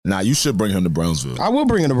Nah, you should bring him to Brownsville. I will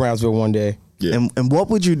bring him to Brownsville one day. Yeah. And what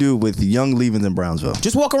would you do with young Leavens in Brownsville?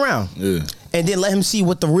 Just walk around. Yeah. And then let him see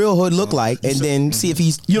what the real hood look like, and then see if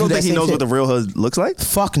he's. You don't think he knows what the real hood looks like?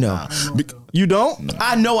 Fuck no. You don't? No.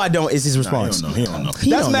 I know I don't. Is his response? He don't know.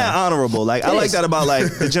 That's mad honorable. Like I like that about like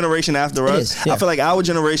the generation after us. I feel like our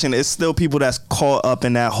generation is still people that's caught up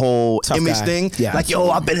in that whole tough image guy. thing. Yeah. Like yo,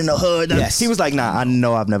 I've been in the hood. Yes. He was like, nah, I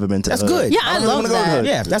know I've never been to. That's the hood. good. Yeah, I love that.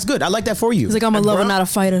 Yeah, that's good. I like that for you. He's like, I'm a lover, not a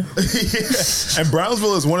fighter. And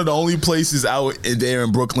Brownsville is one of the only places out there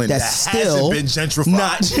in Brooklyn that's that still hasn't been gentrified.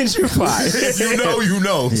 Not gentrified. If you know, you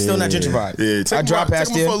know. Still not gentrified. Yeah, I drive past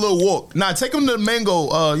take him there. for a little walk. Nah, take him to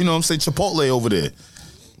Mango. You know what I'm saying, Chipotle over there.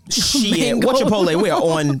 Shit, what Chipotle? Where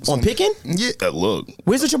on Pickin? Yeah, look.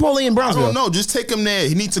 Where's the Chipotle in I Brownsville? don't know. Just take him there.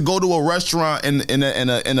 He needs to go to a restaurant in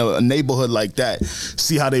a neighborhood like that.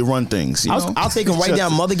 See how they run things. You know? I'll take him right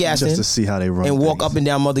down Mother Gaston just to see how they run and walk things. up and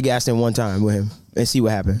down Mother Gaston one time with him and see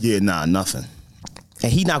what happens. Yeah, nah, nothing.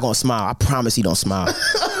 And he not gonna smile. I promise he don't smile.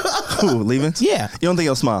 Who, Leavens? Yeah. You don't think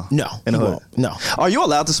he'll smile? No, In the he hood? won't. No. Are you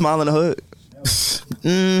allowed to smile in the hood?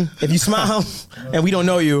 If you smile and we don't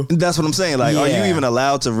know you, That's what I'm saying. Like, are you Yeah. even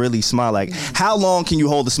allowed to really smile? Like, how long can you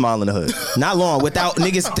hold a smile in the hood? not long without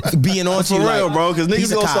niggas being on to For you. real, like, bro, because he's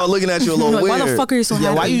niggas a gonna cop. start looking at you a little Like, weird. why the fuck are you so Yeah,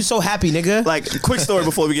 happy? why you so happy, nigga? Like, quick story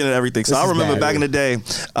before we get into everything. So This I is remember bad, back in the day,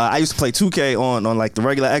 I used to play 2K on like the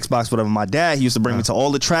regular Xbox, whatever. My dad, he used to bring me to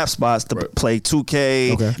all the trap spots to play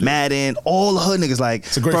 2K, Okay. Madden, all the hood niggas. Like,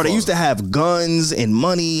 a great bro, they father. used to have guns and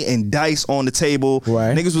money and dice on the table.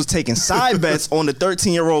 Right. Niggas was taking side bets on the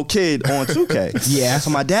 13-year-old kid on 2K. Yeah. So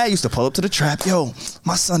my dad used to pull up to the trap. Yo,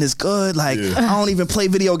 my son is good. Like, I don't even play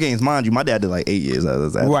video games. Mind you, my dad did like 8 years. Right,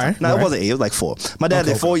 No, right. it wasn't 8. It was like 4. My dad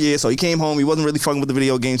did 4 years. So he came home. He wasn't really fucking with the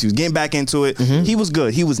video games. He was getting back into it. He was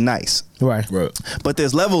good. He was nice. Right. But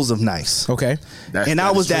there's levels of nice. Okay. And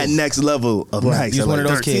I was that next level of nice. He was at one of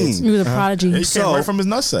like those 13. kids. He was a prodigy. He came So- right from his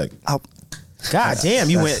nutsack. God damn,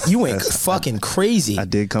 you went fucking crazy. I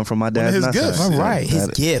did come from my dad's his nutsack. gifts. All right, his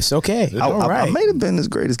That- gifts. Okay. All I right. may have been his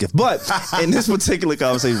greatest gift. But in this particular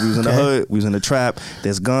conversation, we was in the hood, we was in the trap.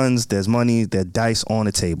 There's guns, there's money, there's dice on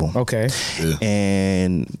the table. Okay.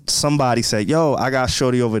 And somebody said, yo, I got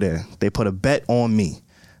shorty over there. They put a bet on me.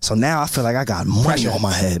 So now I feel like I got money Pressure. on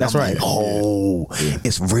my head. That's I'm right. Like, oh,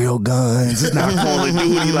 it's real guns. It's not Call of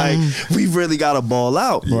Duty. Like, we really got to ball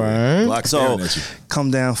out. Right. Block So staring at you. come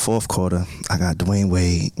down fourth quarter. I got Dwayne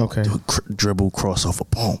Wade. Okay. Do a dribble, crossover,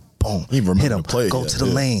 boom, boom. He remember hit him. the play, Go yeah, to the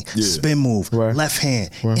yeah. lane. Yeah. Spin move. Right. Left hand.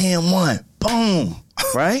 And one. Boom.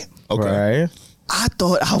 Right? Okay. Right. I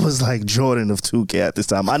thought I was like Jordan of 2K at this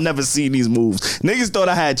time. I never seen these moves. Niggas thought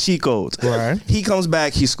I had cheat codes. Right. He comes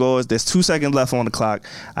back, he scores. There's 2 seconds left on the clock.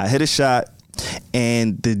 I hit a shot,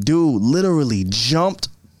 and the dude literally jumped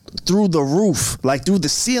through the roof, like through the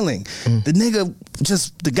ceiling. The nigga,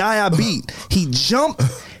 the guy I beat, he jumped,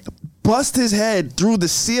 bust his head through the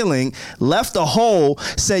ceiling, left a hole,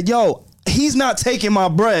 said, yo, he's not taking my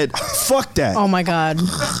bread. Fuck that. Oh my God.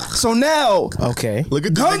 So now, Okay. Look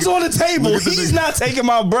at the guns nigga- on the table. look at the He's nigga. not taking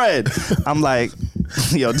my bread. I'm like,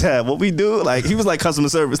 yo, Dad, what we do? Like, he was like customer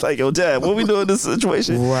service. Like, yo, Dad, what we do in this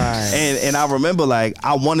situation? Right. And I remember, like,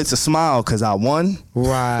 I wanted to smile because I won,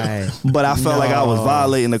 Right. but I felt like I was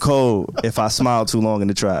violating the code if I smiled too long in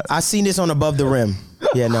the trap. I seen this on Above the Rim.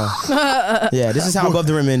 Yeah, no. Yeah, this is how Above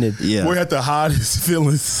the Rim ended. Yeah. We had to hide his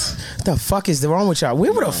feelings. What the fuck is wrong with y'all?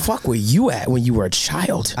 Where the fuck were you at when you were a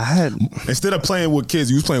child? I had, Instead of playing with kids,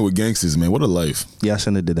 you was playing with gangsters, man. What a life. yeah, I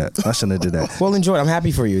shouldn't have did that. I shouldn't have did that. Well, enjoy it. I'm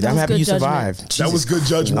happy for you. I'm was happy good you judgment. survived. That was good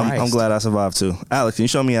judgment. Christ. I'm glad I survived too. Alex, can you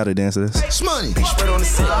show me how to dance to this? Shmoney.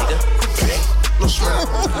 You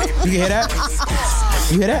can hear that?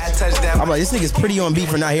 You hear that? I'm like, this nigga's pretty on beat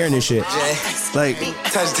for not hearing this shit. Like,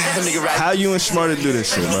 how you and Schmurda do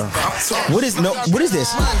this shit, bro? What is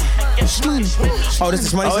this? Oh, this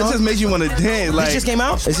is Shmoney Oh, it song? just makes you want to dance. Like, This just came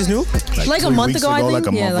out? Is this new? Like a 3 month weeks ago, I ago, think.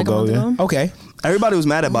 like a Yeah, month like a month ago, ago. Okay. everybody was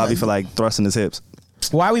mad at Bobby for like thrusting his hips.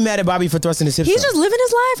 Why are we mad at Bobby for thrusting his hips? He's up? just living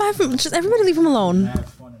his life. Everybody leave him alone.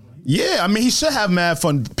 Yeah, I mean, he should have mad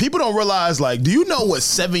fun. People don't realize, like, do you know what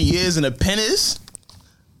 7 years in a pen is?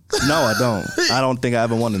 No, I don't. I don't think I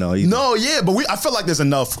ever want to know either. No, yeah, but I feel like there's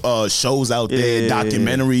enough shows out there, Yeah.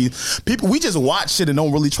 documentaries. People, we just watch shit and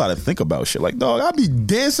don't really try to think about shit. Like, dog, I be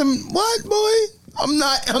dancing. What, boy? I'm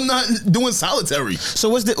not doing solitary. So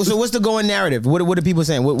what's the going narrative? What are people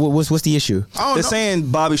saying? What's the issue? I don't They're know.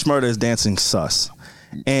 saying Bobby Shmurda is dancing sus.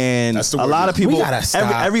 And That's the a word. lot of people, We gotta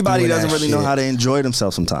stop everybody doing doesn't that really know shit. how to enjoy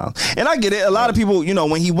themselves sometimes. And I get it. A lot of people, you know,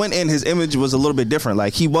 when he went in, his image was a little bit different.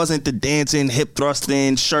 Like he wasn't the dancing, hip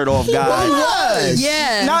thrusting, shirt off guy. was.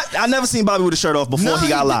 Yeah. I never seen Bobby with a shirt off before he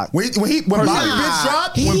got locked. When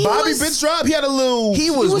Bobby bitch dropped, he had a little. He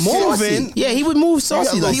was moving. saucy. Yeah, he would move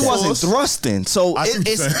saucy like He that. wasn't thrusting, so I see what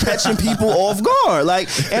you're it's saying. catching people off guard. Like,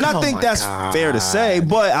 and I think that's fair to say,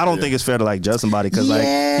 but I don't think it's fair to like judge somebody because like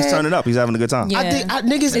he's turning up, he's having a good time. Yeah. I think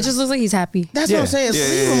niggas. It just looks like he's happy. That's what I'm saying.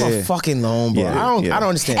 Yeah, Leave him a fucking alone, bro. Yeah, I don't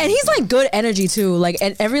understand. And he's like good energy too. Like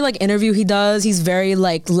at every like interview he does, he's very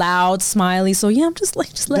like loud, smiley. So yeah, I'm just like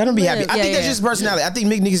let him be happy. live. I think that's just personality. I think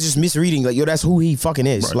niggas just misreading. Like, yo, that's who he fucking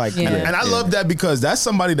is. Like, Yeah. And I love that because that's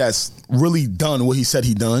somebody that's really done what he said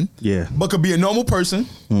he done. Yeah. But could be a normal person.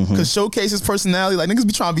 Could showcase his personality. Like niggas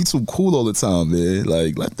be trying to be too cool all the time, man.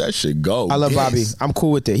 Like let that shit go. I love Bobby. I'm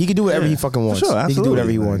cool with it. He can do whatever he fucking wants. Sure, he can do whatever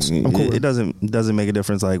he absolutely. wants. I'm cool with It doesn't make a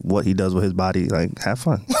difference like what he does with his body. Like have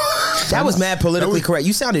fun. That was mad politically That was- correct.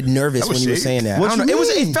 You sounded nervous that was when you were shady. saying that. What I don't you know.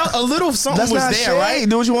 mean? It felt a little something That's was not there, shade. right?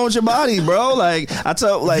 Do what you want with your body, bro. Like I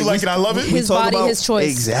tell, like you like it, I love it. we His talk body, about- his choice.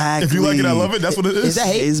 Exactly. If you like it, I love it. That's what it is. Is that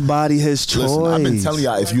hate? His body, his choice. Listen, I've been telling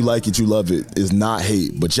y'all if you like it, you love it. Is not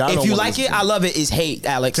hate, but y'all. If don't you wanna like listen. it, I love it. Is hate,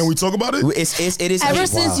 Alex. Can we talk about it? It is Ever hate.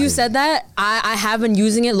 since you said that, I have been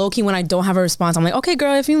using it low key when I don't have a response. I'm like, okay,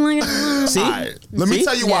 girl, if you like it. See? All right. Let me See?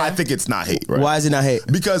 tell you why Yeah. I think it's not hate. Right? Why is it not hate?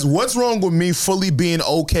 Because what's wrong with me fully being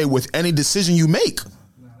okay with any decision you make?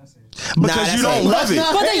 Because that's you don't hate. love it.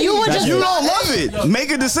 But then you would just You be don't like, love it. Make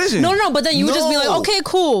a decision. no, but then you would just be like, No. okay,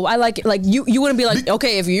 cool, I like it. Like you wouldn't be like,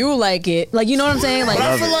 okay, if you like it, like you know what I'm saying? Like But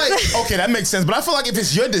I feel like, okay, that makes sense. But I feel like if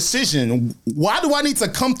it's your decision, why do I need to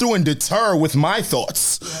come through and deter with my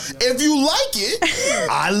thoughts? If you like it,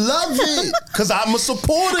 I love it because I'm a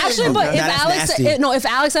supporter. actually, but if Now that's Alex, nasty. if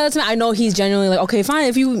Alex said that to me, I know he's genuinely like, okay, fine,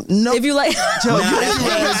 if you like. Yo,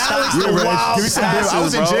 Give me some bail. I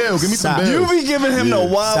was in jail. Give me some bail. You be giving him the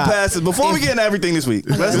wild Stop. passes. Before we get into everything this week,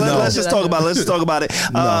 let's just talk about it. Let's just talk about it.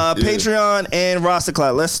 Patreon and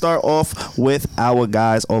Rosterclot. Let's start off with our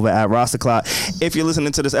guys over at Rosterclot. If you're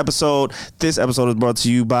listening to this episode is brought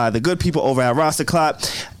to you by the good people over at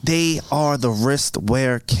Rosterclot. They are the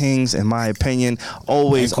wristwear kings, in my opinion.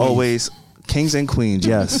 Always kings and queens.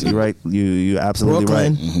 Yes, you're right. You absolutely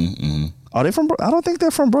Brooklyn. right. Are they from? I don't think they're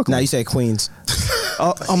from Brooklyn. Nah, you said Queens.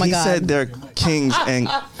 Oh my he God. said they're kings and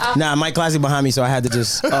Nah, Mike Classic behind me, so I had to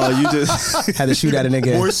just you just. had to shoot at a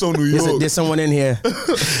nigga. Boys so New York. There's someone in here. Just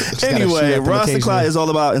gotta shoot Anyway, at them Rosterclot occasionally. is all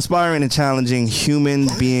about inspiring and challenging human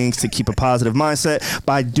beings to keep a positive mindset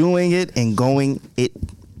by doing it and going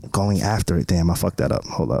after it. Damn, I fucked that up.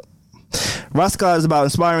 Hold up. Rosterclot is about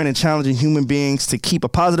inspiring and challenging human beings to keep a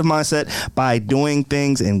positive mindset by doing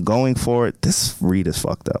things and going for it. This read is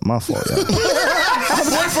fucked up. My fault, y'all.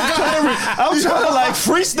 I'm trying to like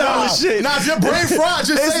freestyle and shit. Nah, if your brain fried,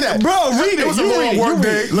 just say that. Bro, read it. It was a You long read it. work You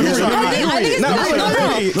day. read it. Let me You try. read it. I think it's No, no, wait, no, wait, no.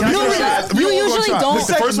 wait. You Let me usually- try. you We all usually gonna try.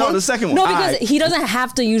 don't. The second one. No, All because right. he doesn't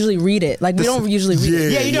have to usually read it. Like we don't usually read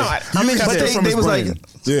it. Yeah, you know, I mean, but they was like,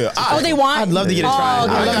 Yeah. Oh, they want. I'd love to get a Oh, try.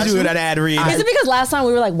 okay. I'd love to do that ad read. Is it because last time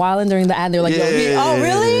we were like wilding during the ad? They were like, yo, oh,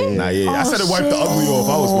 really? Nah, yeah. I Oh, said it wiped the shit. ugly off.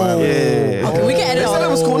 I was wild. yeah. Okay, we can edit They all said it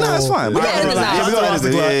was that. cool. Nah, it's fine. We can edit this out. Yeah, we gonna edit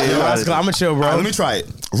it. Yeah. I'm gonna chill, bro. All right, let me try it.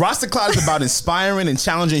 Rosterclot is about inspiring and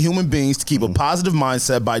challenging human beings to keep a positive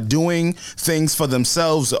mindset by doing things for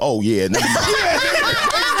themselves. Oh yeah, never mind.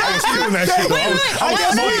 I was feeling that shit. Though. I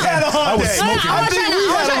was No, we had a hard day. I think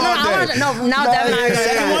we had a hard day. No, now Devin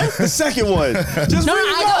and I are The second one. Just No, read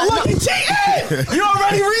no, it. I Look, you cheating. You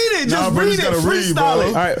already read it. Just Nah, bro, read you it. gotta read, Freestyle bro. it.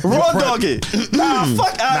 All right, Raw dog it. Nah,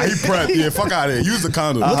 fuck Nah, out he prepped. Yeah, fuck out of here. Use the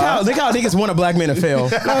condom. Look how niggas want a black man to fail.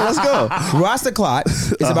 Let's go. Rosterclot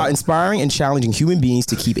is about inspiring and challenging human beings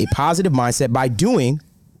to keep a positive mindset by doing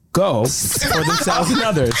go for themselves and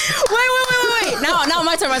others. Wait. Now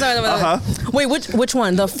my turn. Wait, which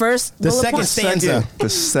one? The first The bullet second point? stanza. The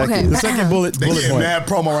second. Okay. The second bullet They getting point. mad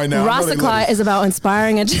promo right now. I know they love Rosterclot it. is about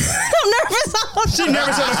inspiring and I'm nervous. She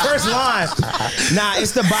never said the first line. Nah,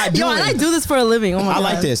 it's the by Yo, doing. and I do this for a living. Oh my I god.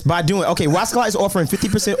 like this. By doing. Okay, Rosterclot is offering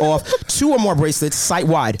 50% off 2 or more bracelets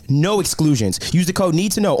site-wide. No exclusions. Use the code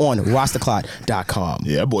need to know on rosterclot.com.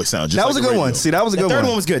 Yeah, that boy sounds just That like was a the good radio. one. See, that was a The good third one.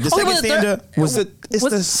 one was good. The Okay, second but the third- stanza It's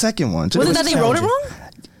the second one. Was it that they wrote it wrong?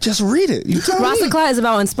 Just read it. You tell me. Rosterclot is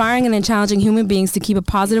about inspiring and challenging human beings to keep a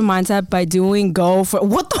positive mindset by doing go for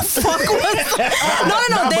what the fuck was that?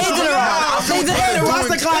 No, they did it wrong. They did it wrong.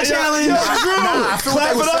 Rosterclot challenge. Nah, I feel what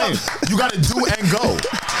they were saying. You got to do and go.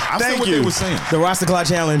 I Thank feel what you. they were saying. The Rasta Cloud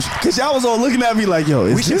Challenge. Cause y'all was all looking at me like, yo,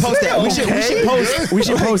 is We should this post that. nigga We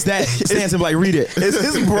should post that stance and be like, read it. Is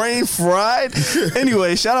his brain fried?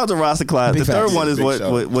 Anyway, shout out to Rasta Clyde. Big The third facts. one is Big what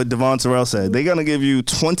shout. Devon Terrell said. They're gonna give you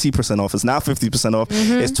 20% off. It's not 50% off.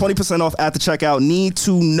 It's 20% off at the checkout. Need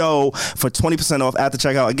to know for 20% off at the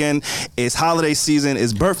checkout. Again, it's holiday season.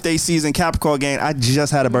 It's birthday season. Capricorn gang. I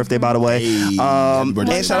just had a birthday, by the way. Hey, happy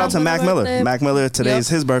birthday. And shout out to Happy Mac Miller. birthday. Mac Miller. Today is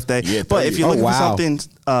his birthday. Yeah, but if you're looking for wow. something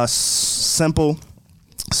simple,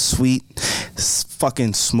 sweet,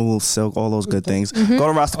 fucking smooth silk, all those good things, go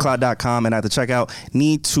to rastacloud.com and at the checkout,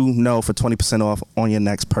 need to know for 20% off on your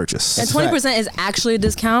next purchase. And 20% is actually a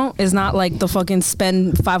discount. It's not like the fucking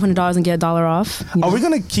spend $500 and get $1 off. You know? Are we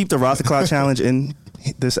gonna keep the Rasta Cloud challenge in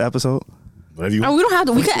this episode? Whatever you Oh, want. we don't have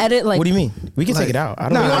to. We could edit like. What do you mean? We can take it out. I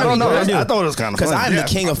don't Nah, know. I don't know. What do? I thought it was kind of Because I'm Yeah. the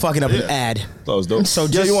king of fucking up an Yeah. ad. That was dope. So Yo,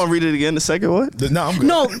 just you want to read it again? The second one? No, I'm good.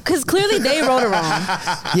 No, because clearly they wrote it wrong.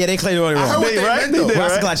 yeah, they clearly wrote it I heard wrong. what They they right? meant, They though. did,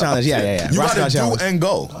 Rasta right? Cloud Challenge. Yeah. You Rasta gotta Cloud do Challenge. and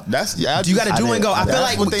go. That's You got to do and go. I feel That's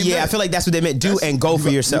like what they I meant. feel like that's what they meant. Do and go for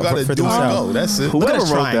yourself. You gotta For do and themselves. go. That's it. Whoever at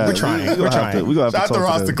us wrote trying. that, We're trying. we gonna have to Shout out to talk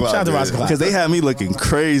Rasta them. Cloud. Shout out to yeah. Rasta Cloud. Because they had me looking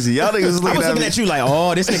crazy. Y'all niggas was I looking was at looking me. at you like,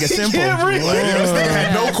 oh, this nigga simple. can't read. This nigga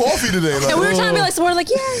had no coffee today. Like, And we were trying to be like, so we're like,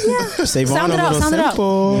 yeah. Save Sound on it a out, little sound it out.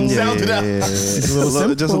 simple. Sound it out. Just a little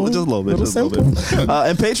simple. just a little bit. Just a little bit.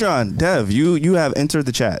 And Patreon, Dev, you have entered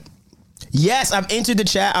the chat. Yes, I've entered the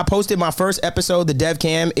chat. I posted my first episode, the Dev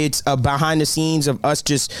Cam. It's behind the scenes of us,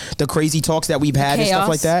 just the crazy talks that we've had and stuff Chaos.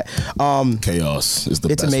 like that. Chaos is the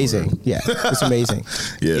It's best amazing. word. Yeah, it's amazing.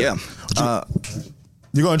 Yeah.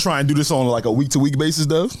 You're gonna try and do this on like a week-to-week basis,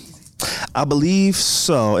 Dev? I believe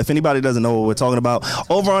so. If anybody doesn't know what we're talking about,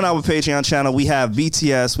 over on our Patreon channel, we have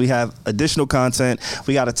BTS, we have additional content,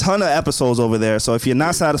 we got a ton of episodes over there. So if you're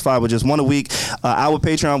not satisfied with just one a week, our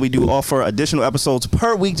Patreon, we do offer additional episodes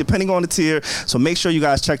per week, depending on the tier. So make sure you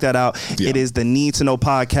guys check that out. Yeah. It is the Need to Know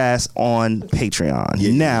podcast on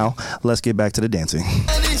Patreon. Now, let's get back to the dancing.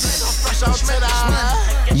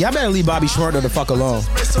 Y'all better leave Bobby Schmurda the fuck alone.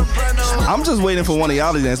 I'm just waiting for one of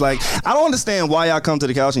y'all to dance. Like, I don't understand why y'all come to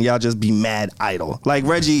the couch and y'all just be mad idle. Like,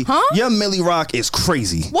 Reggie, Huh? your Millie Rock is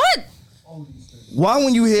crazy. What? Why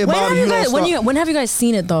when you hear When have Bobby, you you don't guys? start? When have you guys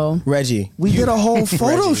seen it though? Reggie, We did a whole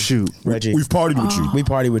photo Reggie. shoot. Reggie, We've partied with you. we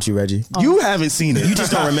party with you, Reggie. You haven't seen it. You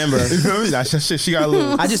just don't remember. You feel me? That shit, she got a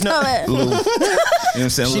little. I just know. Stop it. You know what I'm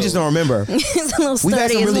saying? She just don't remember. It's a little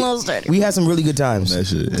sturdy. It's a little sturdy. We had some really good times. That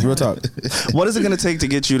shit. Real talk. What is it gonna take to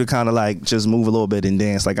get you to kind of like just move a little bit and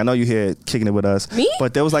dance? Like, I know you here kicking it with us, Me?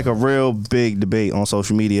 but there was like a real big debate on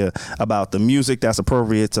social media about the music that's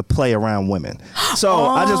appropriate to play around women. So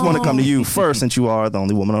I just want to come to you first, since you are the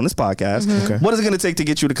only woman on this podcast. Mm-hmm. Okay. What is it gonna take to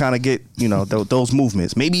get you to kind of get those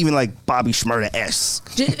movements? Maybe even like Bobby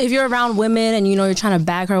Schmurda-esque. If you're around women and you know you're trying to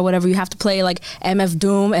bag her or whatever, you have to play like MF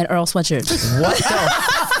Doom and Earl Sweatshirt. What the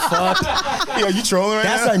fuck? Yo, you trolling right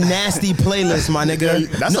That's now? a nasty playlist, my nigga.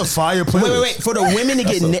 That's a fire playlist. Wait. For the women to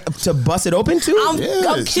get to bust it open to? I'm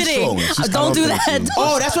Yeah, she's kidding. trolling. She's Don't do kinda that. trolling.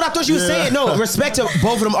 Oh, that's what I thought you were saying. No, respect to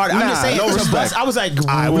both of them artists. I'm just Nah, saying no to respect. bust. I was like, All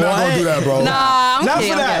right, we're not gonna do that, bro. Nah, I'm Not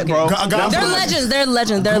kidding. for that, okay, bro. okay. God, They're God, legends. They're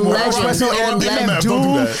legends. They're legends. Don't They're do that. legends. Don't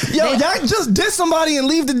do that. Yo, y'all just diss somebody and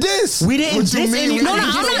leave the diss. We didn't What you diss mean? any. No, You I'm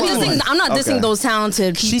just not said dissing. one. I'm not dissing Okay. those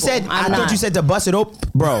talented people. She said, I I'm thought not. you said to bust it open,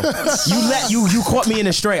 bro. You caught me in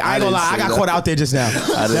the straight. I ain't gonna didn't lie, I say got that. caught out there just now.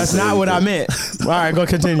 didn't That's say not what I meant. All right, go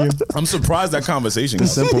continue. I'm surprised that conversation. got-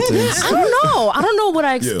 Simpletons. I don't know what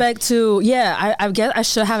I expect to. Yeah, I guess I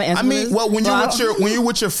should have an answer. I for mean, this, well, when but I you're don't-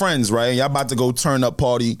 with your friends, right? And y'all about to go turn up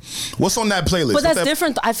party. What's on that playlist? But that's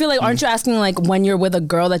different. I feel like aren't you asking like when you're with a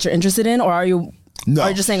girl that you're interested in, or are you? No. Are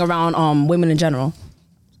you just saying around women in general?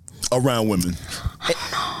 Around women.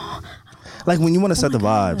 Like, when you want to set the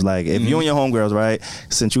vibes, like if you and your homegirls, right?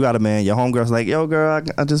 Since you got a man, your homegirl's like, yo, girl,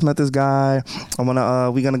 I just met this guy. I wanna,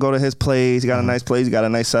 we gonna go to his place. He got a nice place. He got a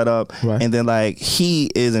nice setup. Right. And then like he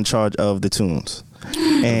is in charge of the tunes.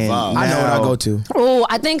 And Vibe. I know what I now- go to. Oh,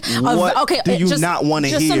 I think. What okay, do you just, not wanna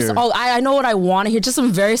just hear? I know what I want to hear. Just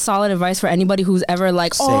some very solid advice for anybody who's ever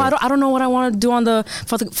like, Say oh, it. I don't know what I want to do on the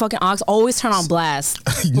fucking aux. Always turn on blast.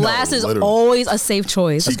 No, Blast is literally. always a safe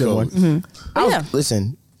choice. Chico. Good one. Yeah.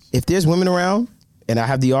 Listen, if there's women around and I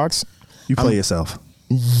have the aux, You play yourself.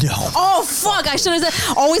 no. Oh fuck! I should have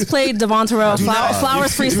said. Always played Devon Terrell.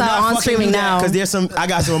 Flowers freestyle on streaming now. because there's some. I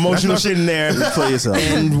got some emotional shit in there. You play yourself.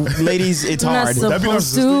 And ladies, it's I'm not hard. That'd be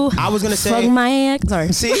supposed to. I was gonna fuck say. my ex.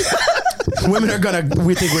 Sorry. See, women are gonna.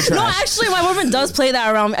 We think we're trash. No, actually, my boyfriend does play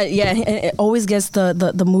that around. Yeah, it always gets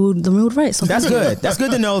the mood right. So That's good. That's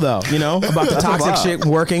good to know, though. You know about the That's a toxic vibe. shit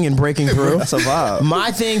working and breaking through. That's a vibe.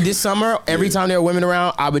 My thing this summer, every time there are women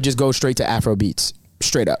around, I would just go straight to Afro beats.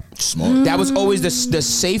 Straight up. Smart. That was always the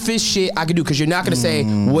safest shit I could do because you're not gonna say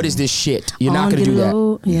what is this shit. You're not gonna do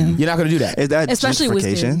that. Yeah. You're not gonna do that. Is that Especially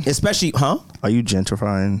gentrification? Especially, huh? Are you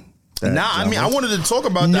gentrifying? that Nah, I mean, I genre? wanted to talk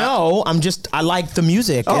about that. No, I like the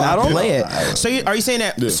music and I I don't- play it. So are you saying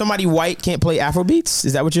that somebody white can't play Afro beats?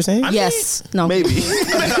 Is that what you're saying? Yes. No. maybe. But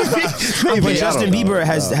I Justin don't know. Bieber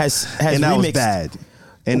has and that was remixed. bad.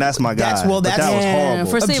 And that's my guy. That's- well, But that's- that was Yeah,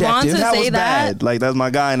 horrible. for Savon to Objective. that say was that. bad. Like that's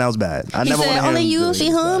my guy, and that was bad. I He never want said, to hear "Only him. you be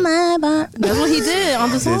who my body." That's what he did on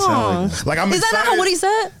the Did sound song. like Like, I'm Is that excited. not what he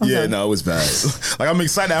said? Yeah, Okay. no, it was bad. Like, I'm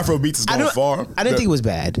excited Afro Beats is going far. I didn't think it was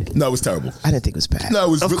bad. No, it was terrible. I didn't think it was bad. No, it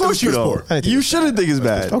was. Of it was course you piss don't. poor. You shouldn't think it's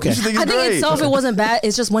bad. Okay. You should think it's I think great. itself it wasn't bad.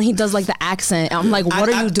 It's just when he does like the accent. I'm like, what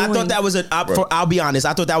are you doing? I thought that was I'll be honest.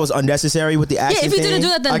 I thought that was unnecessary with the accent. if he didn't thing. do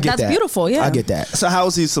that, then I get that's beautiful, yeah. I get that. So how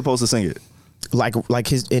is he supposed to sing it? Like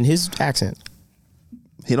his accent.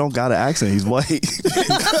 He don't got an accent. He's white.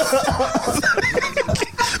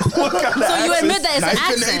 What kind of So you accent? admit that it's an Nice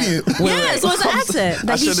accent. Canadian. Yeah, so it's an accent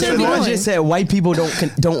that he should've should said be that. I doing. just said white people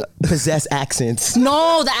don't possess accents.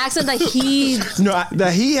 No, the accent that he. No,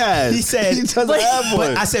 that he has. He said- he doesn't But- have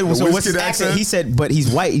one. but I said, The so what's his Wizkid accent? accent? He said, but he's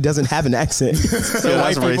white. He doesn't have an accent. So Yeah,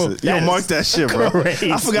 that's white people- racist. Yo, mark that shit, bro.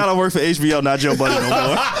 crazy. I forgot I work for HBO, not Joe Budden no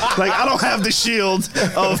more. Like, I don't have the shield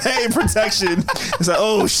of, hey, protection. It's like,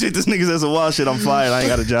 oh, shit, this nigga says some wild shit. I'm fired. I ain't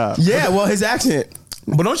got a job. Yeah, well, his accent.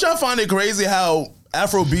 But don't y'all find it crazy how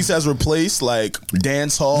Afro Beats has replaced like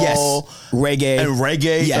dance hall, Yes. Reggae. and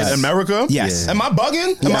reggae Yes. in America? Yes. Am I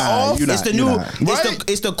bugging? Am I off? you It's not- the you're new, not. Right?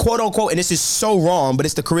 it's the quote unquote, and this is so wrong, but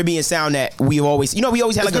it's the Caribbean sound that we always, we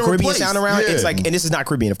always had It's like a been Caribbean replaced, sound around. yeah. It's like, and this is not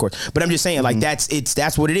Caribbean, of course, but I'm just saying, like that's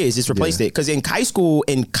what it is. It's replaced it because in high school,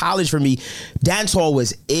 in college for me, dance hall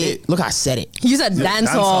was it. Look how I said it. You said dance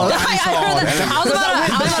hall. dance I heard that. I was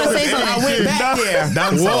about to say I something. went back there.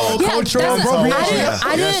 Dance hall. Yeah, cultural that's- appropriation.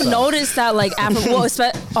 I didn't notice that like after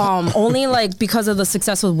only like because of the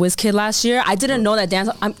success with Wizkid last year. I didn't know that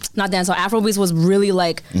not dancehall, Afrobeats was really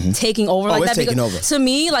like taking over like it's that. taking because over. To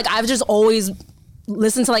me, like I've just always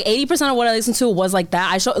listened to like 80% of what I listened to was like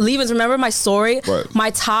that. Levens, remember my story? Right.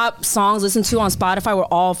 My top songs listened to on Spotify were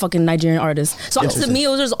all fucking Nigerian artists. So to me, it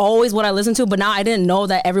was just always what I listened to. But now I didn't know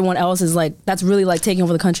that everyone else is like that's really like taking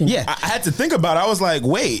over the country. Yeah. I had to think about it. I was like,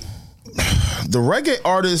 wait. The reggae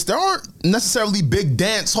artists, there aren't necessarily big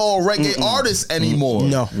dance hall reggae artists anymore.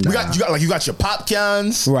 No. you got you got your pop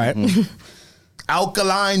cans, Right.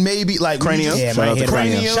 Alkaline maybe like Cranium. Yeah, Shout man. out to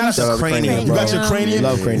Cranium. Shout out Shout out to to Cranium, Cranium. You bro. got your Cranium.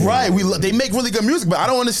 Love Cranium. Right. They make really good music, but I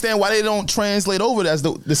don't understand why they don't translate over as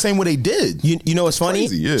the same way they did. You know what's funny?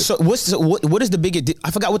 Crazy, yeah. So what is the biggest?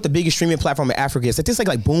 I forgot what the biggest streaming platform in Africa is. I think it's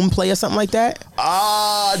like Boom Play or something like that.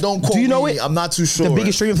 Don't quote Do you know me. it? I'm not too sure. The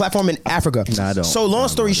biggest streaming platform in Africa. Nah, I don't. So long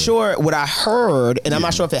story short, what I heard, and I'm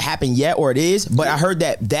not sure if it happened yet or it is, but I heard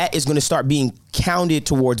that is going to start being counted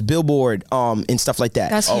towards Billboard and stuff like that.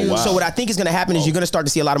 That's huge. wow. So what I think is going to happen is you're going to start to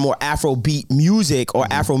see a lot of more Afrobeat music or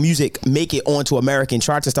Afro music make it onto American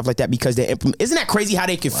charts and stuff like that because isn't that crazy how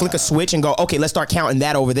they can flick a switch and go, okay, let's start counting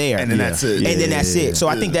that over there. And then that's it. And then that's it. So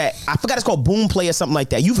I think that I forgot it's called Boom Play or something like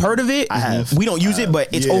that. You've heard of it? I have. We don't use it, but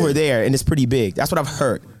it's Yeah. over there and it's pretty big. That's what I've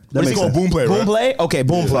heard. What is it makes called? sense. Boom Play, Boom right? Play? Okay,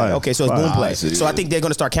 Boom Play. Fire. Okay, so it's Fire. Boom Play. I see, So I yeah. think they're going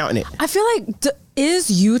to start counting it. I feel like is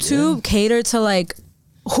YouTube catered to like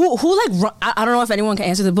who like I don't know if anyone can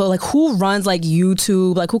answer this, but like who runs like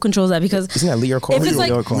YouTube, like who controls that? Because Isn't that Leor Cohen? if it's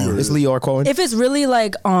like It's Leor Cohen. if it's really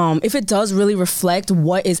like if it does really reflect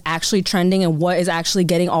what is actually trending and what is actually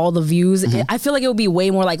getting all the views, I feel like it would be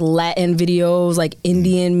way more like Latin videos, like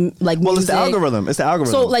Indian, like Well, music. it's the algorithm. It's the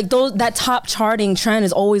algorithm. So like that top charting trend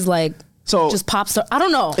is always like just pop star. I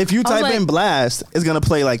don't know. if you I was type like, in Blast, it's gonna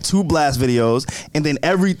play like 2 Blast videos, and then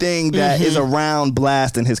everything that is around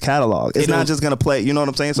Blast in his catalog. It's not just gonna play. You know what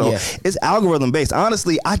I'm saying? So Yeah. it's algorithm based.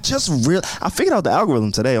 Honestly, I figured out the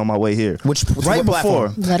algorithm today on my way here. Which right what before.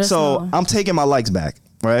 platform? Let us So know. I'm taking my likes back.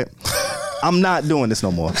 Right. I'm not doing this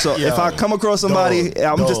no more. So if I come across somebody,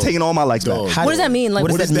 I'm just taking all my likes back. Dog. what does that mean? Like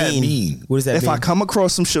What does that mean? mean? What does that If mean? I come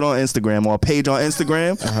across some shit on Instagram or a page on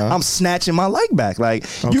Instagram, I'm snatching my like back. Like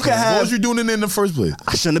you can Why have. was you doing it in the first place?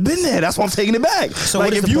 I shouldn't have been there. That's why I'm taking it back. So like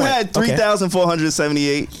what is if the you point? had Okay.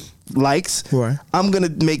 3,478 likes, Right. I'm gonna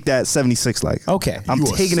make that 76 like. Okay. I'm You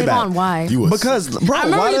taking are it back. Savon, why? You was Because bro, I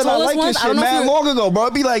remember why you did I told us like once, this I shit don't know if mad you- long ago, bro?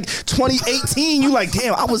 It'd be like 2018. You like,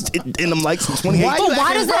 damn, I was in them likes in 2018. But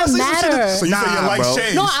why does that matter? So you say your Nah, likes bro.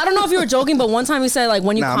 changed? No, I don't know if you were joking, but one time you said like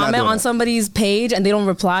when you Nah, I'm not comment doing on that. somebody's page and they don't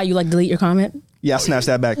reply, you like delete your comment. Yeah, I snatched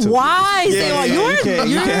that back too. Why? Yeah, Savon?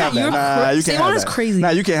 you can't have that. Nah, you can't Savon have is that. crazy. Nah,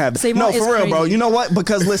 you can't have that. Savon No, is for real, bro. crazy. You know what?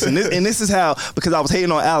 Because listen, this is how, because I was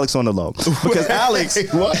hating on Alex on the low. Because Alex,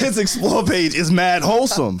 his explore page is mad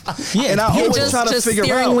wholesome. Yeah, and I yeah, always try to just figure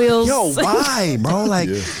steering out, wheels. yo, why, bro? Like,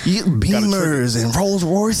 you Beamers and Rolls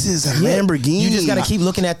Royces and Lamborghinis. You just got to keep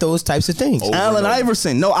looking at those types of things. Allen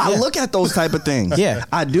Iverson. No, I look at those type of things. Yeah.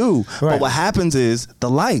 I do. But Right. what happens is the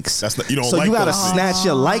likes. That's not- you don't so like you gotta those. snatch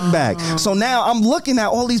your like back. So now I'm looking at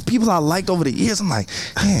all these people I liked over the years. I'm like,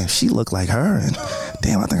 damn, she looked like her, and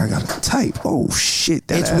damn, I think I got a type. Oh shit,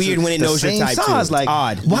 that It's ass weird is when it the knows your same type, too. size. It's Like,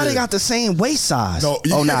 odd. why they got the same waist size? No,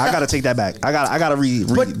 Oh nah, I gotta take that back. I gotta read.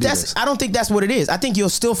 But I don't think that's what it is. I think you'll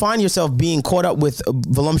still find yourself being caught up with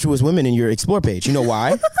voluptuous women in your explore page. You know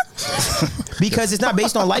why? Because it's not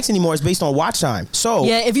based on likes anymore. It's based on watch time. So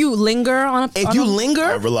Yeah, if you linger on a, if you I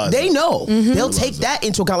linger, realize they that. know. They'll take that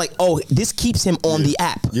into account. Like, oh, this keeps him on the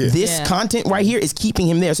app. Yeah. This Yeah. content right here is keeping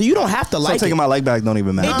him there. So you don't have to So like taking it. my like back don't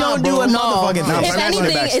even matter. It don't do bro. a motherfucking Nah, thing. if I'm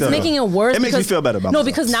anything, back it's still. making it worse. It makes me because- feel better about No, myself.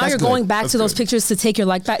 because now That's you're good. going back That's to those good. pictures to take your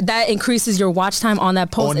like back. That increases your watch time on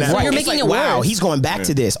that post. On that. So Right. you're It's making like, it wow, worse. he's going back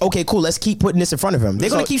to this. Okay, cool. Let's keep putting this in front of him. They're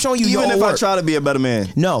gonna keep showing you your even own if I work. try to be a better man.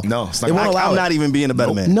 No, No, it's not it won't gonna- allow I'm it. not even being a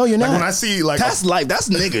better man. No, you're Like not. when I see like That's life. That's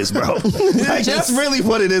niggas, bro. Like, that's really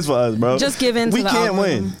what it is for us, bro. Just give in to We the can't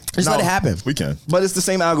algorithm. win. Just let it happen. We can. But it's the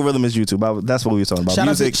same algorithm as YouTube. That's what we were talking about. Shout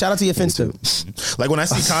out, Music. to your Finsta. Like when I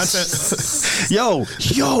see content. Yo,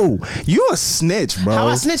 you a snitch, bro. How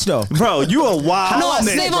I snitch though? Bro, you a wild No,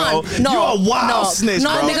 snitch, Savon, bro. no, you a wild no, snitch,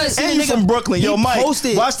 no, bro. niggas- And you nigga- from Brooklyn. Yo, he Mike,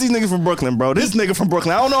 posted- watch these niggas from Brooklyn, bro. This nigga from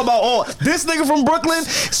Brooklyn. I don't know about all. This nigga from Brooklyn,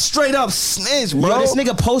 straight up snitch, bro. Yo, this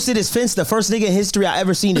nigga posted his Finsta, the first nigga in history I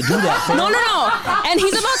ever seen to do that. fam. No, and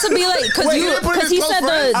he's about to be like, Wait, you didn't put because his he close said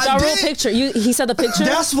friend? the I Ja Rule did. picture. He said the picture.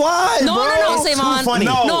 That's why, No, bro. no, It's Savon. too funny.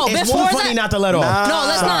 No, it's before too funny that- not to let off. No,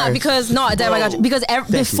 let's not, because I got you. Because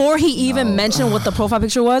before he even mentioned what the profile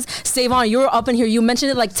picture was, Savon, you were up in here. You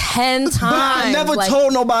mentioned it like 10 times. But I never like,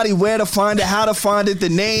 told nobody where to find it, how to find it, the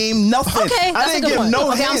name, nothing. Okay, I that's a didn't good give point.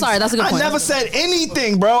 no Okay, I'm hints. sorry, that's a good point. I never said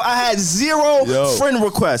anything, bro. I had zero friend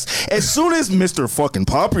requests. As soon as Mr. fucking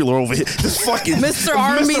popular over here, this fucking Mr.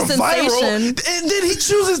 R&B Viral, sensation. and then he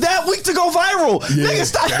chooses that week to go viral. Yeah. Nigga,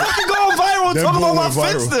 stop fucking going viral. That Talking boy about my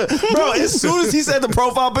went viral. Finsta. Bro, as soon as he said the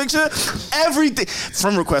profile picture, everything.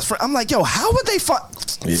 Friend request. I'm like, yo, how would they find...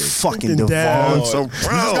 Fucking damn. Devon. So, You just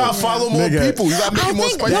gotta follow more Nigga. people. You gotta make it more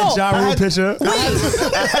think- spicy. no. Ja Rule picture.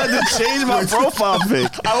 I had to change my profile pic.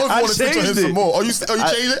 I always want to switch on him changed some it. more. Oh, you changed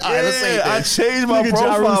it? All right, let's say it I then. changed my Nigga,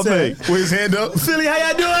 Ja Rule profile said- pic. With his hand up. Philly, how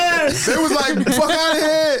y'all doing? They was like, fuck out of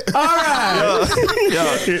here. All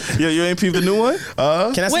right. Yo, you ain't peeped the new one?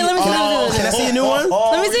 Can I see? Wait, let me see. Can I see a new one?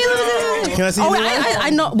 Let me see. Can I see? Oh, a wait, new one? I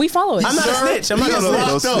know. We follow it. I'm not a snitch. I'm not You gonna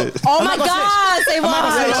got snitch. locked snitch. up. Oh I'm my not gonna God,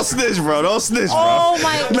 Savon. Don't snitch, bro. Don't snitch, bro. Oh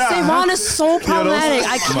my, Nah. Savon is so problematic.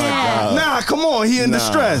 I God. can't. Nah, come on. He in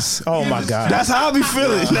distress. Oh my god. That's how I be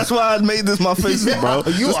feeling. That's why I made this my Facebook, bro.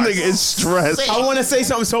 You This are nigga is stressed. I want to say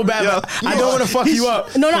something so bad, Yo, but I don't want to fuck you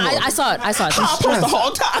up. No, I saw it. I saw it. I post the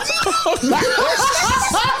whole time.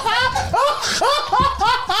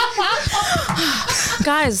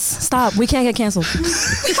 Guys, stop. We can't get canceled.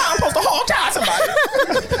 I post the whole time,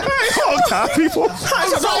 somebody. Whole time, people. I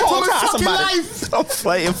post the whole time, somebody. I'm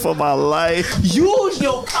fighting for my life. Use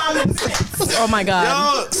your common sense. Oh my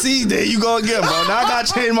God. Yo, see, there you go again, bro. Now I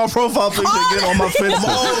gotta change my profile picture again on my Facebook.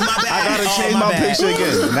 Oh, my bad. I gotta Oh, change my my bad. picture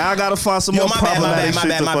again. Now I gotta find some Yo, more my bad, my problematic bad, shit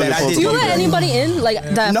my to bad, my bad. fucking I post Do you on let there. anybody in like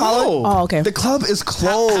that? Follow? No. Oh, okay. The club is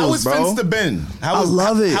closed, How was bro. Finsta been? I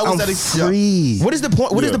love it. How was I'm that free. What is the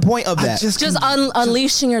point? What is the point of I that? just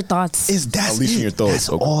Unleashing your thoughts. that's Unleashing it. your thoughts. That's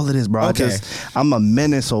Okay. all it is, bro. Okay. I'm a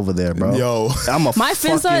menace over there, bro. Yo. I'm a My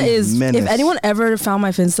Finsta fucking is. menace. If anyone ever found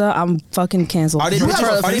my Finsta, I'm fucking canceled. Are there for, pictures,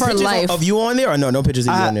 are there for pictures life. of you on there or no pictures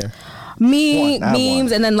of you on there? Me I have memes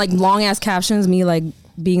one. and then like long ass captions. Me like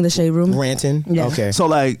being in the shade room. Ranting. Yeah. Okay. So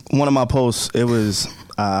like one of my posts, it was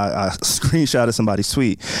I screenshotted somebody's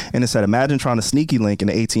tweet and it said, "Imagine trying to sneaky link in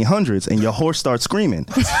the 1800s and your horse starts screaming."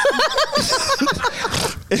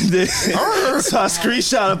 And then, so I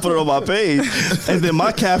screenshot and put it on my page, and then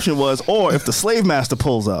my caption was, "Or if the slave master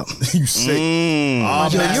pulls up." You sick. Oh,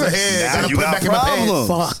 Yo, man, you're- head. now Gotta you put it got back in my problems. pants.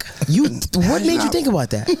 Fuck. You. What made you think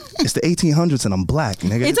about that? It's the 1800s and I'm black,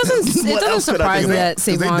 nigga. It doesn't. It What doesn't else could I surprise think me about? that 'Cause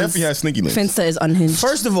they Savon's definitely have sneaky links. Finsta is unhinged.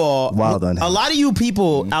 First of all, Wild a unhinged. lot of you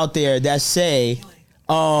people out there that say,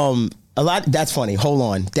 That's funny. Hold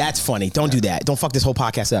on. That's funny. Don't do that. Don't fuck this whole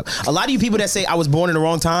podcast up. A lot of you people that say I was born in the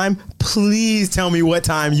wrong time, please tell me what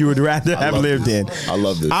time you would rather have lived in. I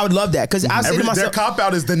love this. I would love that because I say to Their myself, cop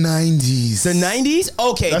out is the 90s. the 90s?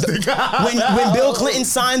 Okay. When Bill Clinton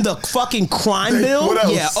signed the fucking crime bill? What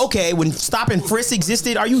else? Yeah, okay. When stop and frisk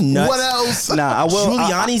existed, are you nuts? What else? Nah, I will.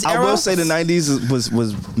 Giuliani's I era? will say the 90s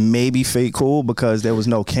was maybe fake cool because there was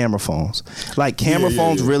no camera phones. Like camera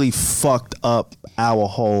phones really fucked up our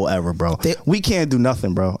whole era, bro. We can't do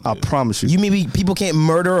nothing, bro. I promise you. You mean people can't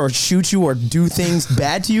murder or shoot you or do things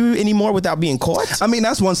bad to you anymore without being caught? I mean,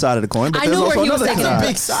 that's one side of the coin, but I there's knew where also he was another taking side. it.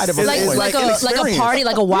 Big side of a like coin. a party,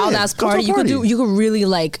 like a wild ass go to a party. You could really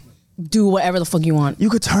like do whatever the fuck you want. You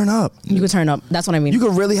could turn up. You could turn up. That's what I mean. You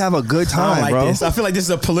could really have a good I time, don't like bro. this. I feel like this is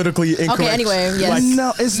a politically incorrect. Okay, anyway, yes.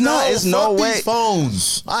 No, it's not. It's no fuck way. These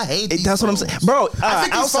phones. I hate these That's what I'm phones. saying, bro. I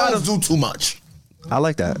think these outside phones of, do too much. I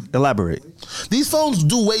like that. Elaborate. These phones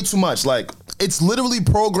do way too much. Like, it's literally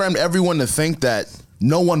programmed everyone to think that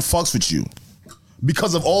no one fucks with you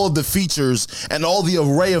because of all of the features and all the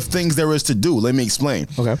array of things there is to do. Let me explain.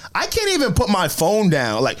 Okay. I can't even put my phone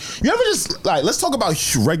down. Like, you ever just, like, let's talk about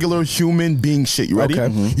regular human being shit. You ready?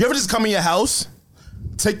 Okay. You ever just come in your house,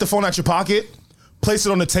 take the phone out your pocket, place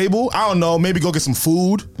it on the table? I don't know. Maybe go get some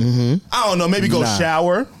food. I don't know. Maybe go Nah.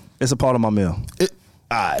 shower. It's a part of my meal.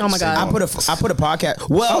 Oh my God. I put a podcast.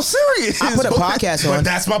 Well, I'm serious. I put a podcast on. But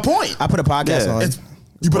that's my point. I put a podcast Yeah. on.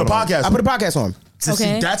 You put a podcast I put a podcast on. See,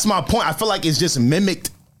 Okay. that's my point. I feel like it's just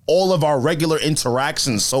mimicked all of our regular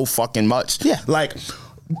interactions so fucking much. Yeah. Like,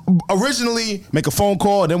 originally, make a phone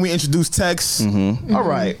call, then we introduce text. All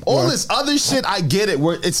right. All this other shit, I get it.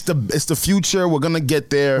 It's the future. We're gonna get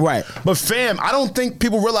there. Right. But fam, I don't think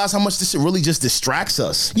people realize how much this shit really just distracts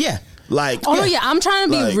us. Yeah. Like, Oh no, yeah, I'm trying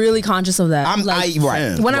to be Like, really conscious of that.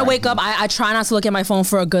 Right. When I Right. wake up, I try not to look at my phone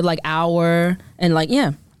for a good like hour, and like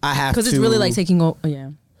I have because it's to- really like taking over. Yeah.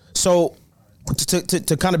 So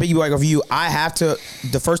to kind of piggyback off you,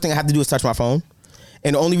 the first thing I have to do is touch my phone.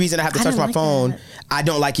 And the only reason I have to I touch don't my like phone, that. I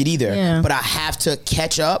don't like it either. Yeah. But I have to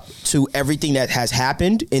catch up to everything that has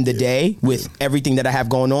happened in the day with everything that I have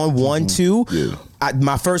going on. One, two. Yeah.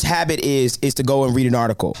 My first habit is to go and read an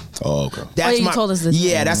article. Oh, okay. That's you my, told us this.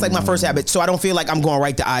 Yeah, that's like my first habit. So I don't feel like I'm going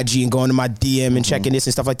right to IG and going to my DM and checking this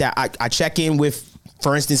and stuff like that. I check in with,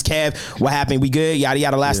 for instance, Kev, what happened? We good? Yada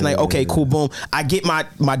yada last night. Okay, cool, boom. I get my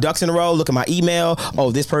ducks in a row, look at my email.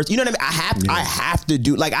 Oh, this person. You know what I mean? I have to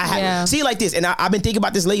do, like, I have Yeah. see it like this. And I've been thinking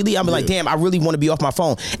about this lately. I'm like, damn, I really want to be off my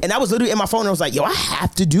phone. And I was literally in my phone and I was like, yo, I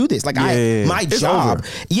have to do this. Like my It's job. over.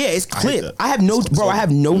 Yeah, it's clip. that. I have no It's bro, I over.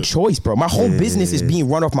 have no choice, bro. My whole business is being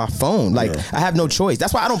run off my phone. Like I have no choice.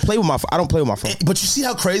 That's why I don't play with my phone. But you see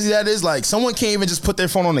how crazy that is? Like, someone can't even just put their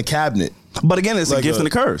phone on the cabinet. But again, it's a Like gift a- and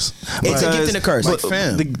a curse. It's a gift and a curse. But Like,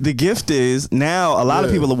 fam. the gift is now a lot of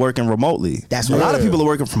Yeah. people are working remotely. That's a lot of right. people are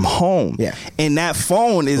working from home. Yeah. And that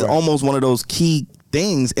phone is almost one of those key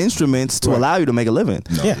instruments to allow you to make a living.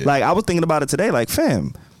 Yeah. Like I was thinking about it today. Like,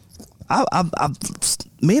 fam, I've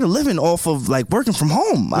made a living off of like working from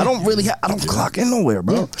home. I don't really I don't clock in nowhere,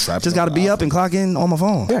 bro. Trapped Just got to on be the up and clock in on my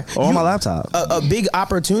phone or on my laptop. A big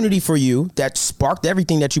opportunity for you that sparked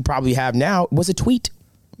everything that you probably have now was a tweet.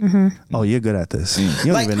 Oh, you're good at this. You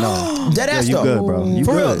don't Like, even know. Dead ass you though. good, bro. You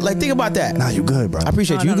For good. real. Like think about that. Nah, you good, bro. I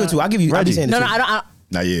appreciate you. You good too. I'll give you. I'm Reggie. just saying No, the no, truth. I don't.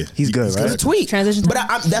 Nah, yeah. He's good, It's right? a tweet. Transition But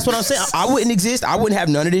time. that's what I'm saying. I wouldn't exist. I wouldn't have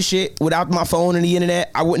none of this shit without my phone and the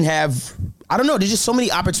internet. I wouldn't have. I don't know. There's just so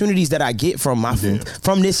many opportunities that I get from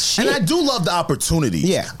from this shit. And I do love the opportunity.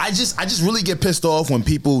 Yeah. I just really get pissed off when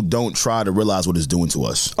people don't try to realize what it's doing to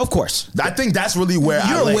us. Of course. I think that's really where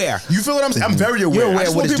You're aware. You feel what I'm saying? I'm very aware. You're aware I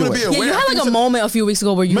just what want it's people to be doing. aware. Yeah, you had like a moment a few weeks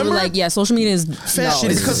ago where you Remember? were like, yeah, social media is Fam,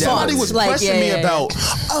 shit is because devil. somebody was Like, pressing yeah, me yeah, about,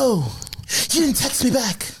 oh, you didn't text me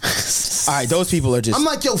back. All right, those people are just. I'm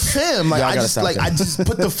like, yo, fam, like Y'all I gotta just stop like that. I just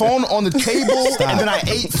put the phone on the table and then I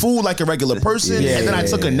ate food like a regular person Yeah, and then I yeah,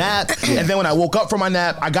 took a nap and then when I woke up from my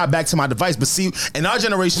nap, I got back to my device. But see, in our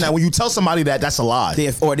generation now, when you tell somebody that, that's a lie.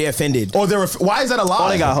 they're offended. Or why is that a lie? Oh,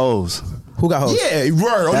 they got hoes. Who got hoes? Yeah,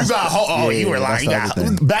 word. Oh, you got yeah, you were lying. that's You the got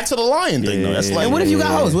other thing. back to the lying thing though. That's Yeah. like, And what if you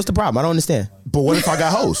got hoes? What's the problem? I don't understand. But what if I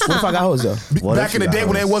got hosts? What if I got hoes though? What Back if in you the got day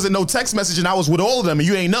when there hoes? wasn't no text message and I was with all of them and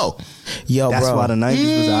you ain't know. Yo, That's bro. why the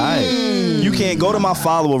 90s was alright. You can't go to my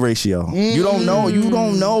follower ratio. You don't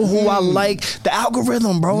know who I like. The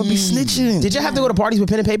algorithm, bro, it be snitching. Did you have to go to parties with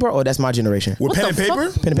pen and paper? Or that's my generation. With pen and the fuck?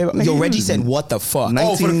 paper? Pen and paper. Yo, Reggie said, "What the fuck?"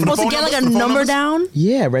 Oh, for the supposed to phone get like numbers? a For the phone number numbers? down.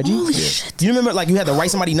 Yeah, Reggie. Holy shit. Do you remember like you had to write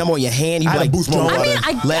somebody's number on your hand? You I had like to boost throw my I water. mean,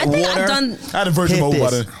 I let think water. I've done. I had a Virgin Hit Mobile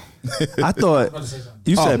this. butter. I thought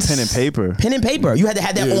you said pen and paper. Pen and paper. You had to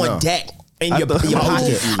have that Yeah, on no. deck. in your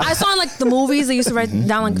pocket. I saw in like the movies they used to write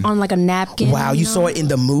down like on like a napkin. Wow, you saw it in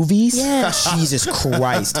the movies? Yeah. Jesus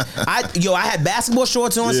Christ. I had basketball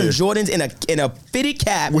shorts on, some Jordans, in a fitted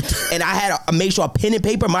cap, and I made sure a pen and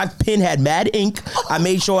paper. My pen had mad ink. I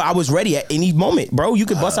made sure I was ready at any moment, bro. You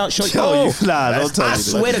could bust out short. Don't tell me. I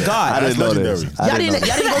swear to God. I didn't know this. Y'all didn't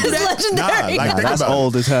go through that? Legendary. That's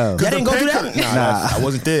old as hell. Y'all didn't go through that? Nah, I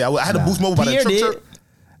wasn't there. I had a Boost Mobile by the Pierre church.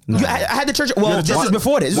 did. I had the church. Well, this was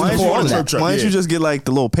before this. This was before all of that. Why didn't you just get like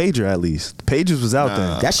the little pager at least? Pages was out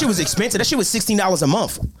there. That shit was expensive. That shit was $16 a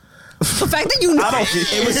month. The fact that you know.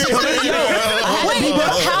 It was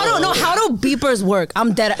How do beepers work?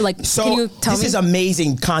 I'm dead. Like, So can you tell this me? is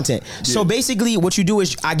amazing content. So basically, what you do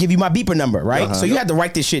is I give you my beeper number, right? So you have to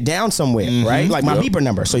write this shit down somewhere, right? Like my beeper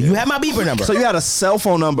number. So you have my beeper number. So you had a cell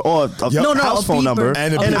phone number or a house a phone beeper. number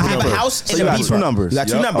And a I beeper have number. a house So and you a got beeper. two numbers. You got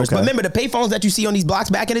two Yep. numbers. Okay. But remember the payphones that you see on these blocks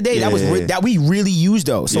back in the day? That was Yeah. that we really used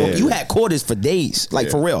though. So Yeah. you had quarters for days, like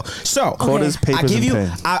for real. So Quarters, I papers, give and you,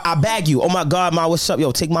 pen. I bag you. Oh my God, ma, what's up?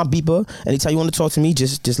 Yo, take my beeper. Anytime you want to talk to me,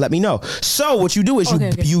 just let me know. So what you do is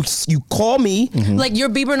Okay. you call me. Like your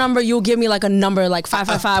beeper number, you'll give me like a number, like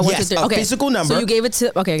 555 yes, 123. a Okay, physical number. So you gave it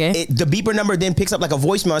to. Okay. The beeper number then picks up like a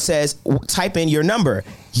voicemail that says, type in your number.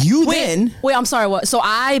 You then. Wait, I'm sorry. What? So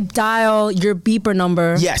I dial your beeper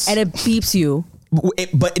number. Yes. And it beeps you.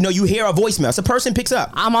 But no, you hear a voicemail. So a person picks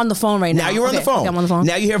up. I'm on the phone right now. Now you're on the phone. Okay, I'm on the phone.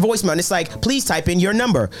 Now you hear a voicemail and it's like, please type in your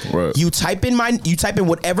number. Right. You type in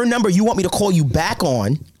whatever number you want me to call you back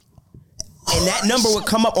on. And that number would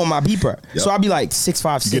come up on my beeper. So I'll be like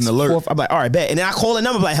 656. Get an alert. I'm like, all right, bet. And then I call the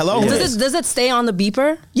number, like, hello. Does it stay on the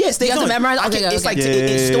beeper? Yeah, it stays You have on. to memorize. I Okay, can- it's okay. like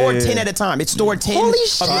it's stored 10 at a time. It's stored 10 Holy of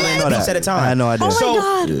shit. your I didn't know beeps that. at a time. I had no idea. Oh my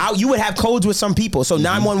So God. you would have codes with some people. So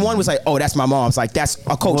 911 was like, oh, that's my mom's. Like, that's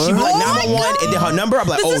a code. She'd be like Oh my 911 and then her number. I'm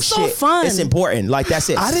like, This oh is so shit, fun. it's important. Like that's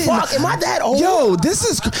it. I didn't- Fuck, am I that old? Yo, this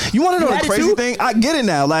is. You want to know You the had it crazy too? thing? I get it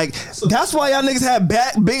now. Like that's why y'all niggas had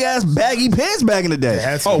big ass baggy pants back in the day.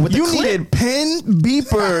 had to. Oh, with the you clip? needed pen,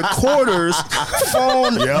 beeper, quarters,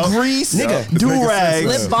 phone, Yep. grease, Nigga, do rag,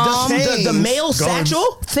 Lip balm. The mail Guns.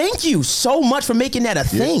 satchel. Thank you so much for making that a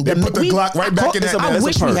thing. They put the Glock right back in that. I It's a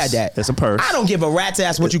wish we purse. had that. It's a purse. I don't give a rat's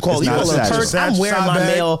ass what you call it. It's You not call a it a satchel. purse. I'm wearing Side my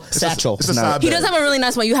bag. mail It's a satchel. side He bag. does have a really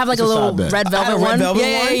nice one. You have like a It's a little side bag. red I had velvet a red one.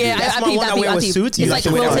 velvet Yeah. That's I my peeped one that. I wear with peeped. suits. It's You like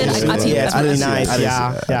have to wear quilted. that one. I peeped Yeah, it. it's really I didn't see it. nice. I didn't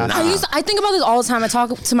Yeah, see it. yeah. I think about this all the time. I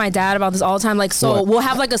talk to my dad about this all the time. Like, so we'll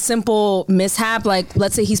have like a simple mishap. Like,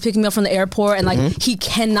 let's say he's picking me up from the airport and like he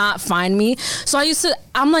cannot find me. So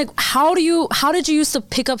I'm like, how did you used to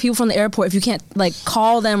pick up people from the airport if you can't like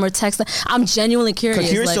call them or text them? I'm genuinely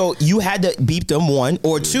curious. Like, So you had to beep them, one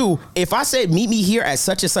or two. If I said meet me here at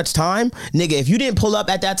such and such time, nigga, if you didn't pull up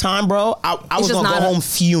at that time, bro, I was just gonna go not a- home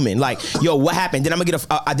fuming. Like, yo, what happened? Then I'm gonna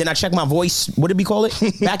get then I check my voice. What did we call it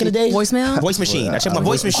back in the day? Voicemail? Voice machine. I check my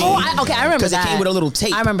voice machine. Oh, I remember because it that. came with a little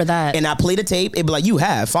tape. I remember that. And I played the tape. It'd be like, you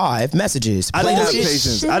have 5 messages. I Play didn't the have shit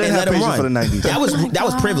patience. shit. I didn't and have let 'em patience run. for the 90s. That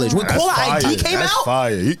was privilege. When caller fire. ID came That's out, fire.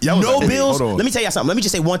 Y'all was no like, hey, bills. hold on. Let me tell you something. Let me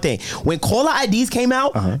just say one thing. When caller IDs came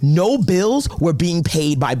out, no bills were being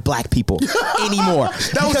paid by black people anymore. That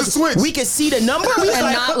was the Because switch. we could see the number. We was And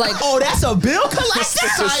like, not like- oh, that's a bill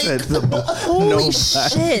collector. holy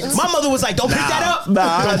shit. My mother was like, don't pick that up. Nah,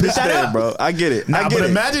 I Don't pick that understand, up. bro. I get it. Nah, I get but it.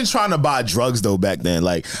 imagine trying to buy drugs though back then.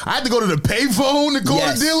 Like I had to go to the payphone to call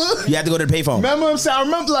Yes. the dealer. You had to go to the payphone. Remember what I'm saying? I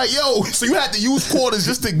remember like, yo, so you had to use quarters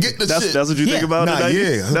just to get the shit. That's what you think Yeah. about Nah, tonight?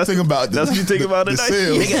 yeah. I'm That's thinking about That's what you think about the tonight?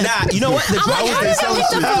 sales. Nigga, nah, you know what? The I'm like, drug- how did I pick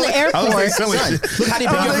them from the airport? Look how they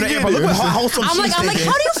pick you up from the airport. Look what wholesome I'm like, how do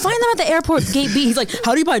you find them at the airport gate B? He's like,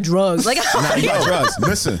 how do you buy drugs? Like, how do you- drugs.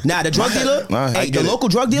 Listen. Nah, the drug dealer, Nah, I hey, get the it. local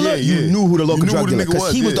drug dealer, Yeah, yeah. you knew who the local You knew drug who the dealer nigga because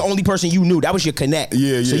was, he was yeah. the only person you knew. That was your connect.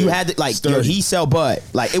 Yeah, So yeah. you had to like, yo, Sturdy. he sell bud.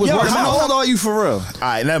 Like it was Yo, word of how mouth. old are you for real? All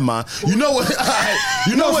right, never mind. You know what? All right,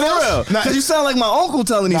 you know No, what for else? real. Nah, Because you sound like my uncle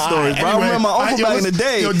telling these stories, bro. I remember my uncle back in the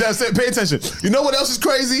day. Yo, Dev, pay attention. You know what else is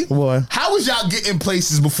crazy? What? How was y'all getting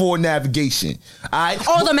places before navigation? All right.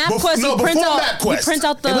 Oh, the MapQuest. No, you print before out. MapQuest. You print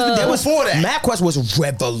out the. There was Before that. MapQuest was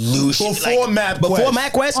revolution. Before MapQuest. Before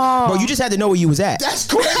MapQuest, bro, you just had to know where you was at. That's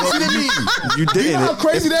crazy to me. You You didn't. know how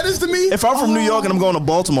crazy that is to me? If I'm from New York and I'm going to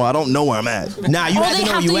Baltimore, I don't know where I'm at. Nah, you Oh, had they to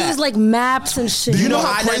know have where to you use at. like maps and shit. You know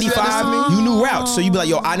how how crazy that is to I-95, me? you knew routes. So you'd be like,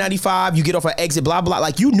 yo, I-95, you get off at exit, blah, blah.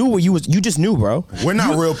 Like, you knew where you was. You just knew, bro. We're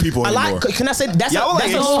not real people anymore. Can I say, that's Y'all a, were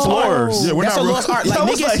that's like a lost art. explorers. Yeah, we're That's not a real- lost art. Like, That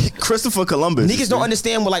was niggas, like Christopher Columbus. niggas don't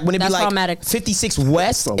understand when, like, when it be That's like problematic. 56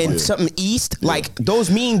 West and something East, like, those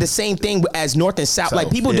mean the same thing as North and South. Like,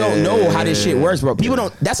 people don't Yeah. know how this shit works, bro. People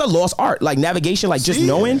don't, that's a lost art. Like, navigation, like, just See?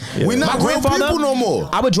 knowing. We're not My real grandfather, people no more.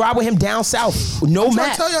 I would drive with him down south. No I'm trying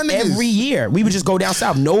map. to tell y'all niggas. Every year. We would just go down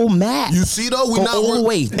south. No map. You see though, we Go not all the real-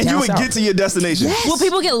 way And you down would south. get to your destination. Will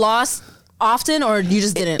people get lost often, or you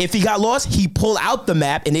just didn't? If he got lost, he pull out the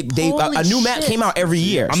map, and a new map shit. came out every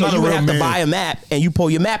year. I'm so not you a would real have to man. buy a map, and you pull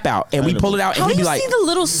your map out, and we pull it out, and How do he'd be you like, see the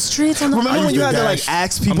little streets on the? Remember when you had to like Dash.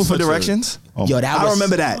 ask people I'm for such a- directions? yo, that I was,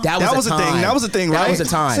 remember that. That was a thing. That was a thing, right? That was a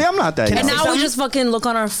time. See, I'm not that Can I young. And say now we something? just fucking look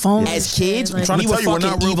on our phones. As kids, Like, trying to we were tell you, we're fucking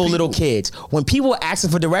not real evil little people. kids. When people were asking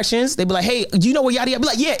for directions, they'd be like, "Hey, do you know where yada yada?" Be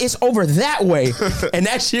like, "Yeah, it's over that way," and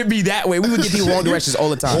that should be that way. We would get these wrong directions all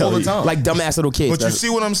the time, All the time. like dumbass little kids. But you see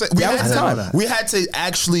what I'm saying? We That had was the to- time. We had to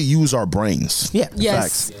actually use our brains. yeah,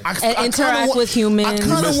 yes, I and kinda interact wa- with humans. I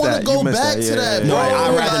kind of missed want that. to go You missed back that. to Yeah, that, yeah, bro. yeah.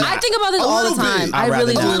 I'd rather not. I think about this A all the little bit. time. I I'd really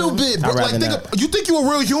rather A not. do. little bit, I'd but rather like, not. you think you a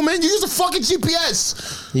real human? You use a fucking GPS.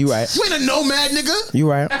 you right. You ain't a nomad, nigga. You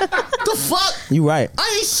right. The fuck? You right.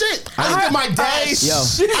 I ain't shit. I look at my dash. Yo.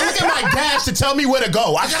 I look at my dash to tell me where to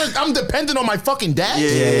go. I'm dependent on my fucking dash.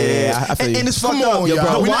 Yeah, I feel you. And it's Come fucked up. on, Yo, y'all.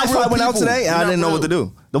 bro, the We not Wi-Fi real went out people. today, and We I not didn't know real. what to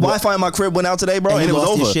do. The Wi-Fi in my crib went out today, bro, And and it you was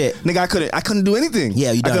lost your over. shit. Nigga, I couldn't do anything.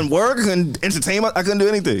 Yeah, you I done. couldn't work. I couldn't entertain. I couldn't do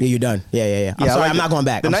anything. Yeah, you're done. Yeah. I'm Yeah, sorry, like I'm not going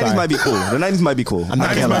back. The I'm 90s sorry. might be cool. The 90s might be cool. I'm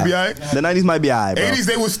not I gonna can't lie. lie. Might be alright. The 90s might be alright, bro. 80s,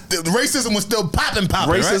 the racism was still popping.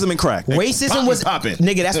 Racism and crack. Racism was popping.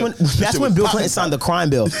 nigga. That's when Bill Clinton signed the crime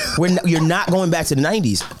bill. You're not going back to the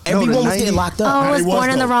 90s. Everyone was getting 90s. locked up. Oh, I was It was, born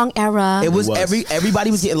in the though. wrong era. It was was.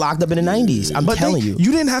 everybody was getting locked up in the 90s. I'm But telling you.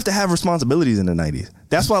 you didn't have to have responsibilities in the 90s.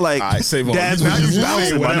 That's why, like, Alright, save on. dads Now was you just just bouncing,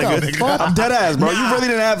 saying my whatever, nigga. nigga. I'm dead ass, bro. Nah. You really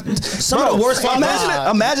didn't have Some of the worst fathers.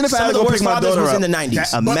 Imagine if I had to Some of go the pick worst my fathers daughter was up. in the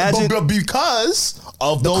 90s. Imagine. but because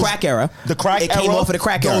of The those crack era. the crack It era, came off of the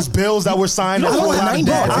crack era. those bills that were signed. You off know of what, a lot of 90s,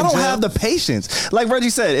 dads I in don't jail. have the patience. Like Reggie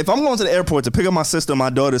said, if I'm going to the airport to pick up my sister, my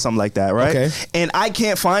daughter, something like that, right? Okay. And I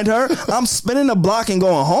can't find her, I'm spinning the block and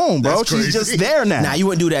going home, bro. That's She's crazy. just there now. Nah, you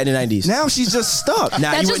wouldn't do that in the 90s. Now she's just stuck. Nah,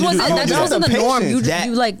 that you just wouldn't do wasn't. that. That I just don't wasn't the have the norm. You, patience.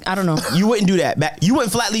 you like, I don't know. You wouldn't do that. You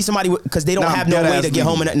wouldn't flat leave somebody because they don't Nah, have no dead way ass to get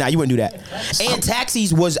home. nigga. Nah, you wouldn't do that. And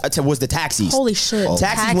taxis was the taxis. Holy shit. Oh.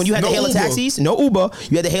 Taxis, when you had to No hail a Uber. taxis, no Uber,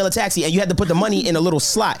 you had to hail a taxi, and you had to put the money in a little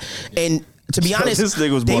slot. And to be honest, this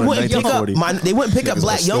nigga was they born in wouldn't pick up 1940. they wouldn't pick up Nigga's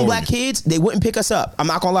a young story. black kids. They wouldn't pick us up. I'm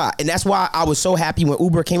not gonna lie, and that's why I was so happy when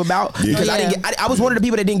Uber came about because I didn't. I was one of the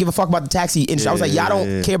people that didn't give a fuck about the taxi industry. I was like, y'all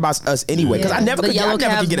don't care about us anyway because Yeah. I never The could. yellow I never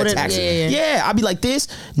cabs could get a wouldn't- taxi. yeah. I'd be like this.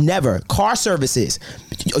 Never car services.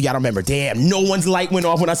 Y'all don't remember? Damn, no one's light went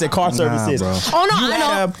off when I said car services. bro. Oh no, You I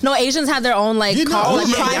had know. No, Asians had their own like You know, car, like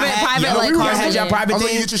yeah, private, y'all had- private y'all- like y'all cars. had y'all private I was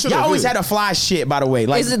like, thing. you get your shit Y'all up, always yeah. had a fly shit, by the way.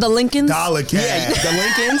 Like, Is it the Lincolns? Dollar cash. yeah, the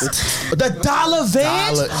Lincolns, the dollar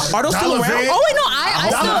vans. Are those still Dollar around? van. Oh wait, no, I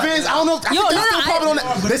Dollar still. Vans, I don't know. I Yo, think no, that's still no, popping on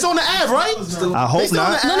the, it's on the ad, right? I hope They still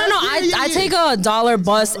on not. the No, ad? I take a dollar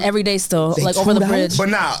bus every day still, like over the $2? bridge. But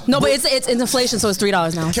nah. No, but it's inflation, so it's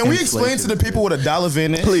 $3 now. Can we explain to the people what a dollar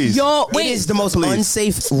van is? Please. Yo, It wait, is the most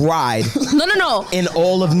unsafe ride no. in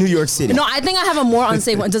all of New York City. No, I think I have a more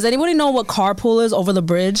unsafe one. Does anybody know what carpool is over the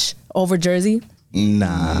bridge over Jersey?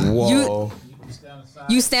 Nah. Whoa.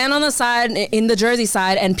 You stand on the side in the Jersey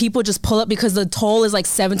side, and people just pull up because the toll is like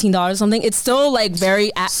 $17 or something. It's still like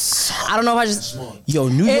very. I don't know if I just. Yo,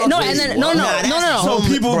 New York. No, and then no. So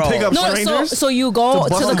people pick up No, strangers? so you go To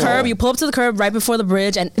to the Buffalo. curb, you pull up to the curb right before the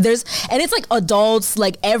bridge, and it's like adults,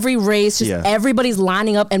 like every race, just Yeah. everybody's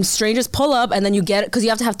lining up, and strangers pull up, and then you get because you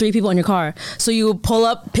have to have 3 people in your car, so you pull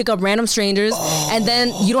up, pick up random strangers, and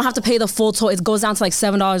then you don't have to pay the full toll. It goes down to like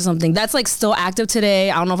 $7 or something. That's like still active today.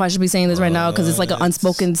 I don't know if I should be saying this right now because it's like an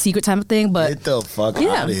unspoken secret type of thing, but. Get the fuck Yeah.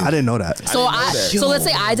 out of here. I didn't know that. So so let's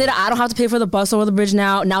say I did it. I don't have to pay for the bus over the bridge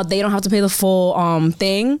now. Now they don't have to pay the full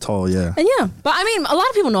thing. Oh, yeah. And yeah, but I mean, a lot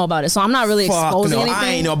of people know about it, so I'm not really Fuck exposing no, anything. I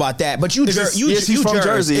ain't know about that. But you, this- yes, he's from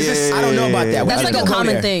Jersey. Is this- Yeah, I don't know about that. That's I like didn't a go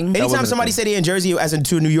common there. thing. That Anytime wasn't a somebody thing. said they in Jersey as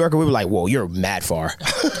into a New Yorker, we were like, "Whoa, you're mad far."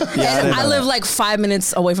 And I live like 5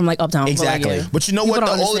 minutes away from like uptown. Exactly. But you know People what?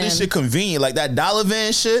 don't All of this understand. shit convenient. Like that dollar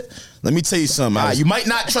van shit. Let me tell you something. You might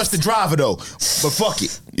not trust the driver though, but fuck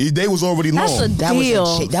it. They was already That's long. a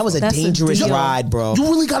deal. That was a That's a dangerous deal. ride, bro. You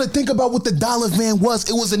really got to think about what the dollar van was.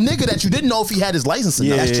 It was a nigga that you didn't know if he had his license or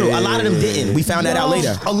not. That's true. A lot of them didn't. We found that out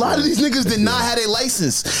later. A lot of these niggas did not have a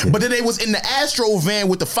license, but then they was in the Astro van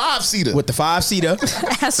with the 5-seater. With the 5-seater. You know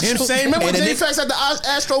what I'm saying? Remember when And the Jay nigga- Fax had the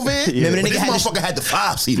Astro van? Remember the But nigga this had the- motherfucker had the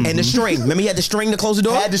 5-seater. and the string. Remember, he had the string to close the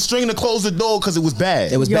door. had the string to close the door because it was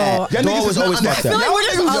bad. It was Yo. bad. Y'all Door niggas was is always not- fucked I up. feel like we're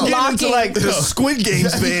just Getting into unlocking. like the Squid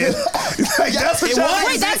Games van. Like, that's what It y'all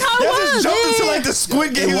was. did. That's how it Y'all just was, jumped into yeah. like the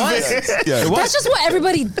Squid Games was. van. Yeah. That's just what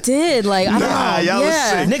everybody did. Like I don't Nah, know. y'all was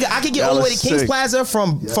Yeah. sick. Nigga, I could get Y'all all the way was to Kings sick. Plaza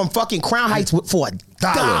from fucking Crown Heights for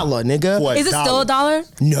Dollar, nigga. What? Is it still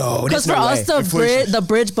 $1? No, Because there's for no us, way. the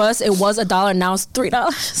bridge bus, it was $1. Now it's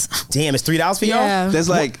 $3. Damn, it's $3 for y'all? Yeah. There's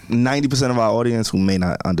like 90% of our audience who may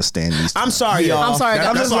not understand these. I'm sorry, y'all. I'm sorry.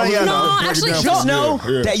 I'm guys. just letting y'all No, know. actually, Just know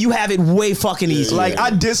that you have it way fucking easy. Like I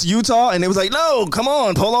diss Utah and it was like, no, come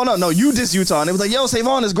on, pull on up. No, you diss Utah and it was like, yo,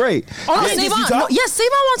 Savon is great. Oh, no, I didn't diss Savon. Utah. No, yes, Savon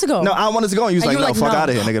wants to go. No, I wanted to go and you was And like, you no, were like, fuck no. out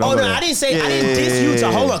of here, nigga. Don't Oh go no, there. I didn't say I Yeah, didn't diss yeah, Utah.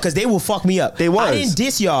 yeah. Hold on, because they will fuck me up. They was. I didn't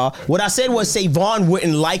diss y'all. What I said was Savon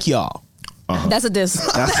wouldn't like y'all. That's a diss.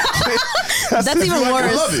 That's even I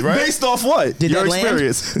worse. love it, right? Based off what? Did Your that land?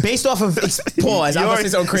 experience. Based off of pause. I'm gonna say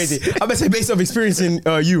something crazy. I'm gonna say based off experiencing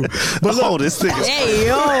you. But look, Oh, this thing is Hey,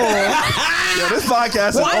 yo. yo, this podcast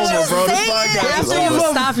is Why over, you bro. This Say it podcast is after you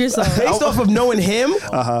over. stop yourself. based off of knowing him,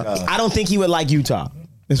 I don't think he would like Utah.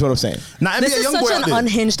 That's what I'm saying. Nah, This NBA is young such boy an out there.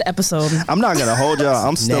 unhinged episode. I'm not gonna hold y'all.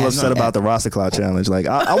 I'm still Nah, upset no. about the roster clock challenge. Like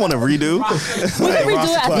I want to redo. We can redo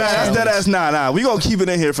it at Nah, the that's end. dead ass. Nah. We gonna keep it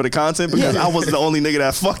in here for the content because I was the only nigga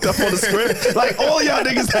that fucked up on the script. Like all y'all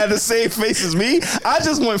niggas had the same face as me. I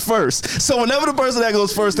just went first. So whenever the person that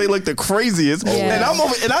goes first, they look the craziest. Yeah. And I'm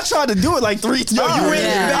over. And I tried to do it like 3 times.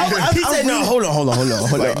 Yeah. He said, "No, hold on."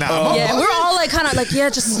 Yeah, we're all like kind of like, yeah,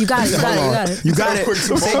 just you got it. You got it.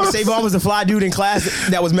 Savon was the fly dude in class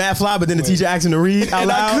that was mad fly, but then the teacher asked him to read out And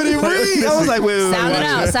loud. I couldn't read. I was like, wait. Sound it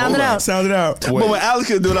out. Sound it out. Sound it out. But when Alex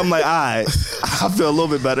could do it, I'm like, all right, I feel a little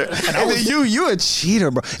bit better. And then you a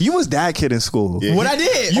cheater, bro. You was that kid in school. Yeah. What I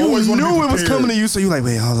did? You Always wanna be knew it was prepared. coming to you, so you like,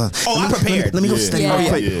 wait, hold on. Oh, I'm prepared. Let me go Yeah. study Yeah. real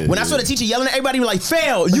quick. Yeah. When I saw the teacher yelling at everybody, be like,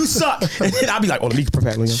 "Fail! You suck!" And then I'll be like, "Oh, let me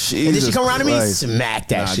prepare." And then she Jesus come around to me, Christ. smack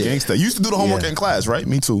that Nah, shit. gangsta. You used to do the homework Yeah. in class, right?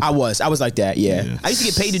 Me too. I was like that. Yeah. I used to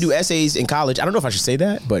get paid to do essays in college. I don't know if I should say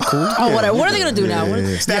that, but cool. Oh, whatever. What are they gonna do now?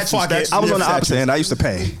 Yeah. Fuck it. I was on the Yeah, opposite end. I used to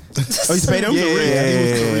pay. Oh, you used to pay them?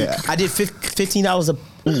 Yeah. I did $15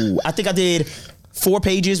 a. Ooh, I think I did 4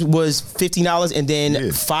 pages was $15, and then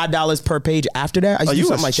 $5 per page after that. I used to do you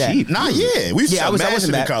something was like cheap. that. Nah, yeah. We used to Yeah, I sell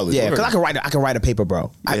wasn't in bad. college. Yeah, because I could write a paper,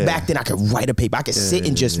 bro. Yeah. Back then, I could write a paper. I could sit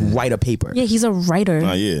and just write a paper. Yeah, he's a writer.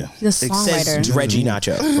 Oh, yeah. He's a It says songwriter. Reggie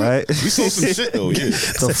Nacho. Right? We sold some shit though, yeah.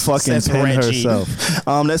 The fucking Says pen Reggie. herself.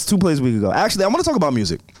 That's 2 places we could go. Actually, I want to talk about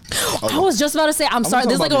music. I was just about to say, I'm sorry.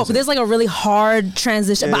 talk about music. There's like a really hard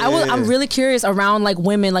transition, but I'm really curious around like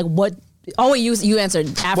women, like what. Oh wait, you answered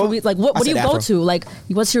Afro. Well, like what I do you said go Afro. to? Like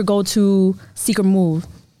what's your go to secret move?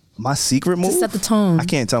 My secret move? set the tone. I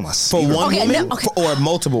can't tell my For secret. one Okay, woman no, okay. or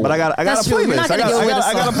multiple? But I got That's a true. You're playlist. not gonna give away the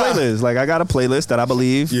I got a song. playlist. Like I got a playlist that I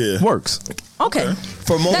believe works. Okay,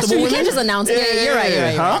 for multiple that's true. You women. can't just announce it. Yeah, you're right. You're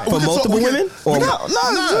right. You're right. For multiple women? Or No,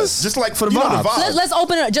 Just like for the vibes. vibe. Let's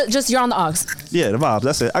open it. Just you're on the aux. Yeah, the vibes.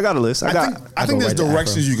 That's it. I got a list. I think there's right to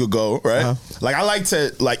directions you could go, right? Like I like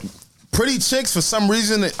to like pretty chicks for some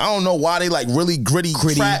reason. I don't know why they like really gritty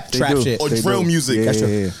trap do. shit. or They drill do. music. Yeah, yeah,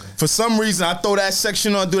 yeah. For some reason, I throw that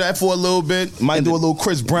section on, do that for a little bit. Might do a little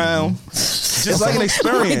Chris Brown. It's like an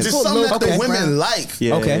experience. Just something that Okay. the women like.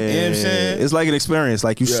 Yeah, Okay. You know what I'm saying? It's like an experience.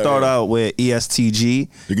 Like you Yeah, start yeah. out with ESTG,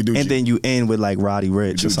 You could do and G. then you end with like Roddy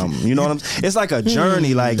Ricch or do something. You know what I'm saying? It's like a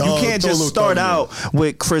journey. Like you Dog, can't throw a just little start thumb out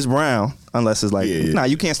with Chris Brown unless it's like Yeah. nah.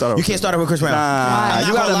 You can't start out. You can't start out with Chris Brown. Nah, I'm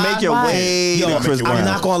you not gotta gonna make lie. your Why? way Yo, to Chris I'm Brown.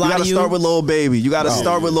 not gonna lie You gotta to you. start with Lil Baby. You gotta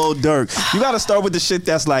start with Lil Durk. You gotta start with the shit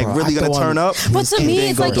that's like Bro, really I gonna throw turn on- up. But to and me, then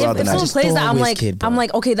it's go like throughout if the someone night. plays that, I'm like, Wizkid, bro. I'm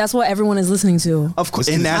like, okay, that's what everyone is listening to. Of course,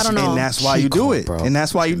 Wizkid and is- that's I don't know. and that's why you Cheat do code, it, bro. and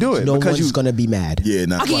that's why you do it No because one's you. gonna be mad. Yeah,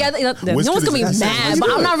 nah. Okay, yeah, no Wizkid one's gonna be is- mad, but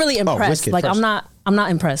I'm not really impressed. Wizkid Like first. I'm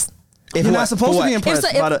not impressed. If You're what? not supposed For to what? be impressed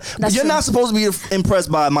If so- by if- the. that's You're true. not supposed to be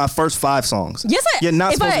impressed by my first 5 songs. Yes, You're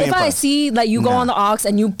not supposed to be if I impressed. see that you go Nah. on the aux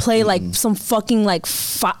and you play like some fucking like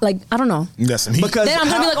I don't know. That's some heat. Because Then I'm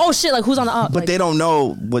gonna be like, oh shit, like who's on the aux? But Like, they don't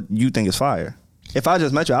know what you think is fire. If I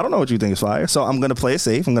just met you, I don't know what you think is fire. So I'm gonna play it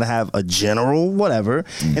safe. I'm gonna have a general whatever,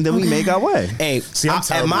 and then we make our way. Hey, See, I'm at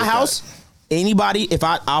terrible my with house, anybody, if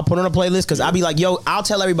I'll put on a playlist because I'll be like, yo, I'll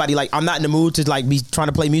tell everybody like I'm not in the mood to like be trying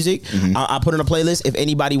to play music. I'll put on a playlist. If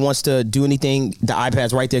anybody wants to do anything, the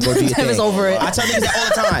iPad's right there. Go do your thing. Kevin's over it. I tell niggas that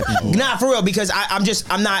all the time. Nah, for real, because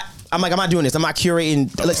I'm not doing this. I'm not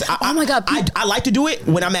curating. Listen, Oh my God, I like to do it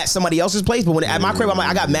when I'm at somebody else's place, but when at my crib, I'm like,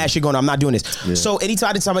 I got mad shit going on. I'm not doing this. So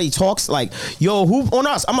anytime that somebody talks like, yo, who on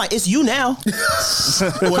us? I'm like, it's you now.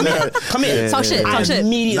 Come here. Talk shit, talk shit.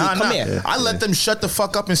 Immediately, Nah, come nah. here. I let them shut the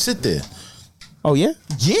fuck up and sit there. Oh yeah.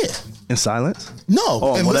 Yeah. In silence. No,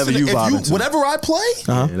 Oh, and whatever listen, you vibe into. whatever I play,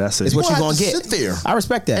 Yeah, that's it. It's what gonna you have gonna to get. sit there. I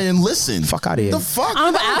respect that. and listen. Fuck outta here. The fuck.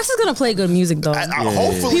 But Alex is gonna play good music though.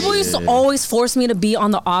 Hopefully, People used to always force me to be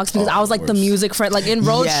on the aux because I was like the music friend. Like in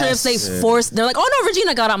road Yes. trips, they're like, "Oh no,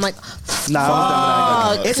 Regina got it." I'm like, Nah,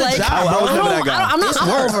 I was It's a like, job. I was never that guy. I'm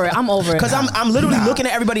over it. I'm over it. Because I'm literally looking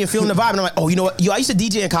at everybody and feeling the vibe, and I'm like, oh, you know what? Yo, I used to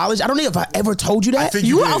DJ in college. I don't know if I ever told you that. I think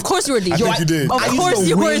you you were, did. of course, you were a DJ. I think you did. Of I used course, to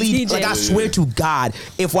you were a really, DJ. like, I swear to God,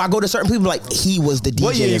 if I go to certain people, like, he was the DJ.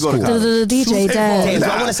 What year you at go to school. college? The DJ dad. Damn, do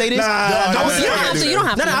I want to say this? Nah, You don't have to. You don't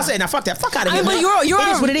have to. No, I'll say it. Now, fuck that. Fuck out of here. But man. you were. It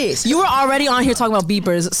is what it is. You were already on here talking about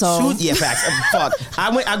beepers. So Yeah, facts. Fuck.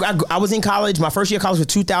 I was in college. My first year of college was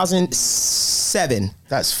 2007.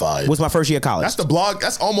 That's fire. Was my first year of college. That's the blog.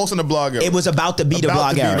 That's almost in the blog era. It was about to be the About blog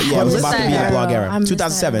to be era. the Yeah, it was blog about to be era. the blog I era. miss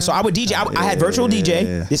 2007. that So I would DJ. I had virtual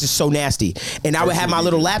DJ. This is so nasty. And I would have my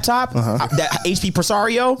little laptop, that HP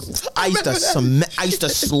Presario. I used to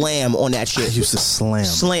slam on that shit. I used to slam.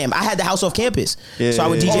 Slam. I had the house off campus, so I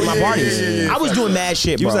would DJ my parties. I was doing mad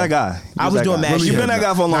shit, You bro. was that guy. I was doing mad shit. You've been that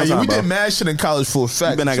guy for a long time, We bro. did mad shit in college for a fact.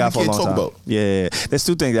 You've been that guy for a long time. Yeah. There's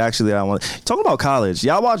two things actually that I want. Talking about college.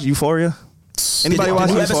 Y'all watch Euphoria? Anybody The watch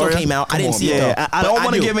new Euphoria? episode came out. I didn't see it Yeah, though. I don't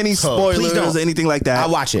want to do. give any Please spoilers don't. or anything like that. I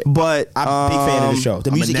watch it. But I'm a big fan of the show.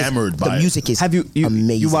 The music enamored is by the it. music is have you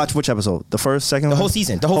amazing. You watched which episode? The first, second, the one? whole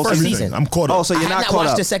season, the whole first season. season. I'm caught up. Oh, so you're I have not not caught watched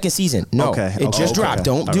up. the second season. No, Okay, it just okay, dropped. okay.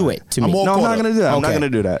 Don't do it to me. I'm all No, I'm caught not up. gonna do that. I'm not Okay. gonna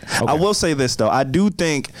do that. I Okay. will say this though. I do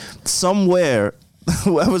think somewhere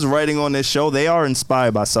whoever's writing on this show, they are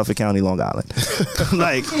inspired by Suffolk County, Long Island.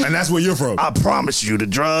 Like, And that's where you're from. I promise you, the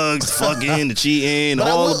drugs, the fucking, the cheating, But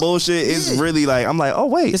I all will- the bullshit. It's really like I'm like, oh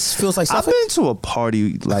wait, This feels like I've Suffolk? been to a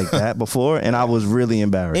party like that before, and I was really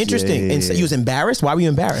embarrassed. Interesting. Yeah, And so you was embarrassed? Why were you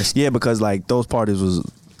embarrassed? yeah, because like those parties was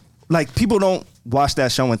like people don't watch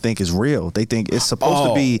that show and think it's real. They think it's supposed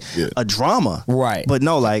to be yeah. a drama, Right. But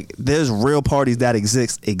no, like there's real parties that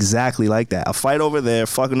exist exactly like that. A fight over there,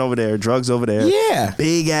 fucking over there, drugs over there. Yeah.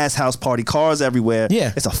 big ass house party, cars everywhere.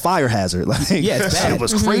 Yeah. it's a fire hazard. Like Yeah, it's that bad. shit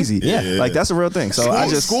was crazy. Yeah. like that's a real thing. So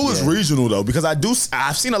School is regional though, because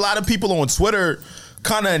I've seen a lot of people on Twitter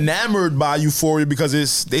kind of enamored by Euphoria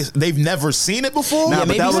because they've never seen it before. Nah, but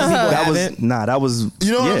maybe that some people haven't. was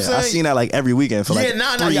You know what I'm yeah, I saying? seen that like every weekend for like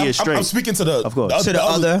 3 years straight. I'm speaking to the Of course. To the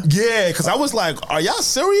other. Yeah, because I was like, are y'all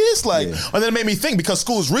serious? Like, and then it made me think because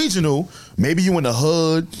school is regional. Maybe you in the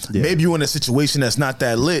hood. Yeah. Maybe you in a situation that's not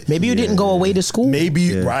that lit. Maybe you didn't go away to school.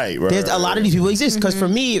 Maybe right. There's a lot of these people exist because for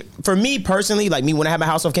me personally, like me when I had my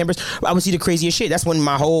house off campus, I would see the craziest shit. That's when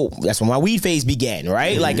my weed phase began,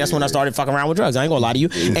 right? Like that's when I started fucking around with drugs. I ain't gonna lie to you.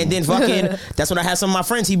 And then fucking, that's when I had some of my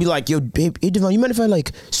friends. He'd be like, "Yo, babe, hey, Devon, you mind if I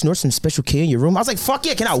like snort some Special K in your room?" I was like, "Fuck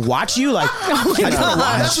yeah, can I watch you?" Like, I just wanna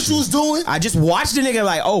watch. That's what you was doing. I just watched the nigga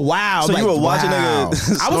like, oh wow. So I'm you like, would watch a wow.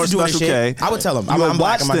 nigga I was doing Special shit. K. I would tell him, You I'm would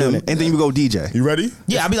black, watch I'm not doing them, it. and then you would go DJ. You ready?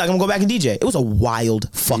 Yeah, I'd be like, I'm gonna go back and DJ. It was a wild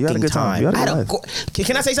fucking had a good time. You had a I had life.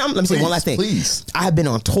 Can I say something? Let me say Please, one last thing. please. I have been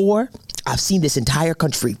on tour. I've seen this entire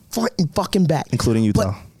country, front and fucking back, Including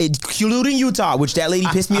Utah. Including Utah, which that lady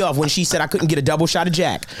pissed me off when she said I couldn't get a double shot of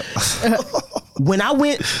Jack. When I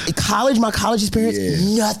went to college, my college experience,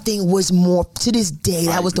 nothing was more. To this day,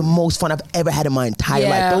 that was the most fun I've ever had in my entire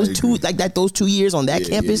Yeah. life. Those 2 years on that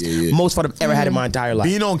campus, most fun I've ever had in my entire life.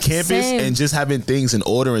 Being on campus Same. and just having things in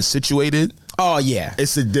order and situated. Oh yeah.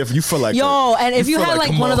 It's a different. You feel like Yo, and if you feel had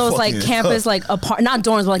like a one of those like motherfucking- campus like not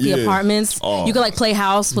dorms but like the Yeah. apartments, Oh. you could like play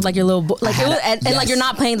house with like your little like it was, and like yes. you're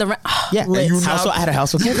not paying the rent. Yeah, Lit. you house, not- I had a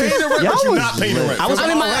house. You paying the rent, but you're not paying the rent. I was I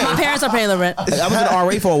mean, my parents are paying the rent. I was an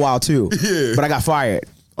RA for a while too, but I got fired.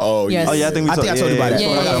 Oh Yes. Oh yeah, I think I told you about it. Yeah,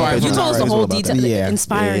 When I got yeah, fired yeah. You from told us the RA, whole about detail, that. the Yeah.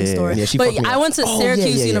 inspiring Yeah, story. yeah, she But fucked me I up. went to Oh,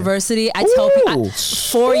 Syracuse yeah. University. I tell people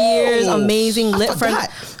 4 years, amazing lit friend. forgot.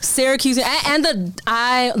 Syracuse and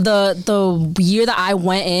the year that I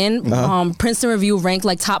went in, Princeton Review ranked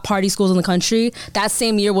like top party schools in the country. That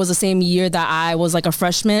same year was the same year that I was like a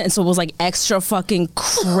freshman, and so it was like extra fucking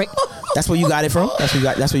crazy. That's where you got it from. That's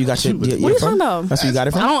where you got your. What are you talking about? That's where you got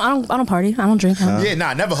it from. I don't party. I don't drink. Yeah,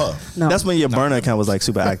 nah, never her. No. That's when your burner account was like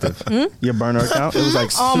super active. Your burner account, it was like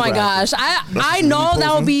Oh my super gosh. I know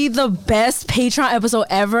that would be the best Patreon episode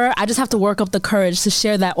ever. I just have to work up the courage to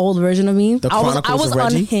share that old version of me. The I Chronicles was of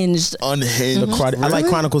Reggie? unhinged. Unhinged. I like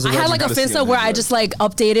Chronicles of I had Reggie. like a gotta see Finsta it, where man. I just like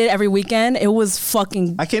updated every weekend. It was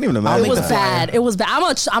fucking I can't even it imagine. was that. bad. It was bad.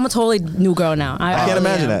 I'm a totally new girl now. I can't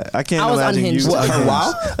imagine yeah. that. I can't I was imagine unhinged. you. What, her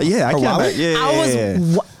wow? Yeah, I Her can't wow? imagine. Yeah, I was yeah.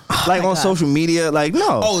 my Like on God. social media, like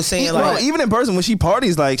no. Oh, saying Bro, like- even in person when she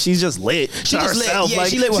parties, like she's just lit. She to just lit. herself. Yeah, like,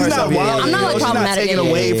 she lit with she's herself. not Yeah, wild. yeah, I'm not, you like, know, she's not problematic. taking Yeah,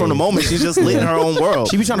 away yeah, from the yeah. moment. She's just lit in her own world.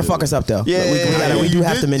 She be trying to fuck us up though. Yeah, we do you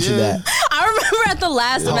have to did, mention yeah. that. I remember at the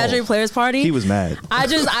last Imaginary Players party. He was mad. I You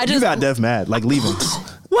just got Dev mad, like leaving.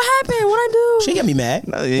 What happened? What'd I do? She got me mad.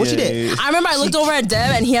 No, What she yeah, did? yeah. I remember I looked over at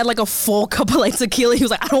Dev and he had like a full cup of like tequila. He was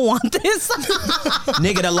like, I don't want this.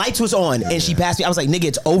 Nigga, the lights was on and she passed me. I was like, nigga,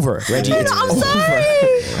 it's over, Reggie. It's I'm over.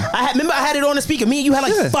 sorry. Remember I had it on the speaker. Me and you had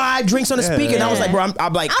like 5 drinks on the speaker, and I was like, bro, I'm like,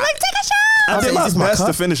 I'm like, take a shot. I was did like, my is this my best to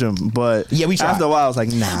cup? finish him, but Yeah, we tried. after a while, I was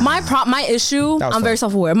like, nah. My issue, That was I'm very fun.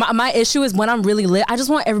 self-aware. My issue is when I'm really lit, I just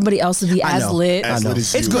want everybody else to be I as know. lit. As lit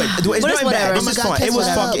as It's you. good. It's But it's nothing bad. whatever. It's Oh my just God, fun. It was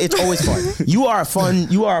catch fun. up. It's always fun.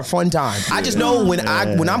 You are a fun time. I just know when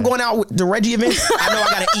I'm going out with the Reggie event, I know I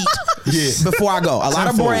gotta eat before I go. A lot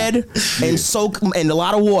of bread and soak and a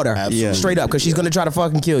lot of water. Absolutely. Straight up, because she's gonna try to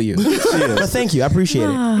fucking kill you. But thank you, I appreciate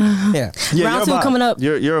it. Yeah, Yeah, Round you're a 2 vibe. coming up.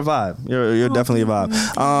 You're a vibe. You're definitely a vibe.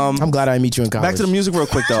 I'm glad I meet you in college. Back to the music real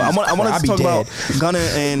quick though. I wanted I'll to be talk dead. about Gunna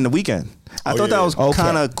and The Weeknd. I thought that was Okay.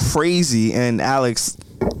 kind of crazy. And Alex,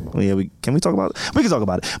 well, yeah, can we talk about it? We can talk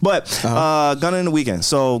about it. But Gunna and The Weeknd.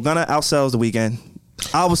 So Gunna outsells The Weeknd.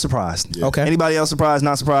 I was surprised. Okay. Anybody else surprised?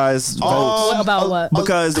 Not surprised? Votes. What about what?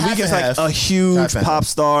 Because The half Weeknd's and like half. a huge Half and pop half.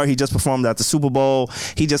 star. He just performed at the Super Bowl.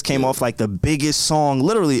 He just came off like the biggest song,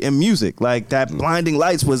 literally in music. Like that "Blinding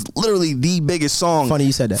Lights" was literally the biggest song. Funny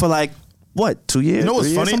you said that. For like what, 2 years? You know what's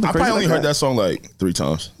 3 years? funny? Something I probably crazy only like heard that song like 3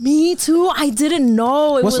 times. Me too. I didn't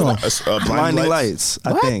know. It What was song? like, Blinding Lights.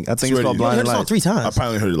 I think it's Swear to called you. I heard Blinding the song Lights. 3 I times.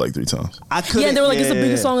 probably heard it like 3 times. I couldn't. yeah, they were like, it's the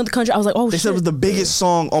biggest song in the country. I was like, oh They shit. said it was the biggest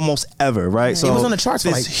song almost ever, right? So It was on the charts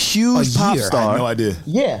for this like huge a pop year. I star. had no idea.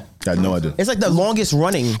 Yeah, I had no idea. it's like the longest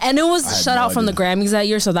running. And it was had shut no out from the idea. Grammys that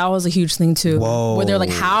year, so that was a huge thing too. Whoa. Where they're like,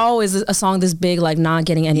 how is a song this big like not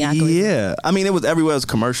getting any accolades? Yeah, I mean it was everywhere. It was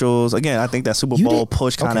commercials. Again, I think that Super You Bowl did-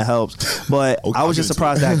 push kind of okay. helped, but Okay, I was I'll just give it to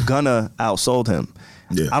surprised that Gunna outsold him.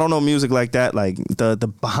 Yeah. I don't know music like that, like the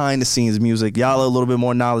behind the scenes music. Y'all are a little bit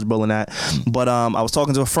more knowledgeable in that. But I was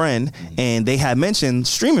talking to a friend and they had mentioned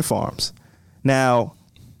streaming farms. Now,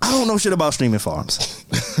 I don't know shit about streaming farms.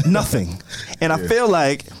 Nothing. And I feel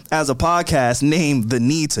like as a podcast named The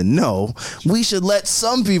Need to Know, we should let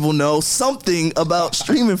some people know something about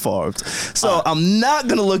streaming farms. So I'm not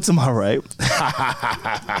gonna look to my right.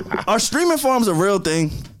 Are streaming farms a real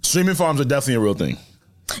thing? Streaming farms are definitely a real thing.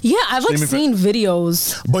 Yeah, I've like Streaming seen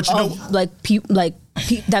videos, But you of, know- like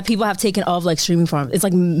that people have taken of like streaming farms. It's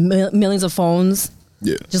like millions of phones,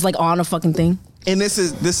 Yeah. just like on a fucking thing. And this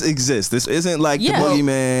exists. This isn't like Yeah. the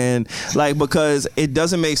boogeyman, like, because it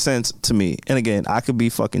doesn't make sense to me. And again, I could be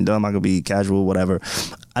fucking dumb. I could be casual, whatever.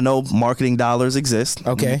 I know marketing dollars exist.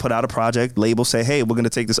 Okay. You put out a project, label say, hey, we're gonna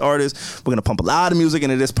take this artist, we're gonna pump a lot of music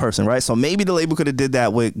into this person, right? So maybe the label could have did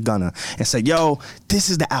that with Gunna and said, yo, this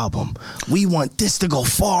is the album. We want this to go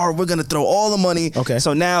far. We're gonna throw all the money. Okay.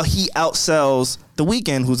 So now he outsells The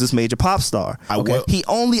Weeknd, who's this major pop star. will- He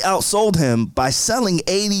only outsold him by selling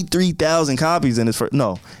 83,000 copies in his first.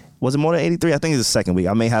 No, was it more than 83? I think it's the second week.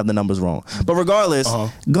 I may have the numbers wrong. But regardless,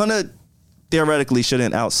 Gunna theoretically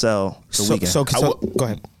shouldn't outsell The Weeknd. So will- go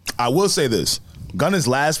ahead. I will say this: Gunna's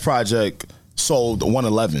last project sold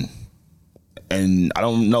 111, and I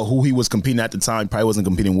don't know who he was competing at the time. Probably wasn't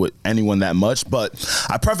competing with anyone that much. But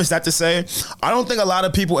I preface that to say, I don't think a lot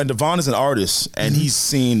of people. And Devon is an artist, and he's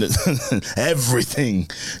seen everything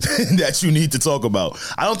that you need to talk about.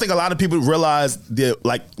 I don't think a lot of people realize that,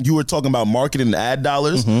 like you were talking about marketing and ad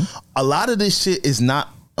dollars. A lot of this shit is not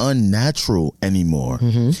unnatural anymore.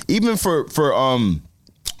 Even for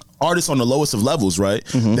artists on the lowest of levels, right?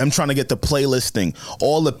 Them trying to get the playlisting,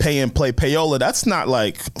 all the pay and play payola, that's not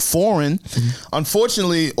like foreign.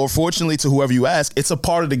 Unfortunately, or fortunately to whoever you ask, it's a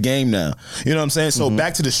part of the game now. You know what I'm saying? So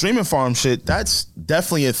back to the streaming farm shit, that's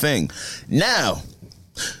definitely a thing. Now,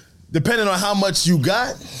 depending on how much you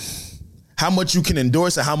got, how much you can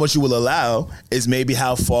endorse and how much you will allow is maybe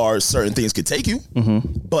how far certain things could take you.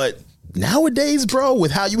 But nowadays, bro,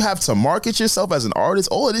 with how you have to market yourself as an artist,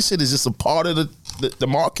 all of this shit is just a part of the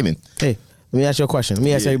marketing. Hey, let me ask you a question. Let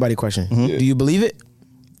me ask everybody a question. Do you believe it?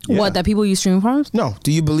 What, that people use streaming farms? No.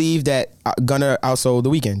 Do you believe that Gunna outsold The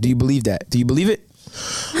Weeknd? Do you believe that? Do you believe it?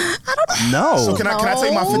 no. So can I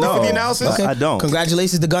take my 50-50 analysis? Okay. I don't.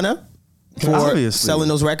 Congratulations to Gunna for Obviously. selling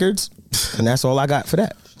those records, and that's all I got for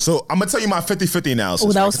that. So I'm gonna tell you my 50-50 analysis.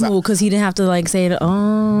 Oh, that right? was 'Cause I- smooth because he didn't have to like say it.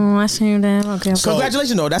 Oh, I streamed that. Okay. So-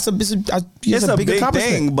 Congratulations, though. It's It's a big big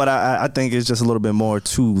accomplishment. thing, but I think it's just a little bit more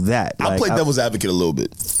to that. I'll Like, play devil's advocate a little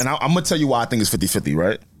bit. And I'm going to tell you why I think it's 50-50,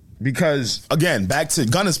 right? Because, again, back to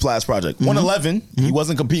Gunna's last project. 111, he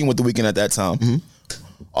wasn't competing with The Weeknd at that time.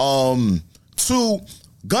 2,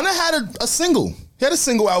 Gunna had a single. He had a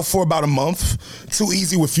single out for about a month. Too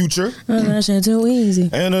Easy with Future. That shit too easy.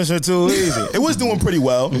 And that shit too easy. It was doing pretty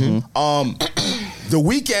well. The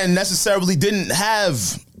Weeknd necessarily didn't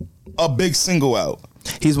have a big single out.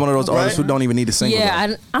 He's one of those artists who don't even need a single. Yeah,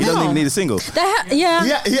 though. I He doesn't know. even need a single.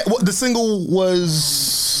 Yeah. Well, the single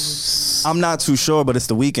was. I'm not too sure, but it's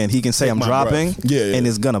The Weeknd. He can say I'm my dropping, breath. Yeah. and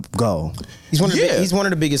it's gonna go. He's one of the Yeah. he's one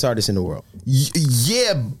of the biggest artists in the world.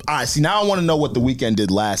 Yeah. All right. See, now I want to know what The Weeknd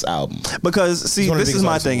did last album. Because see, one of the this is biggest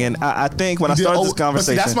my artists thing, and I think when I started this but see,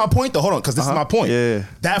 conversation, that's my point, though. Hold on, because this is my point. Yeah.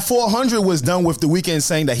 That 400 was done with The Weeknd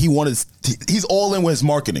saying that he's all in with his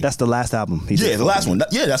marketing. that's the last album. He did. Yeah, the last one.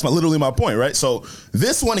 Yeah, that's literally my point, right? So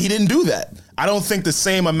this one, he didn't do that. I don't think the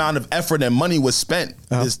same amount of effort and money was spent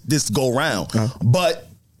this go round, but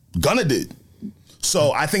Gunna did.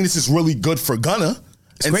 So I think this is really good for Gunna.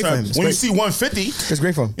 It's great for him. It's When great. you see 150, It's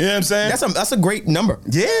great for him. you know what I'm saying? That's a great number.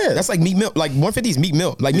 Yeah. That's like Meek Mill. Like 150 is Meek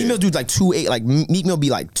Mill. Like Meek Mill do like 2.8. Like Meek Mill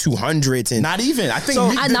be like 200s and. not even. I think So-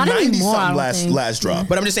 Meek did not 90 anymore, I something don't think. last drop.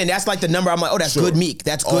 But I'm just saying that's like the number. I'm like, oh, that's Sure. good Meek.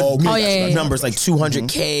 That's good. Oh, Meek. yeah, yeah, yeah. Numbers like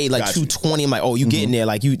 200K, like Got you. 220. I'm like, oh, you getting there?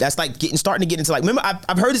 Like you. That's like starting to get into like. Remember,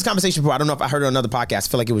 I've heard this conversation before. I don't know if I heard it on another podcast.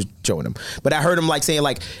 I feel like it was Joe and him, but I heard him like saying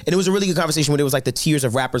like, and it was a really good conversation when it was like the tiers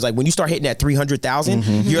of rappers. Like when you start hitting at 300,000,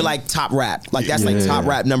 you're like top rap. Like that's like top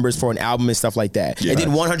rap numbers for an album and stuff like that. Yeah. And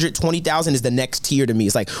then 120,000 is the next tier to me.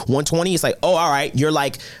 It's like 120. It's like, oh, all right, you're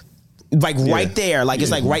like right there. Like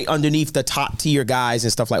it's like right underneath the top tier guys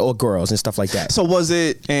and stuff like, or girls and stuff like that. So was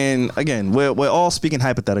it? And again, we're all speaking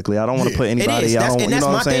hypothetically. I don't want to put anybody. is. I That's- don't, and you that's know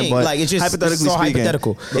what my I'm saying? thing. But Like, it's just- hypothetically it's so speaking,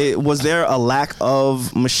 hypothetical. was there a lack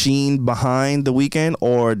of machine behind The Weeknd,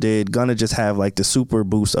 or did Gunna just have like the super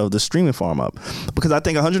boost of the streaming farm up? Because I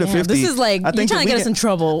think 150. Damn, this is like- I you're think trying The to get us in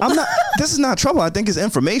trouble. I'm not. This is not trouble. I think it's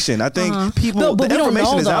information. I think people. But the we don't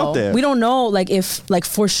information know is though. out there. We don't know like if like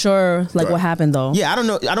for sure like what happened though. Yeah, I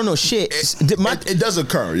don't know shit. It does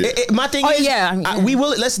occur. Yeah. My thing Oh, is, yeah. we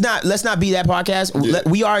will. Let's not be that podcast.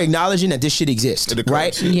 We are acknowledging that this shit exists, It occurs,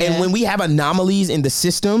 right? yeah. And when we have anomalies in the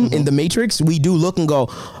system, in the matrix, we do look and go,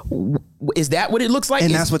 is that what it looks like?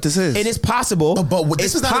 And that's what this is. And it's possible. But this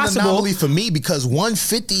it's is not possible, an anomaly for me because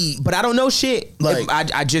 150. But I don't know shit. Like-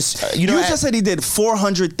 I just you know. You just said he did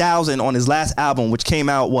 400,000 on his last album, which came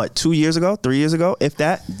out what 2 years ago, 3 years ago, if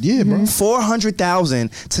that. Yeah, bro. 400,000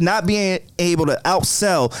 to not being able to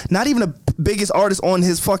outsell, not even the biggest artist on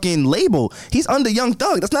his fucking label. He's under Young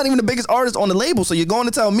Thug. That's not even the biggest artist on the label. So you're going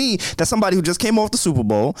to tell me that somebody who just came off the Super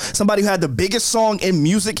Bowl, somebody who had the biggest song in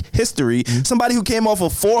music history, somebody who came off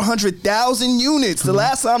of 400,000 units the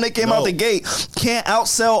last time they came out the gate, can't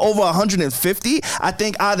outsell over 150. I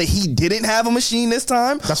think either he didn't have a machine this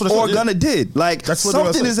time, That's what it's or gonna- Gunna did. Like That's what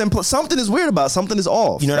something it's is something is weird about it. Something is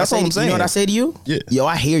off. You know what That's I all say? I'm saying. You know what I say to you? Yeah. Yo,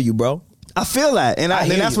 I hear you, bro. I feel that, and I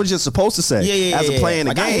hear that's you. what you're supposed to say Yeah, as a player in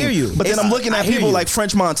the Like, game. I hear you. But then I'm looking I at hear people you. like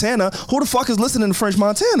French Montana. Who the fuck is listening to French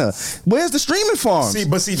Montana? Where's the streaming farms? See,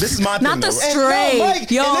 this is my thing. Not the though. straight. Mike,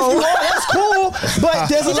 Yo. and if you are, that's cool. But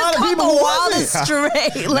there's He a lot just of caught people the who wildest wasn't.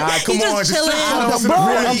 straight. Like, Nah, come he on, just just chilling. chill out. Bro,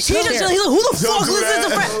 I'm He just chilling. He's like, who the Don't fuck do listens to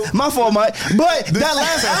that. French? My fault, Mike. But that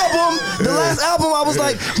last album, I was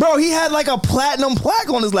like, bro, he had like a platinum plaque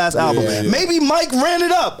on his last album. Yeah, yeah. Maybe Mike ran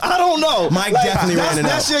it up. I don't know. Mike Like, definitely ran it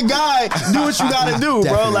That's up. your guy. Do what you gotta do,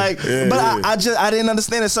 bro. Definitely. Like, but I didn't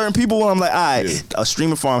understand that certain people when I'm like, all right, a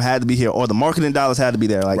streaming farm had to be here, or the marketing dollars had to be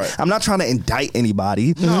there. Like, Right. I'm not trying to indict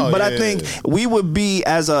anybody, but I think we would be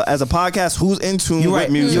as a podcast who's in tune You're with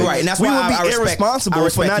right. music. You're right. And that's we why would be I respect- irresponsible I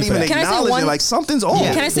respect for not you for even that. Can I say acknowledging one- like something's off.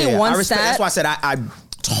 Can I say one I respect, stat? That's why I said I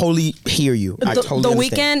totally hear you. I totally The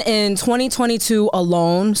understand. Weeknd in 2022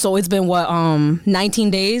 alone, so it's been what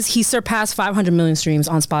 19 days. He surpassed 500 million streams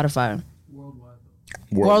on Spotify.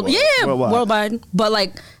 Worldwide. Worldwide. But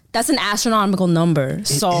like that's an astronomical number.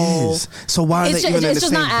 So Is. So why are It's they ju- even in it's the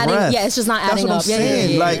just same not adding- breath? yeah, it's just not That's adding what I'm up. Yeah, saying.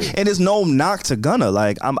 yeah, yeah, Like, yeah. and there's no knock to Gunna.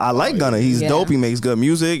 Like, I like Gunna. He's Yeah. dope. He makes good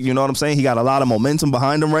music. You know what I'm saying? He got a lot of momentum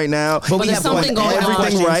behind him right now. But we there's have something questions. going on.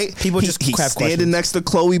 everything right. People just he's have standing questions. next to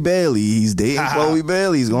Chloe Bailey. He's dating Chloe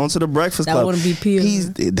Bailey. He's going to the Breakfast That Club. wouldn't be P of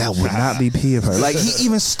her. That would not be P of her. Like, he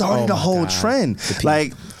even started the whole trend.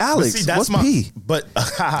 Like, But Alex, see, that's what's P? But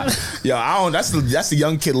yo, I don't. That's the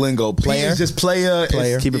young kid lingo. P Player? is just player.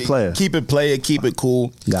 Player. Keep it player. Keep it player. Keep it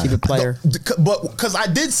cool. Keep it player. But because I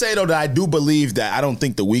did say though that I do believe that I don't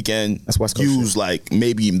think the Weeknd That's West Coast used like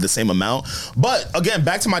maybe the same amount. But again,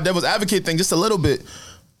 back to my devil's advocate thing, just a little bit.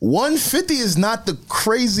 150 is not the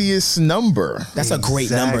craziest number. That's a great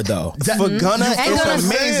number, though. For Gunna, And it's Gunna's-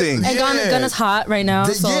 amazing. And Yeah. Gunna's hot right now.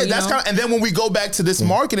 So, Yeah, you that's know. kind of. And then when we go back to this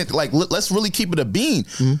marketing, like let's really keep it a bean.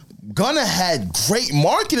 Gunna had great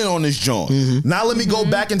marketing on this joint. Now let me go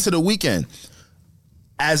back into the Weeknd.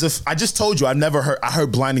 As if I just told you, I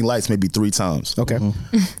heard Blinding Lights maybe 3 times. Okay.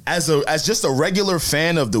 As just a regular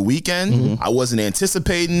fan of the Weeknd, I wasn't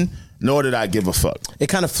anticipating nor did I give a fuck. It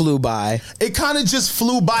kind of flew by. It kind of just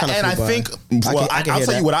flew by, Kinda and flew I by. think, well, I can I'll hear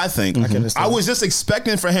tell that. you what I think. understand. I was just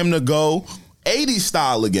expecting for him to go 80s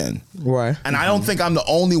style again. Right. And I don't think I'm the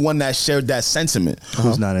only one that shared that sentiment.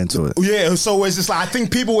 Who's not into it? Yeah, so it's just like, I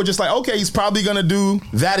think people were just like, okay, he's probably gonna do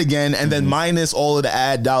that again, and then minus all of the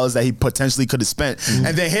ad dollars that he potentially could have spent.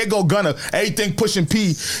 And then here go Gunna, everything pushing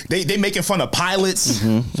P. They making fun of pilots.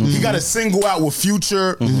 He got a single out with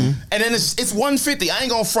Future, and then it's 150. I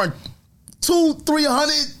ain't gonna front 200,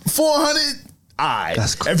 300, 400. Alright,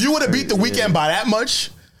 That's if you would have beat the weekend by that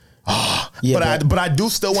much. Yeah, but I do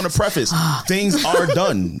still want to preface things are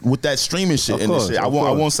done with that streaming shit Of and this course, shit. I of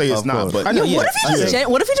won't say it's course, not, of but I know, yeah.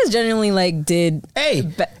 What if he just genuinely like did? Hey,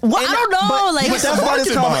 Well, I don't know. Like, But that's why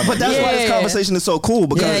this, marketing but that's why this Yeah. conversation is so cool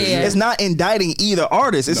because Yeah, yeah. it's not indicting either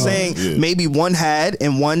artist. It's saying maybe one had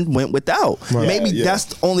and one went without. Maybe Yeah.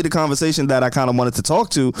 that's only the conversation that I kind of wanted to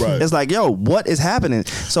talk to. Right. It's like, yo, what is happening?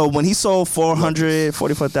 So when he sold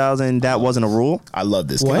 444,000, that wasn't a rule. I love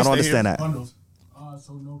this. What? I don't Stay understand here. that. Bundles.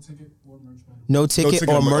 So no ticket or merch bundles. no ticket ticket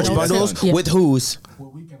or or merch merch. bundles Yeah. with whose?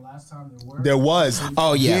 What weekend last time there were? There was.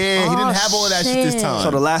 Oh, yeah. Yeah, he Oh, didn't have all of that shit this shit. time. So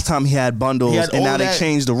the last time he had bundles, He had and all now they that-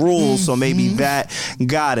 changed the rules, so maybe that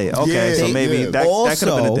got it. Okay, Yeah, so maybe yeah. that could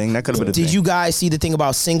have been a thing. That could have been a thing. Did you guys see the thing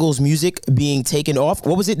about singles music being taken off?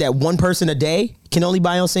 What was it that one person a day can only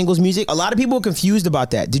buy on singles music? A lot of people are confused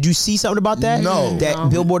about that. Did you see something about that? No. That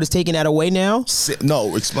Billboard is taking that away now?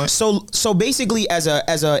 No, explain. So basically, as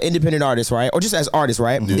a independent artist, right, or just as artist,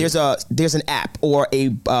 right? There's an app or a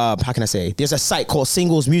how can I say? There's a site called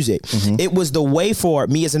Singles Music. It was the way for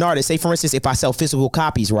me as an artist. Say for instance, if I sell physical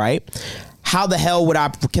copies, right? How the hell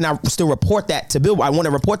can I still report that to Billboard? I want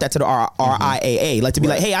to report that to the RIAA, like to be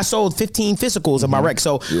like, hey, I sold 15 physicals of my rec.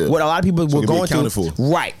 So what a lot of people were it can be going accounted through, for.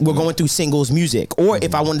 right? We're going through singles music, or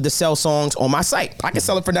if I wanted to sell songs on my site, I can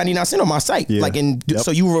sell it for 99 cents on my site. Yeah. Like,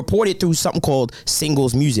 so you report it through something called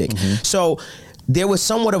Singles Music. So there was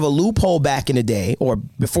somewhat of a loophole back in the day, or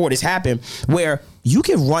before this happened, where you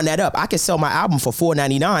can run that up. I can sell my album for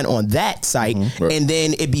 $4.99 on that site, Right. and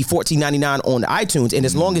then it'd be $14.99 on iTunes. And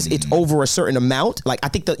as long as it's over a certain amount, like I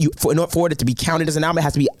think that for it to be counted as an album, it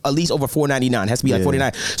has to be at least over $4.99. It has to be like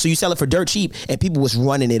 $49. So you sell it for dirt cheap, and people was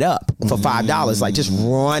running it up for $5, like just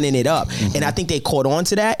running it up. And I think they caught on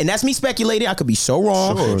to that. And that's me speculating. I could be so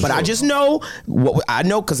wrong, but I just know what I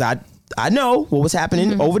know because I know what was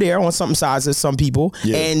happening over there on some sides of some people,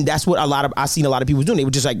 and that's what I've seen a lot of people doing. They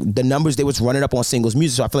were just like the numbers they was running up on singles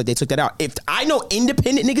music, so I feel like they took that out. If I know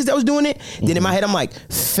independent niggas that was doing it, then in my head I'm like,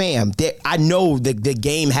 fam, I know the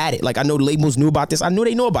game had it. Like I know the labels knew about this. I knew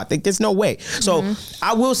they knew about it. There's no way. So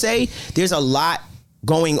I will say there's a lot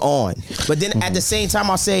going on, but then at the same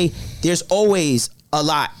time I'll say there's always a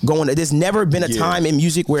lot going on. There's never been a time in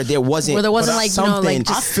music where there wasn't like, you know, something. like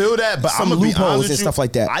I feel that, but some I'm gonna be loopholes honest and with you, stuff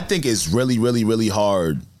like that. I think it's really, really, really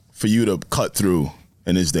hard for you to cut through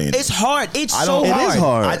in this day and age. It's hard. It's I so don't- hard. It is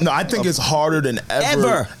hard. I think it's harder than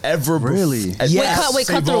ever Really? Yes. Wait,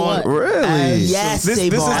 cut through what? Really? Yes, This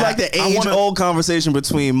is Savon. like the I wanna- age-old conversation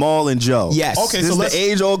between Maul and Joe. Yes. Okay, This so is let's- the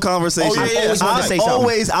age-old conversation. Oh, yeah, yeah, always wanted to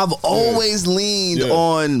say I've always leaned Yeah.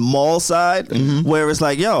 on Maul's side, where it's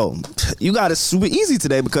like, yo, you got it super easy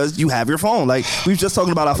today because you have your phone. Like we was just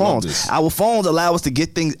talking about our phones. this. Our phones allow us to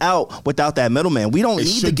get things out without that middleman. We don't It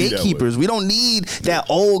need the should be that gatekeepers. We don't need that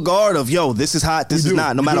old guard of, yo, this is hot, this We is do.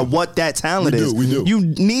 not. No We matter do. what that talent We is, do. We do. you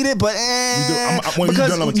need it, but when you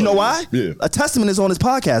because done, I'ma you know tell why? you. Yeah. A Testament is on his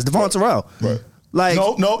podcast, Devon Terrell. Right. Like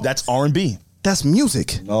No, that's R&B. that's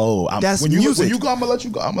music. No, That's when you music. When you go, I'm gonna let you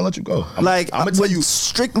go. I'm gonna let you go. I'm Like gonna tell when you.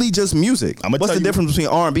 strictly just music. I'ma What's tell the you- difference between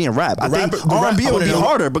R&B and rap? I think rap- the rap- R&B I would wanna be hear-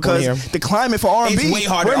 harder because hear. the climate for R&B, It's way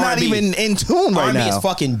harder. we're not R&B. even in tune right R&B now. is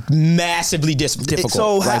fucking massively difficult.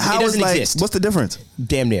 So Like, how it is doesn't like exist. what's the difference?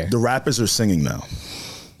 Damn near. The rappers are singing now.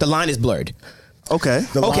 The line is blurred. Okay.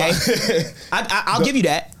 Okay, I'll give you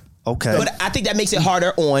that. Okay. But I think that makes it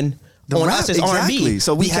harder on rap, us as exactly. R&B.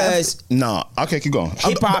 So we because Nah. Okay, keep going.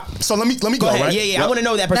 Hip hop- So let me go go. ahead. Right? Yeah. I want to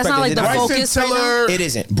know that That's perspective. not like the Bryson focus right Tiller. It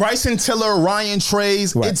isn't. Bryson Tiller, Ryan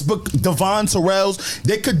Trays. Right. It's Devon Terrell's.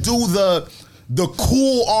 They could do the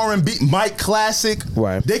cool R&B. Mike Classic.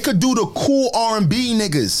 Right. They could do the cool R&B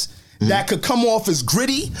niggas. That could come off as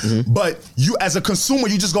gritty, but you as a consumer,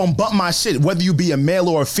 you just gonna bump my shit, whether you be a male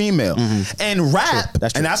or a female. And rap,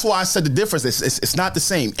 That's true. and that's why I said the difference. It's not the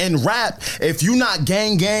same. In rap, if you're not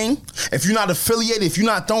gang, if you're not affiliated, if you're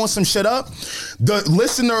not throwing some shit up, the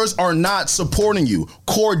listeners are not supporting you.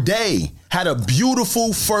 Corday had a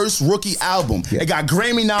beautiful first rookie album. It got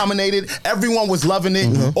Grammy nominated. Everyone was loving it.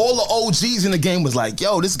 All the OGs in the game was like,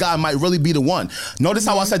 yo, this guy might really be the one. Notice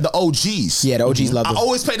how I said the OGs. Yeah, the OGs loved I it.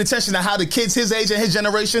 always paid attention to how the kids his age and his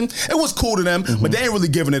generation, it was cool to them, but they ain't really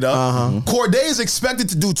giving it up. Corday is expected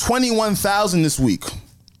to do 21,000 this week.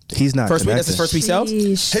 He's not First week, connecting. that's his first week sales?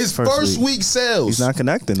 Sheesh. His First first week. week sales. He's not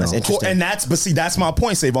connecting though. That's interesting. But see, that's my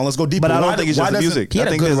point, Savon. Let's go deeper. But I don't Why- think it's why just the doesn't- music. He had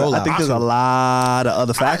a good rollout. I think there's a lot of other All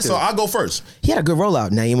right, factors. so I'll go first. He had a good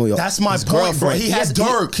rollout. Naeem. That's my His point, bro. girlfriend. He had has-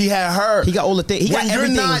 Dirk. He had her. He got all the things. He got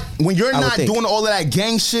everything. When you're I would not think. doing all of that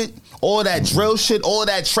gang shit, all of that drill shit, all of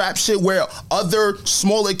that trap shit, where other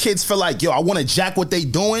smaller kids feel like, yo, I want to jack what they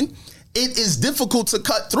doing. It is difficult to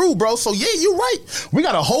cut through, bro. So yeah, you're right. We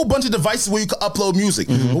got a whole bunch of devices where you can upload music.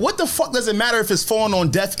 But what the fuck does it matter if it's falling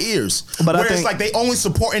on deaf ears? But I where it's think- like they only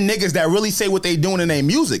supporting niggas that really say what they doing in their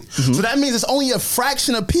music. So that means it's only a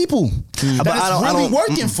fraction of people that But it's really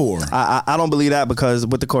working for. I don't believe that because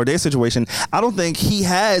with the Corday situation, I don't think he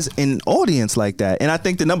has an audience like that, and I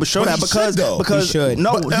think the numbers show But that he because should, though. because He should.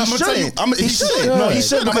 no, But he I'ma tell you- shouldn't. he should. No, he He should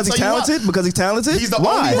should. I'ma because he's tell you why. talented. Because he's talented. He's the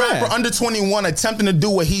Why? only rapper under 21 attempting to do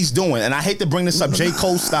what he's doing. And I hate to bring this up, J.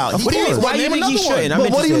 Cole style. What do you mean? Why do you think he shouldn't? I'm But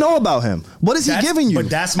what do you interested. know about him? What is he That's- giving you? but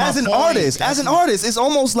that's my as an point. artist. As an artist, it's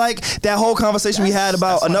almost like that whole conversation we had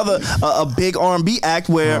about that's my another a big R&B act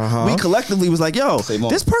where we collectively was like, "Yo, Say more.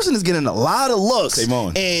 this person is getting a lot of looks, Say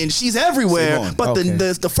more. and she's everywhere." Say more. But Okay.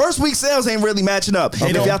 the first week sales ain't really matching up. And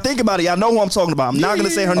if don't- y'all think about it, y'all know who I'm talking about. I'm not gonna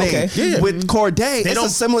say her name. Okay. Yeah. With Corday, it's a don't-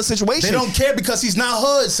 similar situation. They don't care because he's not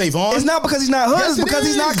hood, Savon. It's not because he's not hood. Yes, it's it because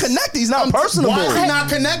he's not is. connected. He's not personable. Why is he not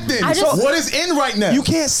connecting? I just- What is in right now? You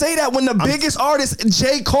can't say that when the biggest artist,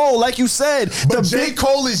 J. Cole, like you said, But the J. big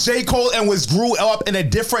Cole is J. Cole and grew up in a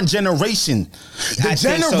different generation. The I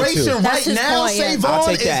think so, too. generation That's right his now, point, yeah. Savon, I'll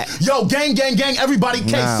take is, that. yo, gang, gang, gang, everybody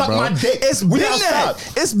can't Nah, suck bro. my dick. It's We been gotta that.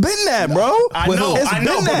 stop. It's been that, bro. I know, It's I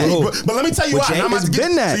know, been that. but let me tell you With why. Jay, And I'm about it's to get-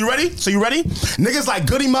 been that. So you ready? Niggas like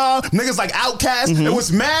Goody Mob, niggas like Outkast. It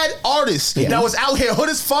was mad artists that was out here hood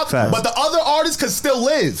as fuck, Facts. but the other artists could still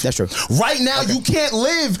live. That's true. Right now, you can't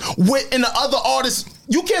live with in the other artists.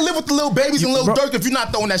 You can't live with the little babies and Lil bro, Durk if you're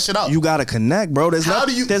not throwing that shit up. You gotta connect, bro. How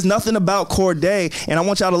do you- There's nothing about Corday, and I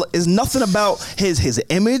want y'all to. It's nothing about his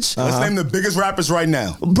image, Let's name the biggest rappers right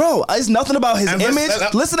now. bro. It's nothing about his And image.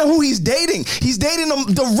 Listen to who he's dating. He's dating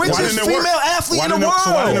the richest didn't it female work? athlete Why in the didn't it- world.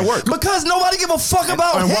 so why didn't it work? Because nobody give a fuck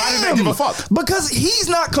about and him. why didn't they give a fuck? Because he's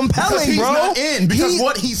not compelling, Because he's bro. not in. Because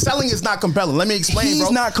what he's selling is not compelling. Let me explain, He's bro.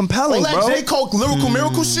 not compelling, all that bro. J. Cole lyrical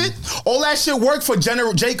miracle shit, all that shit worked for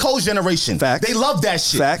J. Cole's generation. Facts. They love that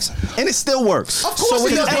shit. Facts, and it still works. Of course so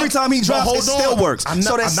it does. every time he But drops, hold it still on. works.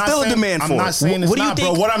 So there's still a demand for I'm not it. saying it's What do you not, bro.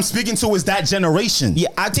 think- What I'm speaking to is that generation. Yeah,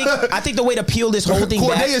 I think the way to peel this whole thing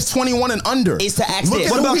Corday back is 21 and under. is to ask Look this.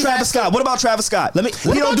 at What who about he Travis has- Scott? What about Travis Scott? Let me- He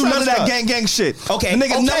what don't about do none Travis of that Scott? gang shit. Okay. The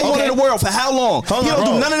nigga Okay, number one okay. in the world for how long? Hold He on, don't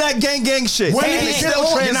do bro. none of that gang shit. When Hey, did hey, it hey, get hold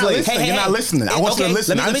on? on. You're not listening. Hey, You're hey, not listening. I want you to okay,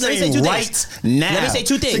 listen. let me I'm say saying two right things. now. Let me say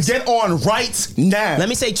two things. To get on right now. Let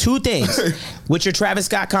me say two things with your Travis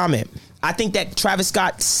Scott comment. I think that Travis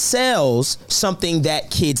Scott sells something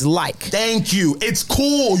that kids like. Thank you. It's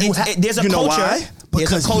cool. There's a You know culture. why? There's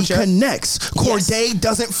Because a culture. he connects. Corday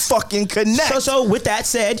doesn't fucking connect. So with that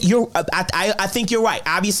said, I think you're right.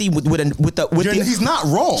 Obviously, with the He's not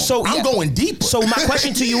wrong. So I'm yeah. going deeper. So my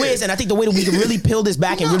question to you is, and I think the way that we can really peel this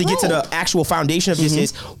back and You're really not get to wrong. the actual foundation of this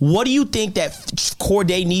is, what do you think that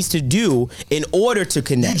Corday needs to do in order to You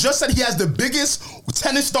connect? just said he has the biggest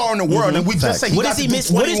tennis star in the world, and we just said he What got does to he do miss?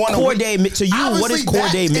 What is 21 a week. Corday to you? What is Obviously,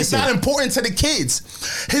 Corday It's missing? not important to the kids.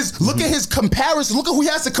 Look at his comparison. Look at who he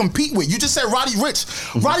has to compete with. You just said Roddy Ricch.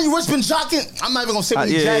 Roddy Ricch been jocking. I'm not even gonna say what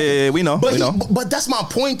he yeah, jacking. yeah, we know, But we know. But that's my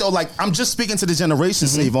point though. Like I'm just speaking to the generation,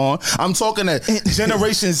 Savon. I'm talking to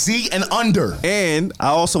Generation Z and under. And I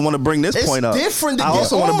also want to bring this It's point up. different to I get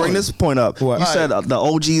also want to bring on. this point up. What? You All said right. the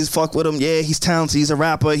OGs fuck with him. Yeah, he's talented. He's a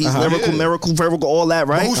rapper. He's lyrical, Yeah. miracle, verbal, all that,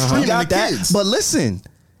 right? who's You streaming got the that. kids? But listen,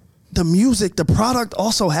 the music, the product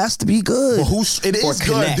also has to be good. But it is good.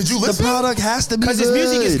 connect. Did you The listen? product has to be good. Because his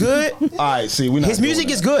music is good. All right, see, we His music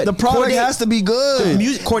is good. The product has to be good.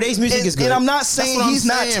 Corday's music and, is good. And I'm not saying what I'm he's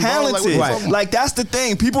not saying, bro. Like, what talented. you Like, talking about? that's the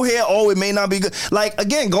thing. People hear, oh, it may not be good. Like,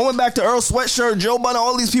 again, going back to Earl Sweatshirt, Joe Budden,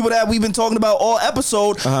 all these people that we've been talking about all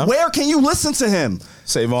episode, where can you listen to him?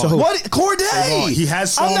 Savon. What? Corday. Savon. He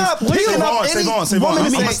has songs. I'm not picking up any Savon. woman I'm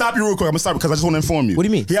to gonna say- stop you real quick. I'm gonna stop because I just want to inform you. What do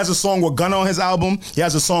you mean? He has a song with Gunna on his album. He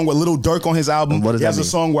has a song with Lil Durk on his album. What does he that has a mean?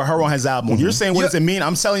 song with her on his album. You're saying what does it mean?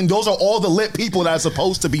 I'm telling those are all the lit people that are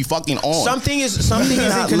supposed to be fucking on. Something isn't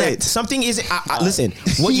not connect. lit. Something isn't. Listen,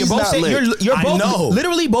 what you're He's both not saying. lit. You're I both know.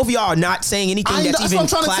 literally both of y'all are not saying anything I know, that's that's even what I'm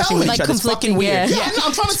trying to clashing tell with you. each Like other. It's fucking conflicting, weird. yeah. Yeah, I know,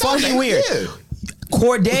 I'm trying to It's tell fucking you. weird. Yeah.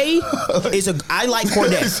 Corday is a. I like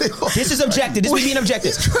Corday. This is objective. This is me being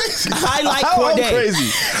objective. I like Corday.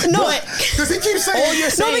 Crazy. No, Because he keeps saying all you're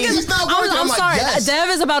saying because he's not working. I'm like, sorry. yes. Dev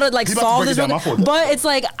is about to like He's about to solve break this, it down. My fault. but it's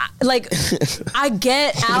like I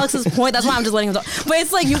get Alex's point. That's why I'm just letting him talk. But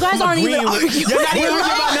it's like you guys aren't even arguing. You're not even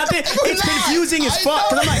arguing about nothing. It's confusing as fuck.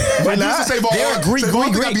 Because I'm like, But used to say, they're agree.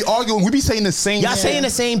 I be arguing. We be saying the same. Y'all saying the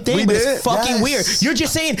same thing, but it's fucking weird. You're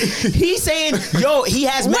just saying, he's saying, yo, he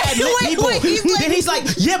has mad lit people. Then he's like,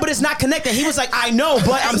 yeah, but it's not connected. He was like, I know,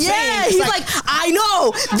 but I'm saying. Yeah, he's like, I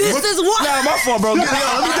know. This is what. Nah, my fault, bro. Let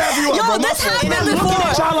me tap you up, Yo, bro. this happened I'm looking at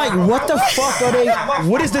before. y'all like, what the fuck are they?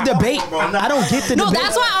 What is the debate? I don't get the No, debate.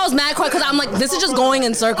 that's why I was mad because I'm like, this is just going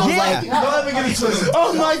in circles. Yeah.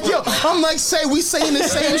 I'm like, yo, I'm like, say we saying the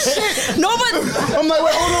same shit. No, but I'm like,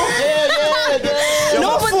 wait, hold on.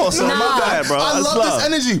 no, but My bad, bro. I It's love this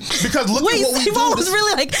energy because look Wait, at what we Simone do. was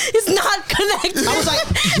really like, it's not connected. I was like,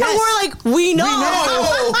 and yes. we're like, we know.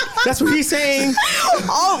 That's what he's saying.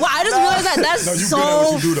 Oh, well, I just realized that. That's No, you good at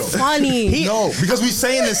so what you do, though. funny. No, because we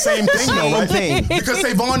saying the same thing though, right? thing. Because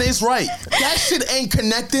Savon is right. That shit ain't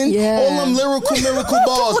connecting. Yeah. All them lyrical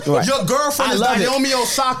balls. Right. Your girlfriend I is love it. Naomi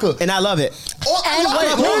Osaka. And I love it. Oh, I And love wait,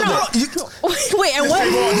 it. no, Hold no, on. no. Wait, and what?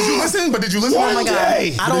 Savon, did you listen? But did you listen? Oh my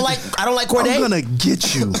God. I don't like Corday. I'm gonna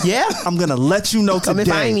get you. Yeah? I'm gonna let you know Come and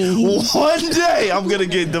today. find me. One day I'm gonna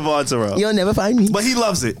get Devon Terrell. You'll never find me. But he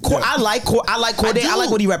loves it. I like Corday. I like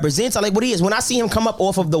what he represents. I like what he is. When I see him come up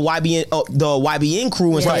off of the YBN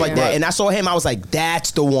crew and stuff Yeah, like yeah. that, and I saw him, I was like,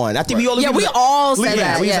 that's the one. I think we all agree. Yeah, we with all that. said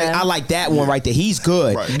that, We was yeah. like, I like that one right there. He's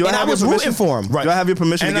good. Right. Do And I have your was rooting permission? for him. Right. Do I have your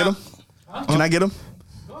permission And to get him? Can I get him?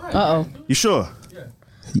 Uh-oh. You sure?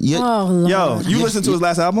 Your, Oh, Lord. Yo, you listened to his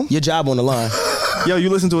last album? your job on the line. Yo, you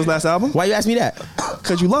listened to his last album? Why you ask me that?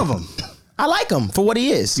 Because you love him. I like him for what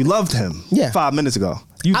he is. You loved him. Yeah. 5 minutes ago.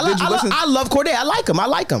 Did you listen? I love Corday. I like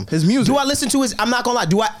him. His music. Do I listen to his? I'm not gonna lie.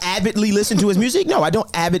 Do I avidly listen to his music? No, I don't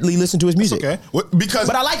avidly listen to his music. Okay. Because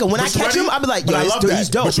But I like him. When I but you catch ready? him, I'll be like, But yo, I love that. he's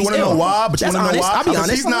dope. But you He's want to know ill. why? But you That's want to know honest. why? I'll be Because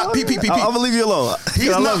honest. he's not I'm gonna leave you alone. He's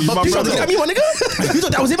I not- love you, but my people brother. You got me, my nigga? You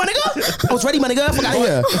thought that was it, my nigga? I was ready, my nigga. Fuck out of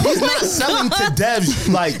here. He's not selling to Dev's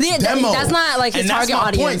like Yeah, demo. that's not, like, his and that's target my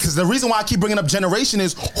audience. point. Because the reason why I keep bringing up generation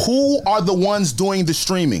is who are the ones doing the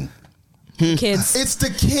streaming? Kids. It's the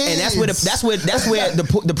kids. And that's where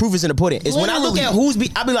the proof is in the pudding. Is when I look at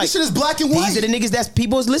I be like, this shit is black and white. these are the niggas that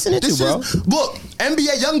people is listening to, This bro. is, look,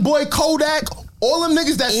 NBA YoungBoy, Kodak, all them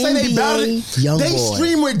niggas that say they NBA about it, they YoungBoy.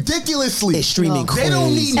 stream ridiculously. They streaming They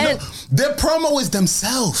don't crazy. need And- their promo is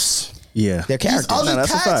themselves. Yeah. They're These characters. other that's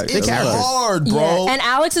a cats, fact. it's They're characters. hard, bro. Yeah. And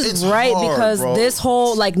Alex is It's right hard, because bro. this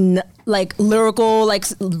whole like lyrical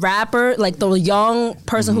rapper, like the young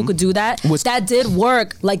person who could do that, that did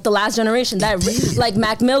work. Like the last generation, like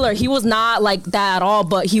Mac Miller, he was not like that at all,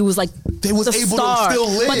 but he was like They was the able to star. still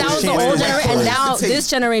live. But that was the Chance old to generation, and make now it. this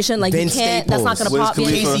generation, like Ben you can't. That's not Staples, gonna pop.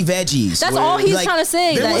 Wiz Yeah. Khalifa. Casey Veggies. That's all he's Like, trying to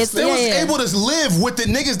say. They That was, it's they was yeah. able to live with the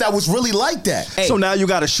niggas that was really like that. Hey, So now you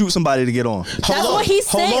gotta shoot somebody to get on. That's what he's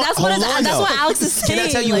saying. That's what though. Alex is saying. Can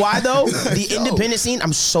I tell you Like, why though? The independent scene,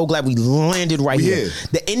 I'm so glad we landed right here. Yeah.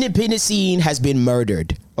 The independent scene has been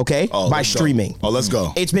murdered, okay? By let's go. streaming. Oh, let's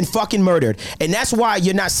go. It's been fucking murdered. And that's why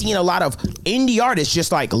you're not seeing a lot of indie artists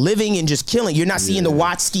just like living and just killing. You're not seeing the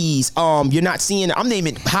Watskeys. You're not seeing, I'm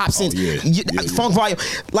naming Hobsons, Funk Volume.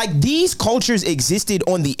 Like these cultures existed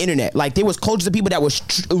on the internet. Like there was cultures of people that was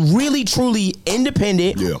really, truly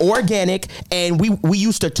independent, organic, and we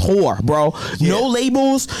used to tour, bro. No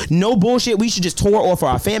labels, no bullshit. We should just tour off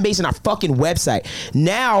our fan base and our fucking website.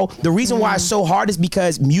 Now, the reason why it's so hard is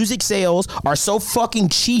because music sales are so fucking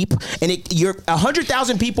cheap, and you're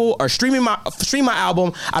 100,000 people are stream my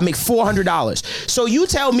album. I make $400. So you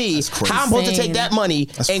tell me how I'm supposed to take that money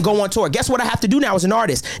and go on tour. Guess what I have to do now as an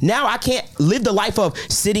artist? Now I can't live the life of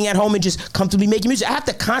sitting at home and just comfortably making music. I have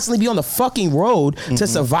to constantly be on the fucking road to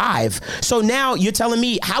survive. So now you're telling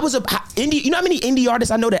me indie? You know how many indie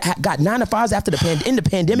artists I know that got 9 to 5s after in the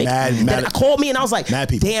pandemic that called me and I was like,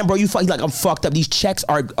 damn, bro, like I'm fucked up. These checks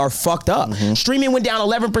are fucked up. Streaming went down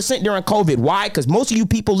 11% during COVID. Why? Because most of you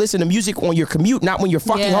people listen to music on your commute, not when you're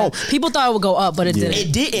fucking home. People thought it would go up, but it didn't.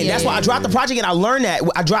 It didn't. That's why I dropped the project and I learned that.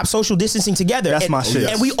 I dropped social distancing together. That's my shit.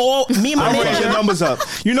 And we all, me and my I'm raising manager. your numbers up.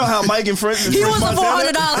 You know how Mike and French. He was the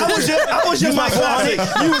 $400. I was your Mike classic.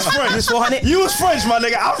 You was French. This 400. You was French, my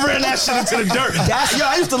nigga. I ran that shit into the dirt. Yo,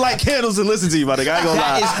 I used to light candles and listen to you, my nigga. I ain't gonna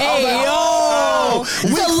lie. Hey, yo.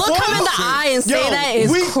 To look him in the eye and say that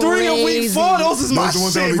is week 3 and week 4, those is my Those the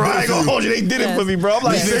ones that shit, only bro. did I it ain't for gonna you. hold you. They did it for me, bro. I'm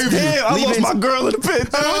like, They saved damn, I lost my girl in the pit.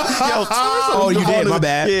 Oh, you did. My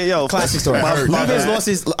bad. Yeah, yo, classic story. my Levens bad. lost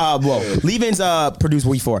his. Levens produced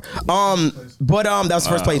Week 4. But that was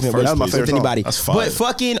first placement. that was my with favorite song. anybody. That's fire. But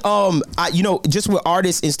fucking just with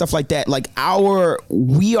artists and stuff like that, like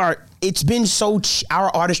it's been so our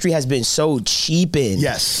artistry has been so cheapened,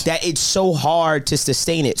 Yes. that it's so hard to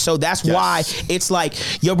sustain it. So that's why it's like,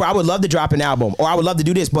 yo, bro, I would love to drop an album or I would love to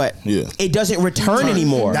do this, but it doesn't return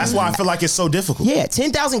anymore. That's why I feel like it's so difficult. Yeah,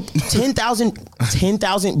 10,000,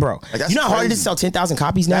 bro. Like, that's you know how hard it crazy. is to sell 10,000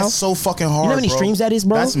 copies now? That's so fucking hard. You know how many bro. streams that is,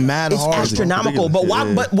 bro? That's mad it's hard. astronomical. But why?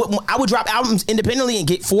 Yeah. But I would drop albums independently and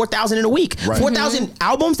get 4,000 in a week. Right. 4,000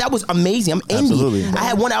 albums. That was amazing. I'm indie. Absolutely. I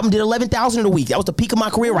had one album did 11,000 in a week. That was the peak of my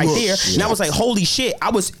career right there. Shit. And I was like, holy shit!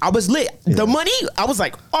 I was lit. The money. I was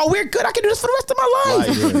like, oh, we're good. I can do this for the rest of my life.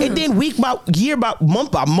 Right, yeah. And then week by year, month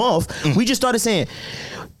by month, we just started saying,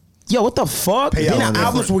 yo, what the fuck? Pay Then out the on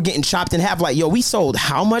albums different. were getting chopped in half. Like, yo, we sold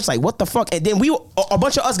how much? Like, what the fuck? And then a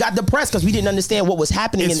bunch of us got depressed because we didn't understand what was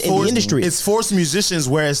happening in the industry. It's forced musicians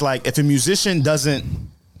where it's like if a musician doesn't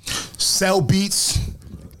sell beats,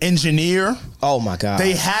 engineer, Oh my god.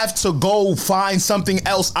 they have to go find something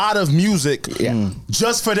else out of music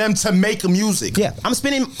just for them to make music. yeah, I'm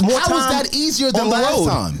spending more How time. is that easier than on the last road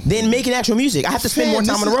time? than making actual music? I have to spend more Man,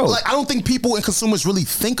 time on this the is- road. Like, I don't think people and consumers really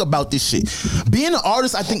think about this shit. Being an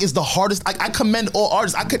artist, I think, is the hardest. I commend all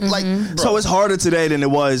artists. I could like. Bro, So it's harder today than it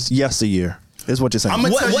was yesteryear. Is what you're saying. I'm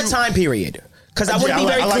gonna what tell what you- time period? Because I Yeah, want to I be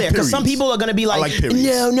like- very I like clear. Because some periods. people are going to be I like, like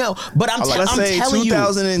periods. no. But I'm Let's say telling you.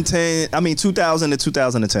 2010. I mean 2000 to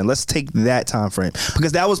 2010. Let's take that time frame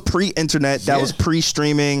because that was pre-internet. That was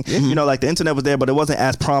pre-streaming. You know, like the internet was there, but it wasn't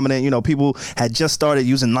as prominent. You know, people had just started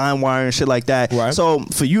using LimeWire and shit like that. Right. So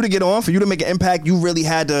for you to get on, for you to make an impact, you really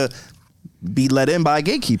had to be let in by a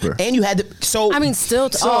gatekeeper. And you had to. So I mean, still.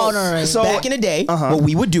 so- back in the day, what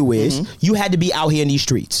we would do is you had to be out here in these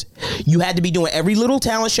streets. You had to be doing every little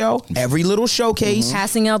talent show, every little showcase.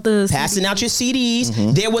 Passing out the Passing out your CDs.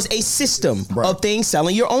 There was a system of things,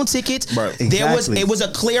 selling your own tickets. Right. Exactly. It was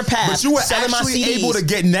a clear path. But you were selling my actually CDs. able to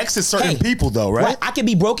get next to certain people, though, right? I could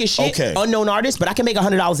be broke as shit, Okay. unknown artist, but I can make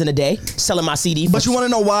 $100 in a day selling my CD. But you want to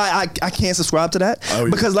know why I can't subscribe to that? Oh,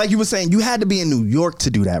 yeah. Because like you were saying, you had to be in New York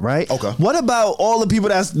to do that, right? Okay. What about all the people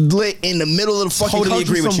that's lit in the middle of the fucking Totally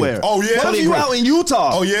country agree with you. somewhere? Oh, yeah? What Totally if you agree. out in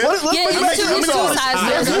Utah? Oh, yeah? Let's Yeah, bring it back it's to two Utah. sides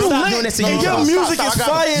If there. you Stop lit doing this in and Utah. your music Stop, is I got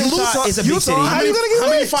it. fire in Utah Utah, is a big city. how you gonna get How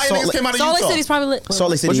many lit? fire Salt niggas Lake- came out of Salt Utah? Lake City's probably lit.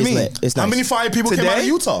 Salt Lake City What you is mean? lit. It's nice. How many fire people came out of Today?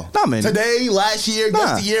 Utah? Not many. Today, last year,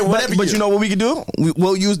 yesteryear, whatever But year. you know what we can do?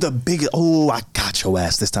 We'll use the big. Oh, I got your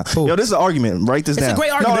ass this time. Yo, this is an argument. Write this It's a down.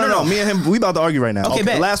 great argument. No. No. Me and him, we about to argue right now. Okay,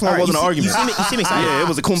 bet. The last one All right, wasn't an you argument. see me excited? Yeah, it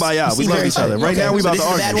was a kumbaya. You We see love me each other. excited. Right Okay, now, we so about this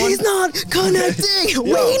to is a bad argue. one? He's not connecting.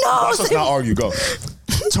 We Let's just not argue. Go.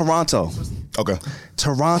 Toronto. Okay.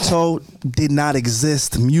 Toronto did not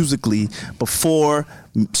exist musically before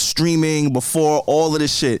streaming, before all of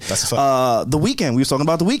this shit. That's a fact. The Weeknd, we was talking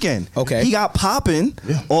about The Weeknd. Okay. He got popping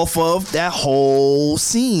off of that whole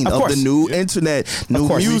scene Of of course. the new internet, new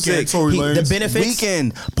course. music. Weeknd, Tory Lanez. The benefits.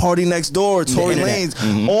 Weeknd, Party Next Door, Tory internet.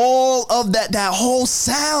 Lanez, all of that whole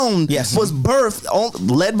sound Yes. was birthed,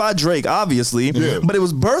 led by Drake, obviously, Yeah. but it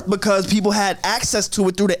was birthed because people had access to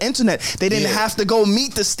it through the internet. They didn't Yeah. have to go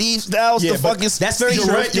meet the Steve Styles, Yeah, the but fucking that's very You're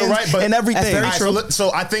true. right, you're right, but and everything. That's very All right, true.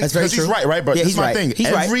 so I think That's very because he's true. right, right? But Yeah, this he's is my right. thing. He's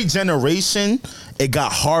right. Every generation, it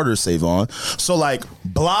got harder, Savon. So like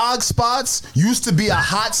blog spots used to be a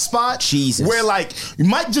hot spot. Jesus. Where like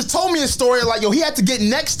Mike just told me a story like, yo, he had to get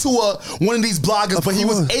next to one of these bloggers, but he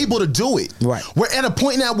was able to do it. Right. We're at a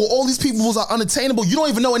point now where all these people was unattainable. You don't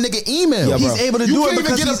even know a nigga email. Yeah, bro. He's able to You do it can't even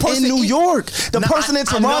because get a he's person in New e- York. The Nah, person in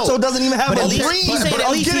I know. Toronto doesn't even have But a at least, dream he's saying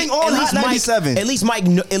of getting on Hot 97. At least Mike.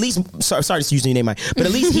 At least sorry to use your name, Mike. But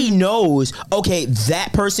at least he knows. Okay,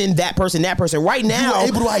 that person. Right now, are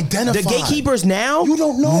able to identify. the gatekeepers now. You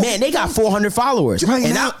don't know. Man, they got 400 followers, Right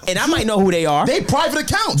and now, I might know who they are. They private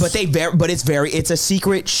accounts. but it's a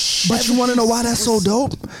secret. But you want to know why that's so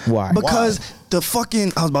dope? Why? Because the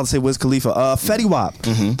fucking, I was about to say Wiz Khalifa, Fetty Wap,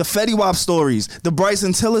 the Fetty Wap stories, the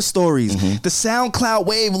Bryson Tiller stories, the SoundCloud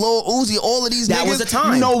Wave, Lil Uzi, all of these That niggas. was a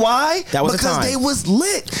time. You know why? That was a because time. they was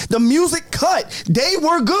lit. The music cut. They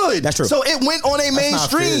were good. That's true. So it went on a not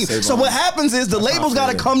mainstream. fair, So Savon. what happens is the That's labels not got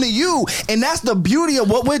to fair. come to you, and that's the beauty of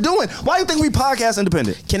what we're doing. Why do you think we podcast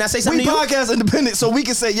independent? Can I say something We to you? podcast independent so we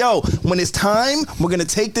can say, yo, when it's time, we're gonna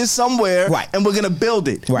take this somewhere, Right. and we're gonna build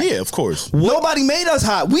it. Right. yeah, of course. Nobody made us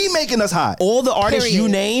hot. We making us hot. All the artists Period. you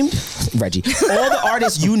named, Reggie. All the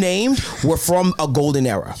artists you named were from a golden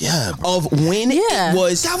era. Yeah, of when Yeah. it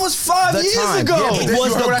was. That was 5 the years time. ago. Yeah, it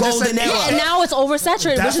was the golden era. Yeah, and now it's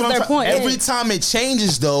oversaturated, That's which is what I'm their saying. point. Every time it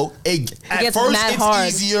changes, though, at gets first mad it's hard.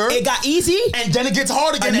 easier. It got easy. and then it gets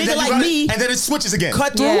hard again. A and nigga then you like gotta- me and then it switches again.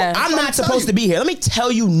 cut through. Yeah. I'm That's what not I'm supposed telling to be here. Let me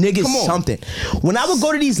tell you niggas Come on. something. When I would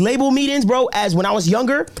go to these label meetings, bro, as when I was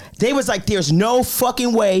younger, they was like, there's no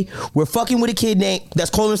fucking way we're fucking with a kid named that's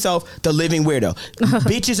calling himself the Living Weirdo.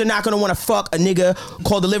 Bitches are not gonna want to fuck a nigga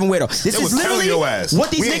called the Living Weirdo. This They is was telling literally your ass.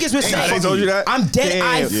 what these We niggas ain't- were ain't saying. gonna I told you that. I'm dead. Damn.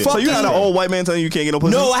 I So fucking. you had an old white man telling you can't get no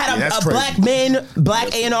pussy? No, I had Yeah, that's a crazy. black man,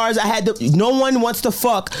 black A&Rs. I had no one wants to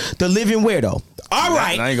fuck the Living Weirdo. All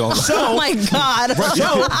right. now you gonna- So, Oh my God.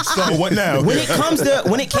 So what now? when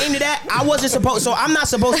it came to that, I wasn't supposed. So I'm not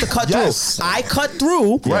supposed to cut Yes. through. I cut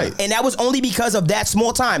through, Right. and that was only because of that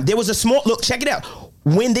small time. There was a small look. Check it out.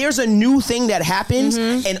 When there's a new thing that happens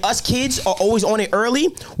and us kids are always on it early,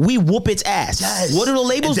 we whoop its ass. Yes. What do the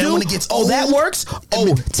labels And then do? when it gets that old, works.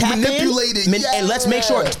 Oh, tap manipulate it. in, and let's make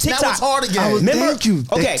sure Yeah. TikTok. Now it's hard again. Remember? Thank you.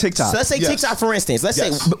 Okay, TikTok. so let's say Yes. TikTok for instance. Let's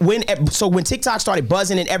Yes. say when TikTok started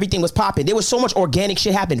buzzing and everything was popping, there was so much organic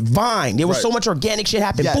shit happening. Vine, there was Right. so much organic shit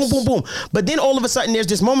happening. Yes. Boom, boom, boom. But then all of a sudden, there's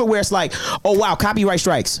this moment where it's like, oh wow, copyright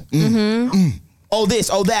strikes. Oh this,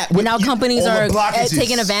 oh that. And now companies all the are blockages.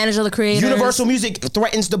 taking advantage of the creators. Universal Music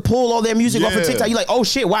threatens to pull all their music off of Yeah. TikTok. You're like, oh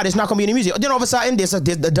shit, wow, there's not gonna be any music. Then all of a sudden,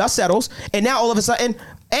 the dust settles, and now all of a sudden,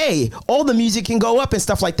 hey, all the music can go up and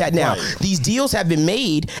stuff like that now. Right. These deals have been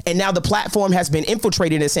made, and now the platform has been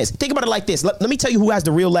infiltrated in a sense. Think about it like this. Let me tell you who has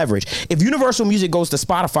the real leverage. If Universal Music goes to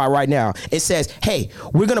Spotify right now, it says, hey,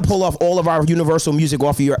 we're gonna pull off all of our Universal Music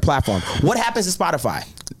off of your platform. What happens to Spotify?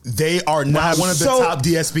 They are not one of the top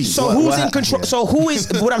DSPs. So What- who's what in happened? control? Yeah. So who is?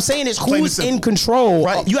 What I'm saying is, Plain who's and in simple. control?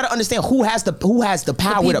 Right. You got to understand who has the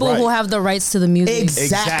power. People with it. who have the rights to the music.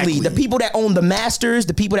 Exactly. The people that own the masters,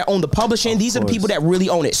 the people that own the publishing, these are the people that really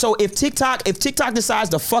own it. So if TikTok decides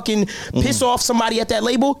to fucking piss off somebody at that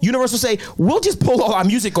label, Universal say, we'll just pull all our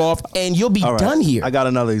music off and you'll be All right. done here. I got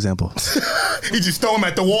another example. He just throw him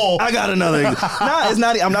at the wall. I got another. Nah, it's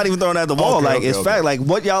not. I'm not even throwing it at the wall. Okay, like okay, it's okay. fact. Like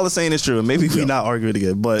what y'all are saying is true. Maybe we not arguing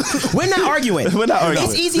again, but We're not arguing. We're not arguing.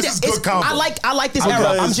 It's easy This is to. good combo. I like this Because-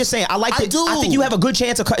 era. I'm just saying. I think you have a good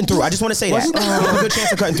chance of cutting through. I just want to say that. You have a good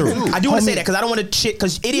chance of cutting through. I do want to say that because I don't want to shit.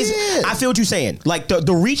 Because it is. Yeah. I feel what you're saying. Like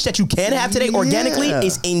the reach that you can have today organically Yeah.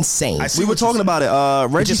 is insane. I see we were what you're talking about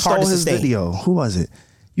it. Reggie just hard stole to his sustain. video. Who was it?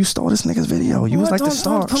 You stole this nigga's video. You was like the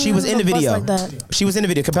star. She was in the video. Like that. She was in the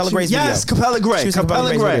video. Capella Gray's video. Yes, Capella Gray. She was in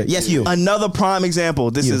Capella Capella Gray. Gray's video. Yes, you. Another prime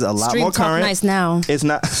example. This is a lot Street more talk current. nice now. It's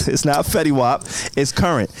not. It's not Fetty Wap. It's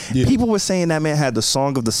current. Yeah. People were saying that man had the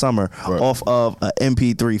song of the summer Right. off of an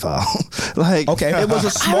MP3 file. Like, Okay. it was a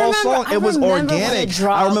small remember- song. I It was remember when it organic.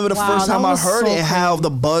 dropped. I remember the Wow, first time that I was heard so it, how the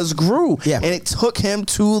buzz grew. Yeah. And it took him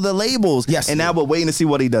to the labels. Yes. And now we're waiting to see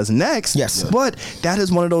what he does next. Yes. But that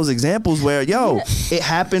is one of those examples where, it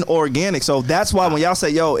happened organic. So that's why when y'all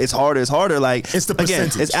say, it's harder, like, It's the again,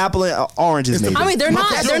 percentage. it's apple and oranges. It's the- maybe. I mean, they're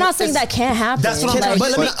not saying that can't happen. That's what I'm Like,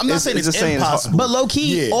 saying. But I'm not saying it's it's just saying it's hard. impossible. But low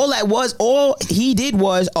key, Yeah. all he did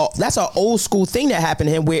was that's an old school thing that happened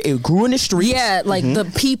to him where it grew in the streets. yeah, like the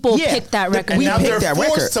people Yeah. picked that record. and we now picked they're that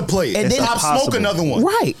forced record. to play it. And And then- stop Impossible. smoke another one.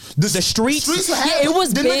 Right. The streets. Yeah, it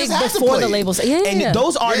was the big niggas had to before play the it. labels. Yeah, And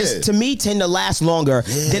those artists, Yeah. to me, tend to last longer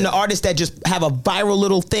than the artists that just have a viral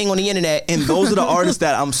little thing on the internet. And those are the artists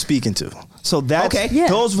that I'm speaking to. So that's Okay. Yeah.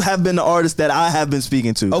 those have been the artists that I have been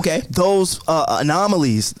speaking to. Okay. Those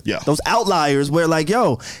anomalies, Yeah. those outliers where like,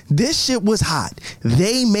 this shit was hot.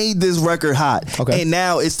 They made this record hot. Okay. And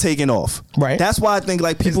now it's taking off. Right. That's why I think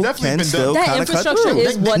like people definitely can been still done. that kind of cut infrastructure through.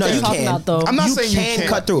 is what No, they're you talking can. about, though. I'm not you saying you can can't.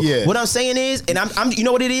 cut through. Yeah. What I'm saying is, and I'm you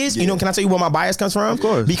know what it is? You know, can I tell you where my bias comes from? Of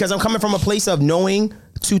course. Because I'm coming from a place of knowing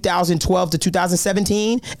 2012 to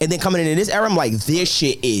 2017, and then coming into this era, I'm like, this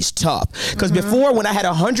shit is tough. Because before, when I had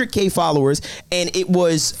 100K followers, and it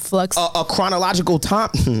was Flux. a chronological time,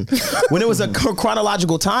 when it was a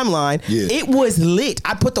chronological timeline, Yeah. it was lit.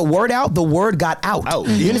 I put the word out, the word got out. You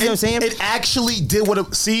understand what I'm saying? It actually did what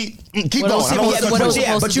it. See, keep What going. else- I don't yeah, wanna cut what you else- off.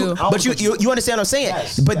 Yeah, supposed but to you understand what I'm saying.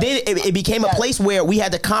 But then it became a place where we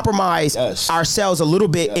had to compromise ourselves a little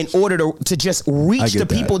bit in order to just reach get the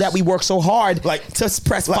people that we work so hard to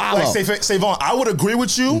press follow. Like Savon, I would agree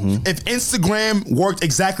with you if Instagram worked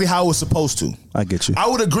exactly how it was supposed to. I get you. I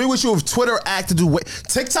would agree with you if Twitter acted the way.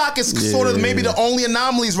 TikTok is sort of maybe the only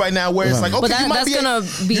anomalies right now where it's like, okay, But you might that's be gonna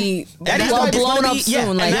be That is well gonna be- blown up it's gonna be- soon. yeah,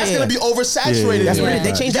 Like, and that's yeah. gonna be oversaturated. That's what it is. Yeah.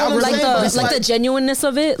 They changed the You know what I'm algorithm. saying? But like it's the genuineness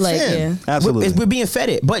of it. Like, yeah. Absolutely. We're being fed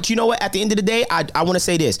it. But you know what? At the end of the day, I want to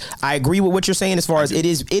say this. I agree with what you're saying as far as it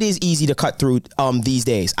is easy to cut through these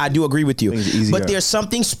days. I do agree with you. think it's easier. But there's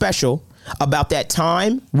something special about that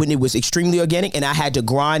time when it was extremely organic and I had to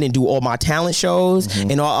grind and do all my talent shows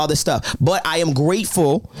and all other stuff. But I am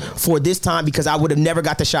grateful for this time because I would have never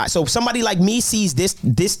got the shot. So if somebody like me sees this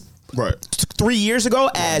Right. 3 years ago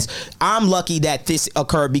as I'm lucky that this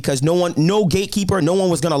occurred because no gatekeeper, no one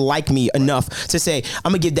was gonna like me enough to say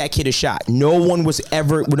I'm gonna give that kid a shot. No one was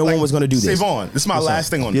gonna do this. Savon, this is my last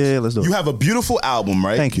thing on this. Yeah, let's do it. You have a beautiful album,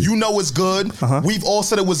 right? Thank you. You know it's good. We've all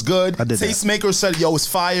said it was good. I did that. Tastemaker said, yo, it's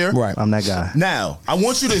fire. Right. I'm that guy. Now, I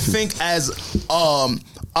want you to think as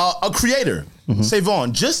a creator.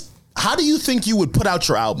 Savon, just how do you think you would put out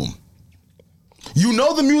your album? You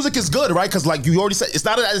know the music is good, right? Because like you already said, it's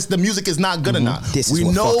not that the music is not good or not. We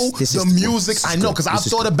know the music. I know because I've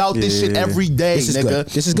thought about this shit every day, This is nigga. good.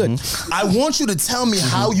 This is good. I want you to tell me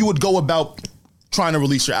how you would go about trying to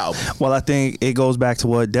release your album. Well, I think it goes back to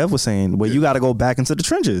what Dev was saying, where you got to go back into the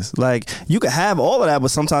trenches. Like, you could have all of that,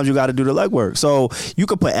 but sometimes you got to do the legwork. So you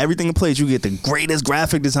could put everything in place. You get the greatest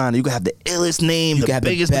graphic designer. You can have the illest name, You the can have the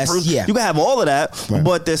biggest, best- yeah. You can have all of that,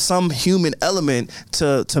 but there's some human element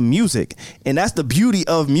to music, and that's the beauty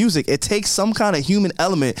of music. It takes some kind of human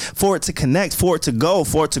element for it to connect, for it to go,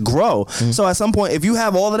 for it to grow. So at some point, if you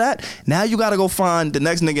have all of that, now you got to go find the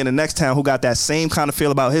next nigga in the next town who got that same kind of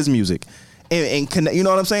feel about his music. And connect, you know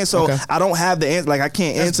what I'm saying? So I don't have the answer. Like I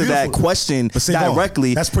can't answer that beautiful. question But Savon,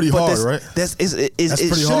 directly. that's pretty hard, right? It pretty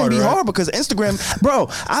shouldn't hard, be right? hard because Instagram, bro.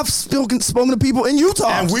 I've spoken to people in Utah,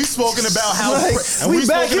 And we've spoken about how Like, and we we've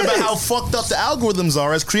back spoken in about it. how fucked up the algorithms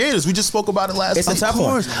are as creators. We just spoke about it last It's a time. tough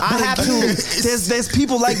one. I have to. There's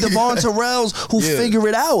people like Devon Terrells who Yeah. figure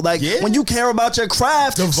it out. Like Yeah. when you care about your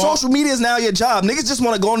craft, social media is now your job. Niggas just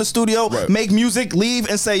want to go in the studio, Right. make music, leave,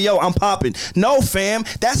 and say, "Yo, I'm popping." No, fam,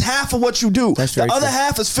 that's half of what you do. That's The very other true.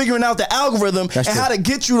 half is figuring out the algorithm That's and true. how to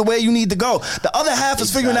get you to where you need to go. The other half is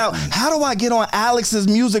figuring out how do I get on Alex's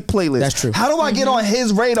music playlist. That's true. How do I get on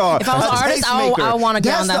his radar? If I was A an artist, tastemaker. I wanna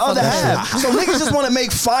get on That's that the other fucking half. So niggas just want to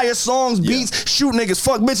make fire songs, beats, shoot niggas,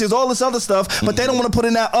 fuck bitches, all this other stuff, but they don't want to put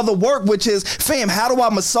in that other work, which is, fam, how do I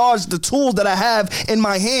massage the tools that I have in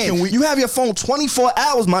my hand? You have your phone 24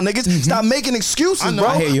 hours, my niggas. Stop making excuses, I know.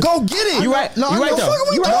 bro. I hear you. Go get it. You right. No, You right, though. Fuck are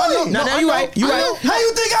we You right. doing? No, you right. You right. How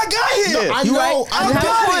you think I got here? I You know. right. I You have a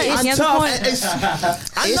got point. it. You I'm have a tough. point.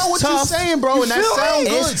 I know It's what you're tough. saying, bro, and that feel sounds me?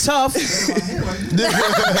 good. It's tough.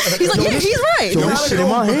 He's like, yeah, he's right. Yo, shit in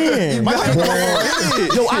my hand.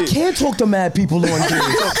 Yo, I can't talk to mad people on here.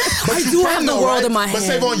 I do have the world in my But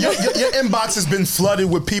hand. Savon, your inbox has been flooded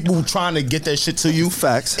with people who trying to get that shit to you.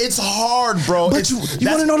 Facts. It's hard, bro. But you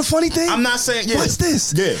want to know the funny thing? I'm not saying. Yeah. What's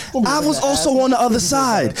this? Yeah. I was also on the other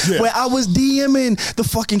side where I was DMing the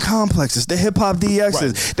fucking complexes, the hip hop DXs.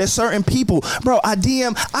 Right. There's certain people, bro. I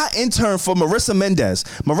interned for Marissa Mendez.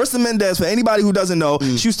 Marissa Mendez, for anybody who doesn't know,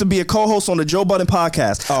 she used to be a co-host on the Joe Budden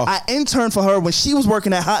podcast. Oh. I interned for her when she was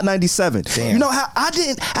working at Hot 97. Damn. You know how I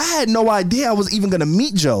had no idea I was even gonna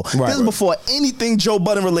meet Joe. Right. This was before anything Joe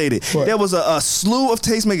Budden related. Right. There was a slew of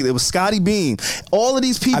tastemakers. There was Scotty Beam. All of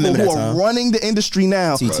these people remember who that are time. running the industry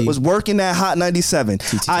now TT. was working at Hot 97.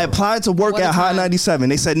 I applied to work What a at Hot time. 97.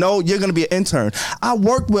 They said, no, you're going to be an intern. I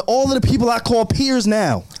worked with all of the people I call peers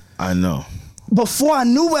now. I know. Before I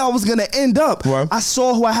knew where I was going to end up, Right. I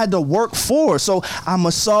saw who I had to work for. So I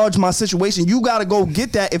massaged my situation. You got to go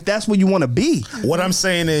get that if that's where you want to be. What I'm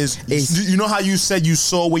saying is, you know how you said you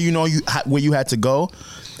saw where where you had to go.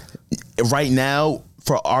 Right now,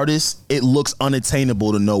 for artists, it looks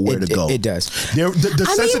unattainable to know where to go. It does. The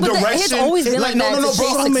I sense mean, of but direction. it's always been like that to chase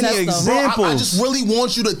how many success, though. Bro, examples? I just really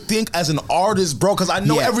want you to think as an artist, bro, because I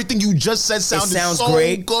know Yeah. everything you just said sounded sounds so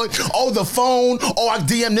great. good. Oh, the phone. Oh, I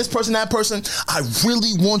DM this person, that person. I really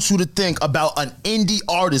want you to think about an indie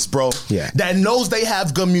artist, bro, Yeah. that knows they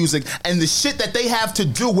have good music and the shit that they have to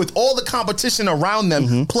do with all the competition around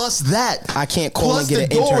them. Plus that, I can't call plus and get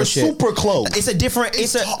the an door is internship. super close. It's a different. I'm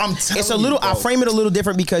It's telling a little. you, I bro. frame it a little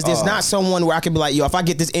different because there's not someone where I could be like, yo, if I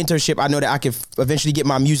get this internship, I know that I could eventually get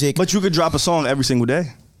my music. But you could drop a song every single day.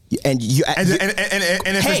 And you. And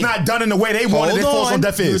if Hey, it's not done in the way they want it, it hold falls on. on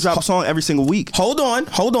deaf You could ears. drop a song every single week. Hold on.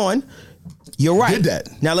 You're right. Did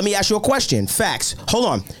that. Now let me ask you a question. Facts. Hold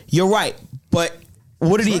on. You're right. But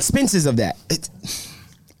what are the expenses of that?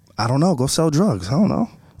 I don't know. Go sell drugs. I don't know.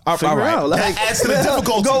 Figure all right. it out. That adds to the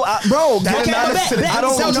difficulty. Go, bro. That get adds another- to the- I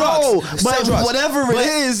don't sell know, drugs. but Sell drugs. whatever But- it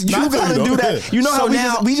is, you Not gotta to, do though. that. You know So how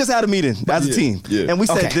now- we just had a meeting as a team, and we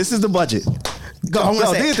said Okay. this is the budget. I wanna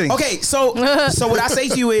Go, say- do your thing. Okay, so what I say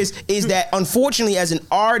to you is that unfortunately as an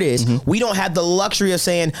artist, we don't have the luxury of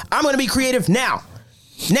saying, I'm gonna be creative now.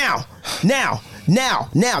 Now,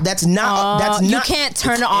 that's not. You can't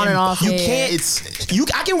turn it on and off. You Yeah.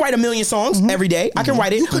 can't. I can write a million songs every day. I can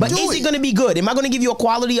write it, but is it going to be good? Am I going to give you a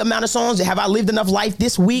quality amount of songs? Have I lived enough life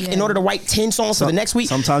this week in order to write 10 songs for the next week?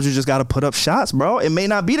 Sometimes you just got to put up shots, bro. It may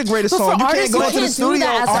not be the greatest But song. for You artists, can't go you into the can't do studio.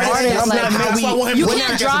 that as an artist. That's why I want him You to can't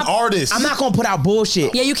work as drop- an artist. I'm not going to put out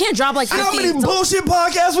bullshit. Yeah, you can't drop like 50. You know how many bullshit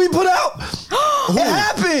podcasts we put out? It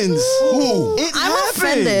happens. Who? It I'm happens.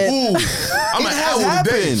 offended. Ooh, I'm It an has hour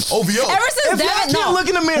day. happened. OVO. Ever since If y'all Devin, can't look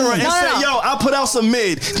in the mirror and No, say, no. "Yo, I put out some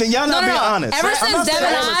mid," then y'all not being honest. Ever since Devin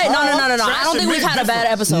and I, no. I don't think we've had a bad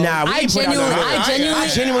episode. Nah, we I ain't put out genuinely, no- I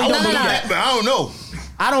genuinely don't believe that. But I don't know.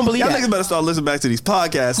 I don't believe Y'all that. niggas better start listening back to these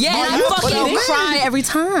podcasts. Yeah, and We I have put out fucking mid. cry every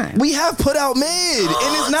time. We have put out mid,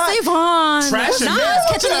 and it's not. Savon. Trash and Nah, mid.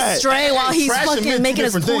 it's catching Trash. a stray while he's Trash and fucking mid, making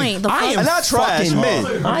his different point. thing. The I fuck? am Not trash, fucking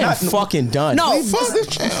mid. I am fucking done. No, no.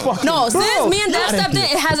 Since Bro, me and Dev outta stepped in,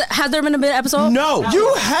 here. has there been a bad episode? No.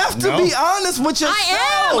 You have to be honest with yourself.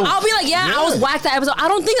 I am. I'll be like, yeah, I was whacked that episode. I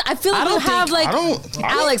don't think. I feel like you have like I don't. Alex.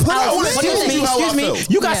 I Alex, wanna what do you see think? how I Excuse me.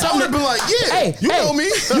 feel. You got Yeah. something I would've been like, yeah, Hey, you know me.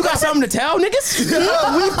 You got something to tell,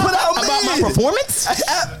 niggas? We put out mid. About my performance?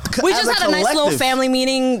 We just had a nice little family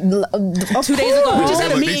meeting 2 days ago. We just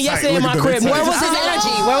had a Look, meeting big yesterday in tight. my Look at crib. the big Where tight. was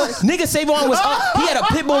his energy? Nigga Savon was up. He had a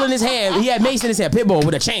pit bull in his hand. He had Mace in his hand. Pit bull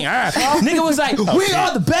with a chain. Nigga was like, we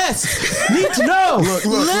are the best. Need to know.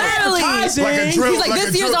 Literally. Advertising. Like a drill, He's like, a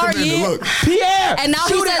this year's drill our commander, year. look. Pierre. And now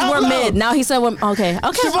he shoot it, says we're upload. mid. Now he said we're okay.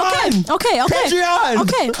 Siobhan. Okay. Patreon.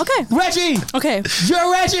 Okay. Reggie. Okay.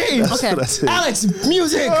 You're Reggie. Okay. That's it. Alex,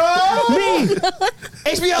 music. Me.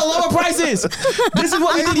 HBO, lower prices. This is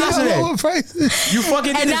what we did yesterday. You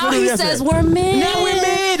fucking did And this now with he us yesterday. says we're mid. Now we're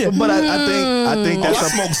mid. But I think Oh, I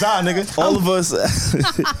that's smoke Zah, nigga. all of us.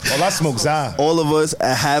 Oh, I smoke Zah. All of us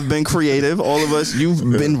have been creative. All of us, you've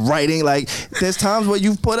been writing. Like there's times where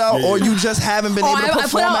you've put out, or you just haven't been Oh, able to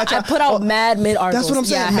perform at your. I put out mad mid articles. That's what I'm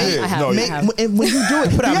saying. Yeah, I have. No, I yeah. have. And when you do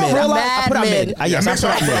it, Put out y'all mid. realize- I put out Mad mid. mid. Yes, I make put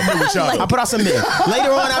out sure I put mid. with y'all. I put out some mid.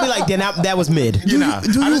 Later on, I'll be like, then that was mid. You know,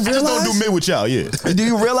 do you I just don't realize- do mid with y'all. Yeah. Do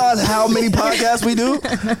you realize how many podcasts we do?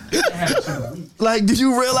 Like, do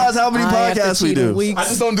you realize how many I have to podcasts we cheat in do? weeks. I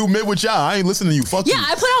just don't do mid with y'all. I ain't listening to you. Fuck Yeah, you.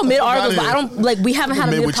 I put out mid articles, but outta I here. don't like. We haven't had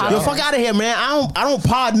a Mid mid with y'all. Yo, podcast. fuck out of here, man. I don't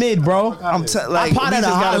pod mid, bro. I'm like, pod we at a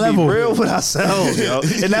just high gotta level. be real with ourselves, yo.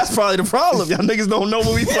 And that's probably the problem. Y'all niggas don't know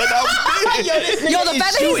what we put out. Yo, the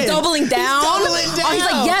fact that he's doubling down. doubling Oh, he's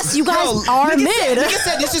down. like, yes, you guys Yo, are nigga mid. Nigga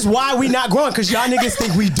said this is why we not growing, because y'all niggas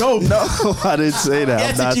think we dope. No, I didn't say that.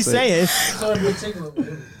 That's I'm what not you saying.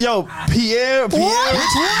 Yo, Pierre. What?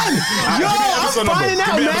 Yo, episode I'm number. finding Give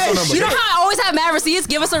out, me man. episode number. You know how I always have mad receipts?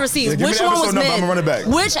 Give us a receipt. give me Which the one was episode number, mid? I'ma run it back.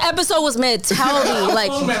 Which episode was mid? Tell me. Like,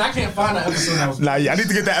 Oh man, I can't find the episode that was. Nah, yeah, I need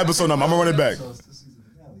to get that episode number. I'm gonna run it back.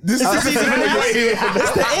 This is It's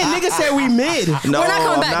the end. Nigga said we mid. No, We're not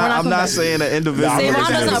coming back. We're not I'm coming not back. saying an individual. Savon Nah,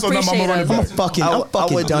 doesn't episode number, appreciate I'ma run it us. back. I'm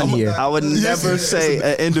fucking done here. I would never say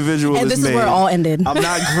an individual And is this is made. where it all ended. I'm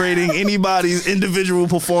not grading anybody's individual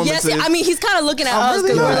yes, performances. I mean, he's kind of looking at us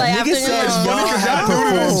really because we're not. like, Nigga after said Y'all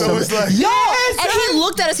y'all do this, so it's like, and he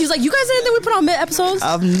looked at us. He was like, "You guys didn't think we put on mid episodes?"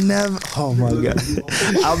 I've never. Oh my god.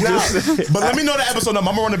 I'm just. but let me know the episode number.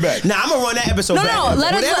 I'm gonna run it back. Nah, I'm gonna run that episode No, back. no,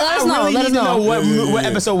 let us- Whatever let us I know, really let need us to know. what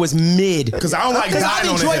episode was mid. Because I don't like Because dying I've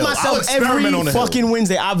on the enjoyed hill. I'll myself experiment every on the hill. fucking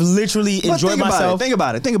Wednesday. I've literally But enjoyed think about myself. it. Think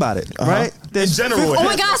about it. Think about it. Right? In general. Oh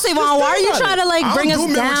my God, Savon, why are you trying to like I bring don't us do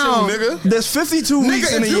mid down? with you, nigga. There's 52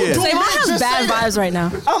 weeks in a if you year. do- Savon Mid, has just bad say that. vibes right now.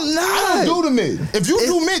 I'm I not. don't do the mid. If you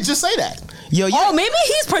do mid, just say that. Yo, Oh, maybe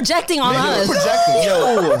he's projecting on You're us. projecting.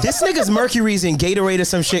 Yo, this nigga's Mercury's in Gatorade or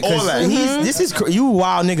some shit. All Cause that. this is you a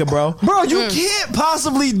wild nigga, bro. Bro, you can't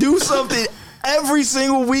possibly do something every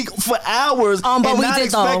single week for hours But and we not did,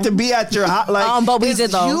 expect though. to be at your hot. Like, But we it's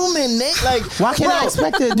did, though. Human nature. Like, Why can't I bro,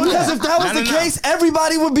 expect to do Because that? if that was No, the no, no. case,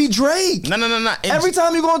 everybody would be Drake. No. Every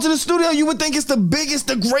time you go into the studio, you would think it's the biggest,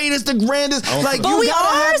 the greatest, the grandest. Like, But you we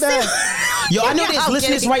gotta are have that. Yo, I know Yeah, there's I'm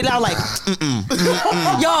listeners kidding. right now like,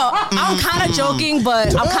 Yo, I'm kind of joking,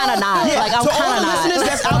 but I'm kind of not. yeah, Like, I'm to all kind the of listeners not.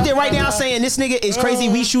 that's out there right now saying this nigga is crazy,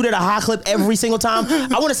 we shoot at a high clip every single time.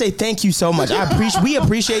 I want to say thank you so much. We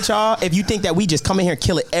appreciate y'all. If you think that we just come in here and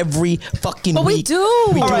kill it every fucking But week. we do.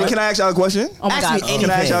 We All do right, it. can I ask y'all a question? Oh my Ask God. me Can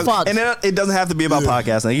I ask y'all? Fuck. And it doesn't have to be about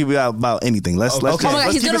podcasting. It can be about anything. Let's Okay. Oh my God,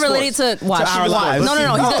 let's he's keep gonna it relate it sports. to watch our lives. No, he's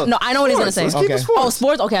gonna, no. I know what he's gonna say. Let's keep it Okay. sports. Oh,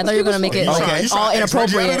 sports. Okay, I thought you were gonna make it like, Okay. all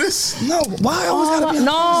inappropriate. No, why always gotta be?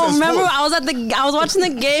 No, Says remember sports. I was watching the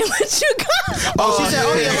game with you guys. Oh, she said,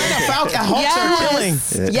 oh, the Atlanta Falcons Hawks are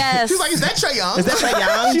killing. Yes. He's like, is that Trae Young? Is that Trae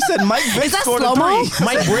Young? She said Mike Vick Is that scored a slow-mo? three.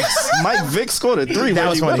 Mike Bricks? Mike Vick scored a three. That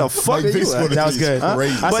was Reggie. Where funny. the fuck Mike are Vick you scored at? a That was three. good.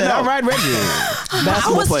 Crazy. I But said, no. all right, Reggie.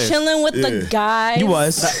 Basketball was players. chilling with the guys. He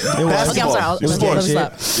was. It was. Okay, I'm sorry. It was Let me sports.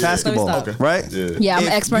 stop. Basketball, Let me stop. right? Yeah, I'm an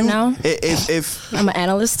If expert you- now. If I'm an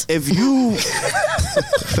analyst. if you,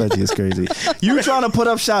 Reggie is crazy. You trying to put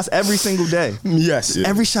up shots every single day. Yes.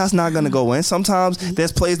 Every shot's not gonna go in. Sometimes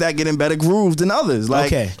there's plays that get in better grooves than others. Like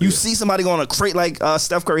Okay. you see somebody go on a crate, like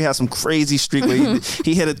Steph Curry has some crazy streak where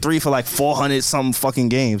he hit a 3 for like 400 some fucking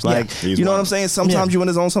games. Like He's you know what wild. I'm saying? Sometimes you in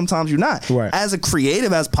the zone, sometimes you're not. Right. As a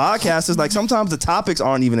creative, as podcasters, like sometimes the topics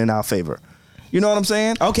aren't even in our favor. You know what I'm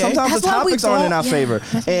saying? Okay. Sometimes That's the why we topics aren't in our don't- favor,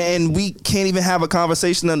 and we can't even have a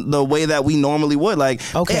conversation the way that we normally would. Like,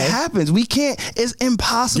 Okay. it happens. We can't. It's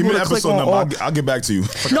impossible Give me the to click episode on number. all. I'll get back to you.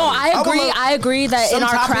 No, I agree. wanna- I agree that some in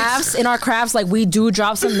topics- our crafts, like we do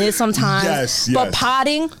drop some myths sometimes. Yes, But yes.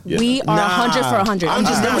 potting, we are 100 for 100. I'm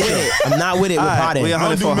just not with it. I'm not with it with All right, potting. we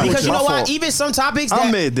 100 for 100. Because you know My what? fault. Even some topics I'm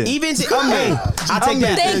that mid then. even I'm mid. I take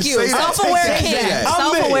that. Thank you. Say that. Self-aware Say king. that.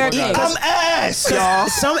 Self-aware king. I'm ass, y'all.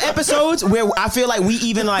 Some episodes where I feel like we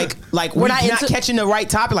even like we're not into- catching the right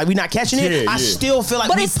topic, like we're not catching it. Yeah, I yeah. still feel like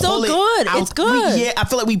But we it's still pull it good. out. It's good. Yeah, I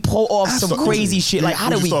feel like we pull off some so crazy easy. shit. Like how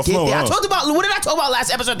We did we just get start there? I flowing, talked about what did I talk about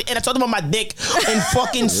last episode? And I talked about my dick and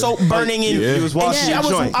fucking soap burning and He was washing and your I was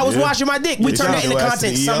joint. I was Yeah. washing my dick. We Yeah. turned that into Your ass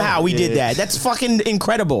content to ER. somehow. We did Yeah. that. That's fucking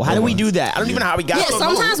incredible. How did we do that? I don't even know how we got. Yeah, there.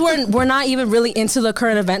 sometimes we're not even really into the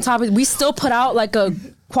current event topic. We still put out like a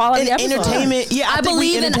quality And episode. entertainment. Yeah, I think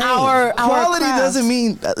we believe in entertain. our Quality craft. doesn't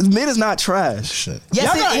mean mid is not trash. Yes,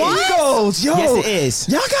 y'all it got is. egos, yo. Yes, it is.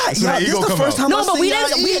 Y'all got. So Y'all, the this ego is the come first out. time No, I but seen we y'all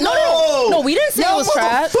didn't. ego. No, we didn't say it was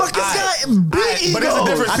trash. Motherfuckers got big But there's a egos.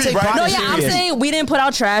 difference, I take right? pride No, in yeah, I'm serious. saying we didn't put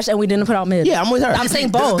out trash and we didn't put out mid. Yeah, I'm with her. I'm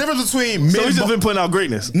saying There's a both. difference between So mid. we just been putting out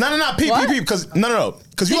greatness. No, What? because no.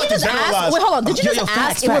 Because you Did like you to just generalize. ask? Wait, hold on. Did you Yo, just yo, ask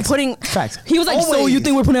facts, if we're facts. putting? Facts. He was like, so you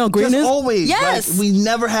think we're putting out greatness? Just always. Yes. Like, we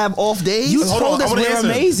never have off days. You Hold told on, I us wanna we're answer.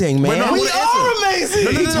 amazing, man. Wait, no, I we wanna are answer.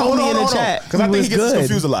 amazing. He told me in the chat. Because I He think was he gets good.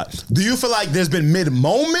 confused a lot. Do you feel like there's been mid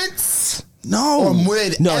moments No. or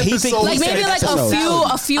mid No, he episodes? think- Like maybe like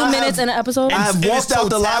a few I minutes have- in an episode. I've in walked its out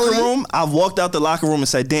the locker totality? room. I've walked out the locker room and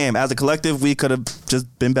said, "Damn, as a collective, we could have just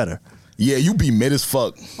been better." Yeah, you be mid as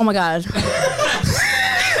fuck. Oh my god.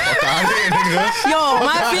 Yo,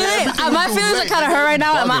 my feelings are kind of hurt right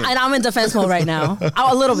now, and I'm in defense mode right now.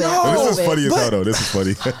 A little bit. a little This is bit. funny as hell, though. This is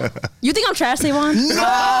funny. You think I'm trash, Savon?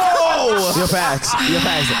 No. Your facts. Your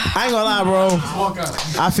facts. I ain't gonna lie, bro. Walk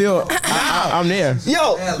out. I feel I'm there.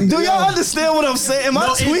 Yo, do y'all understand what I'm saying? Am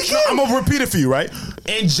I tweaking? I'm gonna repeat it for you, right?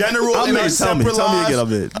 In general, I'm in mid. our Tell me. separate Tell me lives, again, I'm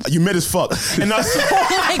mid. you mid as fuck. In our,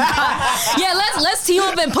 Oh my god. Yeah, let's team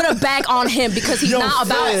up and put it back on him because he's Yo, not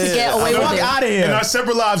about to get away with Fuck it. out of in here. our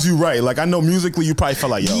separate lives, you right. Like I know musically, you probably felt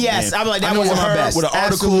like, yo, Yes, man, I'm like that I know wasn't with my her, best. with an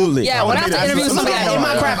article. Absolutely. Yeah, when I have to interview somebody, in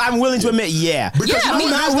my craft, I'm willing to admit, yeah. Yeah,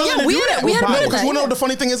 we had admitted Because that. you know what the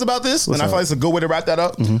funny thing is about this? And I feel like it's a good way to wrap that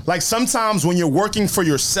up. Like sometimes when you're working for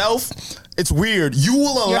yourself, it's weird. You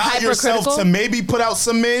will You're allow yourself hypercritical? to maybe put out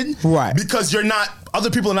some mid, Right. Because you're not. Other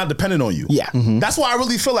people are not dependent on you. Yeah. That's why I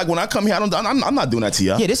really feel like when I come here, I'm not doing that to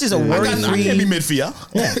y'all. Yeah, this is a I worry-free- can't be mid for y'all.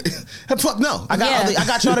 Yeah. Fuck no. I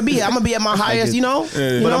got y'all to be here. I'm gonna be at my highest, you know.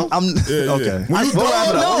 You But know. I'm Yeah. okay. When you- We'll wrap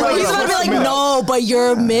it up. No, We'll wrap he's it up. gonna be like, We'll wrap it up. no, but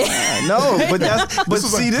you're mid. No, but that's but is a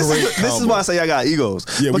see this great is combo. why I say I got egos.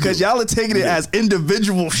 Yeah, we because do. y'all are taking it as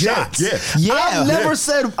individual shots. yeah. Yeah. I've never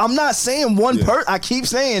said I'm not saying one Yeah. per I keep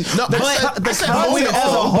saying No, the, but the I said concept both.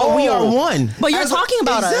 as a But we are whole. one. But you're As a- talking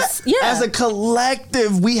about us. exact- Yeah. As a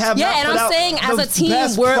collective, we have Yeah, not and put I'm out saying as the a team,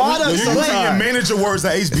 best we're- products You sometimes. using your manager words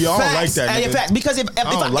at HB. I don't like Facts. that. And Nigga. in fact, because if I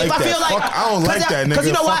don't like I that. feel like Fuck, I don't like that, because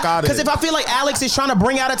you nigga. know Fuck what? outta Because here. if I feel like Alex is trying to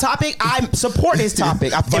bring out a topic, I support his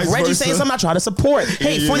topic. If Vice Reggie's versa. saying something, I try to support.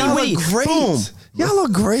 Hey, Yeah, funny yeah. Y'all witty, look great. boom. Y'all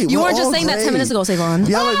look great. You We're weren't just all saying that 10 great. minutes ago, Savon.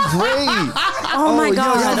 Y'all look great. Oh my yo,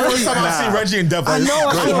 god. y'all The first time I Nah. see Reggie and Def, I know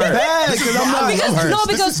I feel bad because I'm not.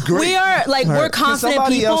 Because we are like we're confident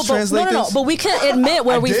somebody people, else but translate no, this? but we can admit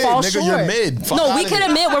where I we did, fall nigga, short. you're mid. Fuck No, we outta can here.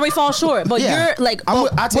 admit where we fall short, but Yeah. you're like, I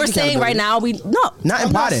but take we're saying right accountability. now we no. Not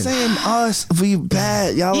I'm not important. saying us. We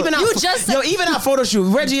bad. Y'all. Even You our, just yo, said- even our photo shoot,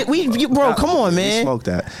 Reggie, bro, come on, man. We smoked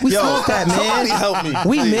that. We Yo, smoked that, man. somebody help me.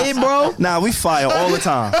 We mid, bro. Nah, we fire all the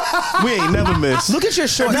time. We ain't never missed. Look at your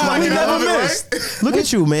shorts, Nah, my we nigga. never Love it, missed. right? Look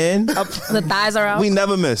at you, man. The thighs are out. We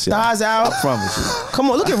never miss. Y'all. Thighs out. I promise you. Come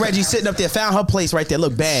on, look at Reggie sitting up there. Found her place right there.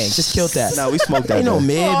 Look, bang, just killed that. Nah, we smoked that. Ain't no day.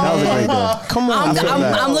 mid, That was a man. great day. Come on, feel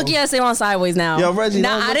bad. I'm looking at Savon sideways now. Yo, Reggie,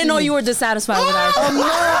 now don't I look didn't know at you were dissatisfied with our.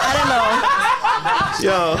 I didn't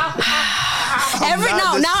know. Yo, Every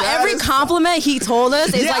not now every dissatisfied. compliment he told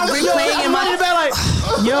us is like replaying in my.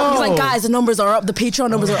 Yo. He's like, guys, the numbers are up. The Patreon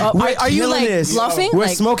numbers are up. Are you killing like this. bluffing? We're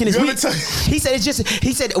Like, smoking this. You We, ever tell- he said it's just.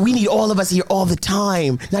 He said we need all of us here all the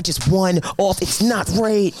time, not just one off. It's not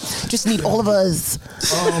right. Just need all of us.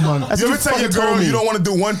 Oh my! That's You what ever tell he your fucking told girl me. you don't want to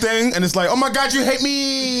do one thing, and it's like, oh my God, you hate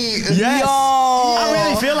me. Yes. I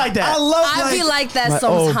really feel like that. I love I be like that Like,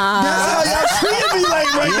 oh. sometimes. That's how y'all treating me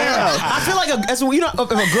like right now. I feel like that's what, you know, if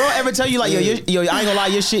a girl ever tell you like, yo, I ain't gonna lie,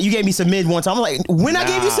 your shit, you gave me some mid one time. I'm like, when I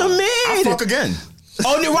gave you some mid? I fuck again.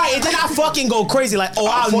 Oh, no, right. And then I fucking go crazy. Like,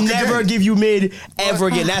 I'll fuck never again. give you mid ever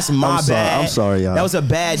again. That's my I'm sorry. bad. I'm sorry, y'all. That was a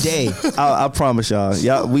bad day. I promise y'all.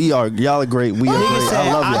 Y'all are great. We are great. Nigga said,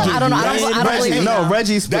 I love y'all. I don't Reggie, believe no, that.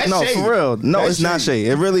 Reggie's That's no shade. for real. No, That's it's not shade. shade.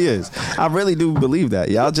 It really is. I really do believe that.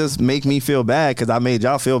 Y'all just make me feel bad because I made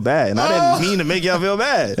y'all feel bad, and I didn't mean to make y'all feel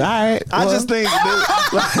bad. All right. I just think that,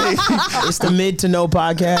 like, It's the Mid to Know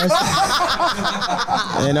podcast.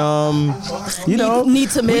 And you know, Need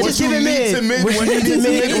to mid. we just What give you it need mid. to mid, When you need to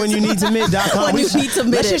mid, when you need to mid.com. When you need to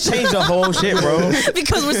mid Let's it. just change the whole shit, bro.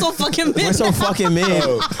 Because we're so fucking mid. We're so fucking mid.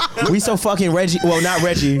 We so fucking Reggie. Well, not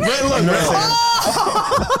Reggie.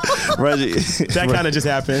 Reggie. That kind of just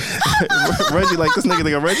happened. Reggie, like this nigga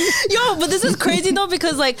think I'm Reggie. Yo, but this is crazy though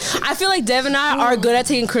because like I feel like Dev and I are good at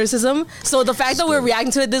taking criticism. So the fact that we're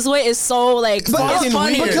reacting to it this way is so like it's fucking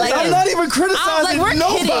funny. weird. Like, I'm not even criticizing we're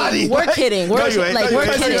nobody. kidding. We're kidding. We're No, you ain't. like No, you we're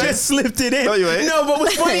ain't. kidding. You Just slipped it in. No, you ain't. No, but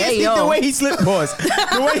what's funny Hey, is yo. the way he slipped. Pause.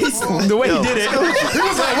 The way he did it. He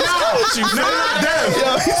was like, nah, Dev.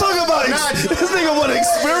 Yo, he's talking about this nigga want to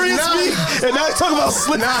experience me, and now he's talking about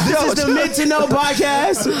slip. This is the Mid to Know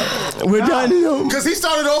podcast. We're done. Because he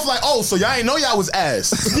started off like, oh, so y'all ain't know y'all was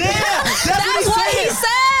ass. Yeah, That's what he said.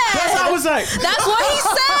 That's what I was like. That's what he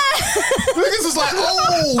said. Niggas was like,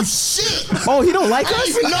 oh shit. Oh, he don't like I us.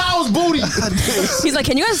 didn't even know I was booty. He's like,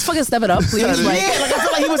 can you guys fucking step it up, please? Like, Yeah, like I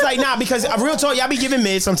feel like he was like, nah, because real talk, y'all be giving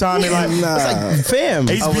mid sometime. And like, it's like, fam.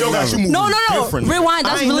 HBO got you moving no. different. Rewind.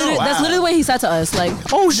 That's I ain't literally know. that's literally what he said to us. Like,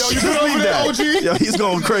 oh Yo, shit. you believe that? OG? Yo, he's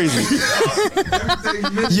going crazy.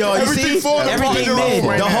 Yo, you Everything see? falling apart Everything in your mid. own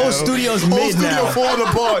right The whole now. studio's Whole mid studio now. falling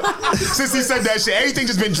apart since he said that shit. Everything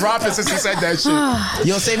just been dropping since he said that shit.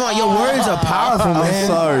 Yo, Savon, your words are powerful, I'm man.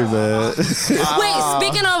 sorry, man. Wait,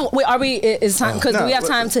 speaking of, are we? Is time because do we have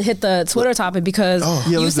time to hit the Twitter topic because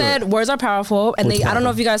Yeah, you let's do said words are powerful, and I don't know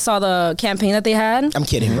if you guys saw the campaign that they had. I'm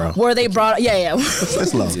kidding, bro. Where they brought, yeah,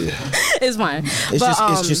 It's love. it's fine.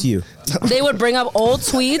 It's just you. They would bring up old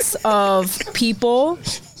tweets of people.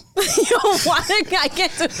 Yo, why I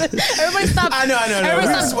can't do this? Everybody stop. I know.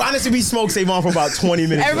 Everybody stop, Honestly, we smoked Savon for about 20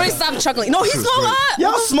 minutes. everybody stop chuckling. No, he smoked hot.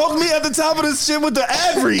 Y'all smoked me at the top of this shit with the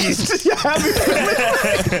ad reads. Y'all have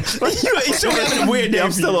me Weird Yeah,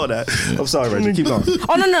 I'm still on that. I'm sorry, Reggie. Keep going.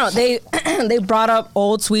 Oh no, they they brought up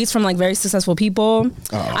old tweets from like very successful people.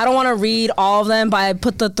 I don't want to read all of them, but I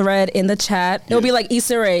put the thread in the chat. It'll be like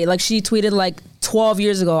Issa Rae, like she tweeted like 12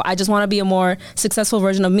 years ago. I just want to be a more successful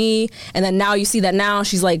version of me, and then now you see that now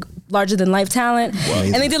she's like larger than life talent,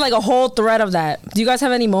 and they did like a whole thread of that. Do you guys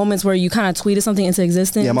have any moments where you kind of tweeted something into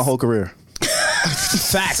existence? Yeah, my whole career.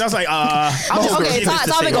 Facts. I was like, Okay,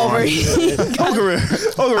 topic over. Whole career.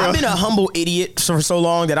 Whole career. I've been a humble idiot for so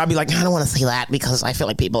long that I'd be like, I don't want to say that because I feel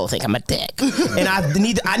like people think I'm a dick. And I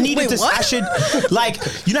needed Wait, to. what? I should like,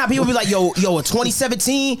 you know how people be like, yo, in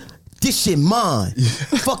 2017. This shit mine.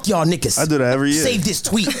 Fuck y'all niggas. I do that every year. Save this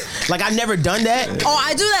tweet. Like I've never done that. Oh,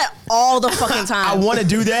 I do that all the fucking I time. want to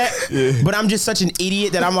do that, but I'm just such an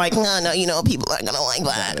idiot that I'm like, no, you know, people aren't gonna like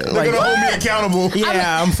that. They're Like, gonna hold me accountable.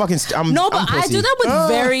 yeah, I'm fucking. No, but I'm I pussy. do that with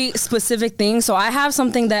very specific things. So I have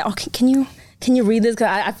something that. Okay, can you read this? Cause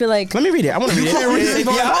I feel like. Let me read it. I want to read it. can't read it.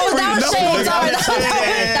 Yeah, Oh, that was shade. Sorry,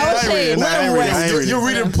 that was shade. Let him rest. You're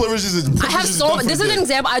reading privileges. I have so. This is an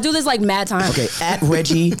example. I do this like mad time. Okay, at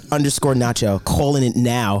Reggie_Nacho, calling it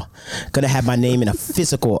now. Gonna have my name in a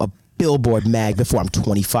physical, a billboard mag before I'm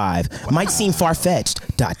 25. Might seem far-fetched, ...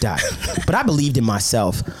 But I believed in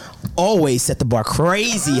myself. Always set the bar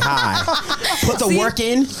crazy high. Put the work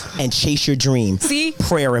in and chase your dream. See?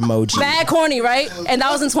 Prayer emoji. Bad corny, right? And that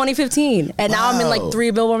was in 2015. And now I'm in like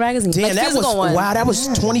 3 Billboard magazines. Damn, like that physical was ones. wow. That was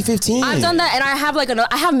 2015. I've done that, and I have like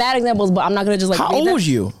I have mad examples, but I'm not gonna just like. How read old them. was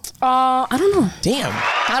you? I don't know. Damn.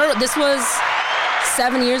 I don't know. This was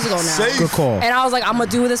 7 years ago now. Safe. Good call. And I was like, I'm gonna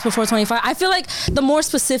do this before 25. I feel like the more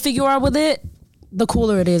specific you are with it, the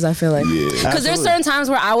cooler it is. I feel like because there's certain times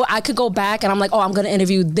where I could go back and I'm like, oh, I'm gonna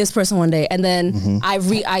interview this person one day, and then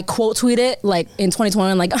I quote tweet it like in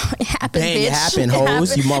 2020, like oh, it happened, Dang, bitch. it happened,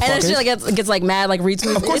 hoes, you And then motherfuckers. shit like gets like mad, like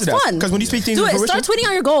retweet. Of course it's it does. fun 'Cause when you speak things do into it. Start fruition- tweeting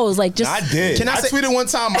on your goals, like just. I did. Can I I say- tweeted one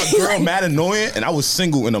time my girl mad annoying, and I was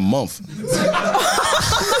single in a month.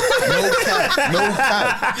 No cap. No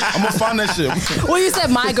cap. I'm gonna find that shit. Well, you said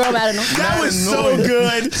my girl Madden. That was so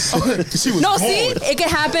good. She was No, born. see, it can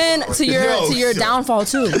happen to your downfall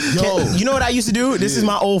too. Yo, You know what I used to do? This is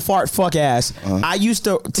my old fart fuck ass. I used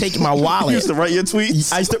to take my wallet. You used to write your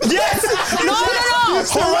tweets. I used to, yes.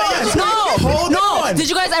 No. Did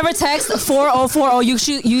you guys ever text 4040?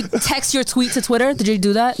 You text your tweet to Twitter? Did you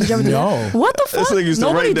do that? Did you ever do No. that? What the fuck? This nigga used to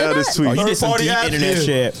Nobody write did down that? his tweet. Oh, you did some Party deep app, internet yeah.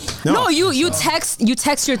 shit. No, you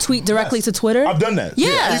text your tweet directly to Twitter. I've done that.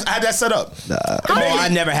 Yeah. I had that set up. Oh, I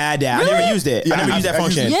never had that. I never used it. I never used that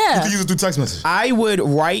function. Yeah. You can use it through text message. I would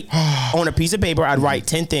write on a piece of paper. I'd write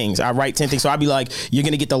 10 things. So I'd be like, "You're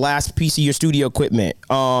gonna get the last piece of your studio equipment.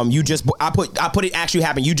 I put it actually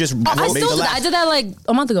happened. You just I wrote still the did that. last- I did that like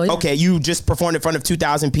a month ago. Yeah. Okay, you just performed in front of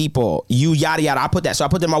 2,000 people. You yada yada. I put that. So I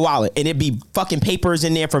put them in my wallet, and it'd be fucking papers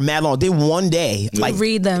in there for mad long. Then one day, like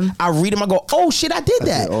Read them. I read them. I go, oh shit, I did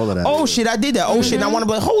that. all of that. Oh shit, I did that. Oh shit, and I want to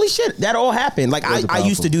be like, holy shit, that all happened. Like Words are I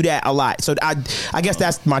used to powerful. do that a lot. So I guess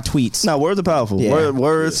that's my tweets. No, words are powerful. Yeah.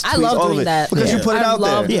 Words. I tweets, love all doing of it. that. Because Yeah. you put it I out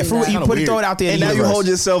love there. Yeah, for that. you put it, throw it Weird. out there. in And the now you universe. hold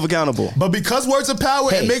yourself accountable. But because words are power,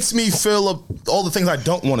 Hey. it makes me feel all the things I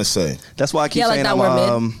don't want to say. That's why I keep Yeah, like saying that I'm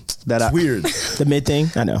word mid. that I It's weird. the mid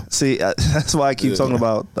thing. I know. see. That's why I keep talking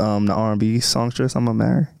about the R&B songstress I'm gonna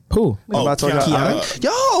marry. Who? I'm about to talk Kiana. about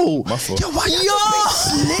yo, My fault. yo, why you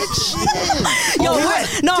snitching? Yo,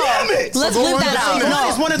 no. damn it. Let's So go live on that down out. there. No.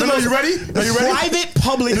 It's one of the No, most you ready? Are you ready? private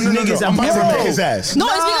public No, niggas I'm I've about ever to kick met. his ass. No,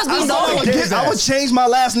 it's because we know. I would change my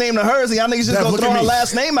last name to hers, and y'all niggas just Dev, gonna look throw at her me.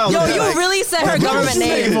 last name out. Yo, there. you really said her government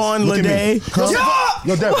name. Savon Look at me. Lede.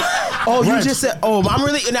 Yo, Dev. Oh, you Reg. just said. Oh, I'm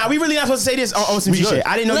really. Now we really not supposed to say this on some We G good. shit.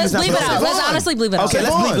 I didn't know Let's you was bleep not it supposed out. to say Let's that. honestly bleep it out. Okay,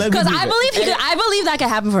 let's bleep. Let's Because bleep I it. believe I believe that could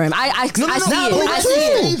happen for him. I see no, it. no, I no, see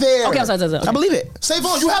it. there. Okay, I'm sorry. I believe it.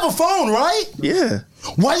 Savon, you have a phone, right? Yeah.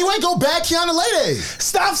 Why you ain't go back Kiana Lede?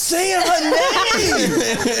 Stop saying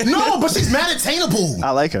her name. No, but she's mad attainable. I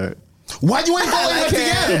like her. Why you ain't go back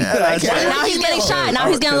again? Now he's getting shot. Now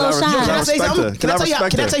he's getting a little Can I Can I shot. say respect something? her. Can I tell you?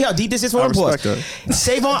 Respect Can I her. tell you how deep this is for I him? Pause. respect her.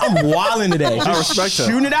 Savon, I'm wilding today. I respect her.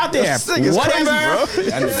 Shooting it out there. This thing is Whatever.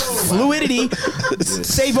 crazy, Fluidity.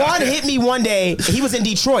 Savon hit me one day. He was in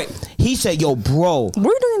Detroit. He said, "Yo, bro." We're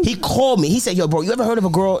doing- He called me. He said, "Yo, bro, you ever heard of a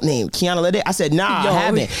girl named Kiana Lede?" I said, "Nah, Yo, I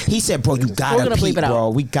haven't." He said, "Bro, you gotta gonna bleep peep, it out.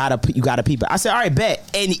 bro. You gotta peep it." I said, "All right, bet."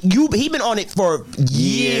 And he been on it for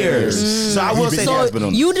years. So I will say has that. been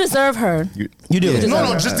on it. You deserve her. You do.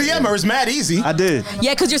 No, just DM her. It's mad easy. I did.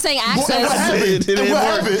 Yeah, because you're saying What access. happened? It didn't And what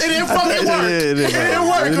work. happened? It didn't fucking work. It didn't It work. didn't It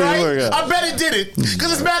work, didn't work right? out. I bet it did it.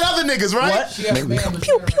 Because it's mad other niggas, right? What?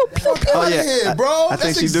 Pew, pew, pew. Get Oh, out yeah. of here, bro. I think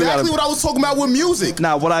That's she do exactly gotta- what I was talking about with music.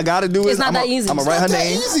 Now, what I gotta do is It's not that easy. I'm gonna It's write her not that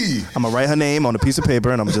name. easy. I'm gonna write her name on a piece of paper,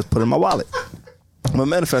 and I'm gonna just put it in my wallet. I'm gonna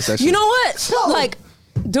manifest that shit. You know what? Like,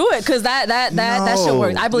 do it, because that shit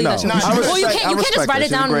works. I believe that shit No. works. I Well, you respect- can't I just respect write her. it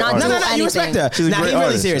She's a down and great not artist. do No, you respect anything. her. She's a Nah, great he really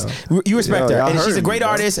artist, serious. yo. You respect Yo, her, I and she's a heard great you, bro.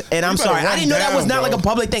 artist. And I'm You better sorry, I write didn't know that down, was not bro. like a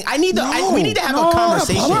public thing. We need to have No, a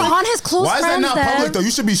conversation. We're on his close Why is that friends, not Dad. public, though?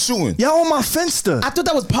 You should be shooting. Y'all on my Finsta. I thought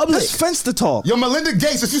that was public. That's Finsta talk. Yo, Melinda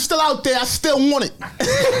Gates, if you still out there, I still want it.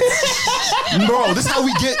 Bro, this how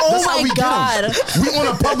we get. Oh this how my we God. Get 'em. We on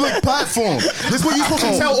a public platform. This what you supposed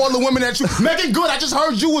to tell all the women that you. Megan Good, I just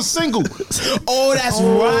heard you was single. Oh, that's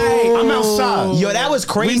right. I'm outside. Yo, that was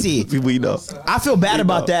crazy. We know. I feel bad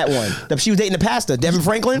about that one. That she was dating the pastor, Devin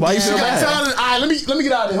Franklin. Why you She feel got bad? tired of, all right, let me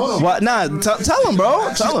get out of here. Hold on. What? Nah, tell him,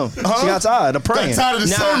 bro. Tell him. Huh? She got tired of praying. Got tired of the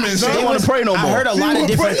sermons. She huh? didn't want to pray no more. I heard a lot of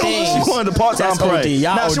different things. She wanted to part-time That's OD. pray.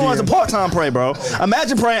 Y'all Now she OD. wants to part-time pray, bro.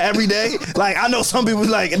 Imagine praying every day. Like, I know some people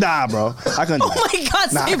like, nah, bro. I couldn't do Oh it. my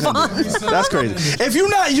God, Nah, I couldn't do Savon. it. That's crazy. If you're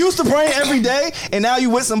not used to praying every day, and now you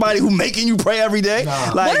with somebody who making you pray every day,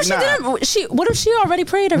 like, What if she didn't? What if she already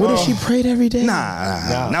prayed every day? prayed every day?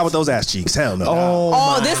 Nah, not with those ass cheeks. Hell no.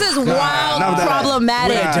 Oh, this is wild Not with that.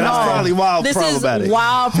 problematic. Yeah, No. that's probably wild This problematic. is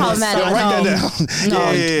wild problematic. Yo, write that No. down.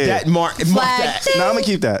 No. Yeah. That mark Flag. that. Nah, I'm gonna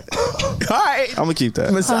keep that. All right. I'm gonna keep that.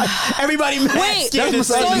 Everybody mad. Wait, scared to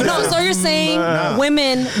so, say no, so you're saying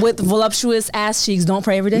women with voluptuous ass cheeks don't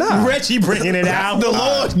pray every day? Nah. Reggie bringing it out. The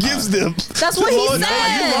Lord gives them. That's what he Lord,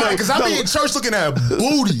 said. Because I be in church looking at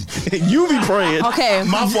booty. You be praying. Okay,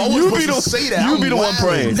 My fault. You You be be the say that. You I'm be the one wildin'.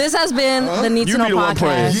 praying. this has been the Need You to Know be the one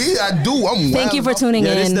praying. podcast. Yeah, I do. I'm Thank you for tuning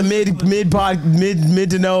Yeah, this in. is the mid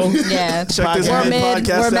to know. Yeah, Check this we're mid mid.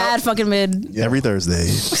 podcast We're out. mad fucking mid. Every Thursday.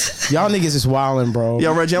 Y'all niggas is wildin', bro.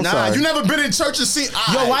 Yo, Reggie, I'm Nah, sorry. you never been in church and seen.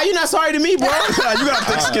 Yo, why you not sorry to me, bro? Nah, you got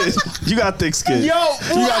thick skin. You got thick skin. Yo,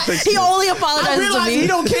 you got thick He skin. only I apologizes to realize me. he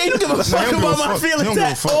don't care. He don't give a fuck he don't give about a my fuck. He feelings. don't give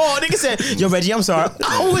a fuck. Oh, nigga said, yo, Reggie, I'm sorry.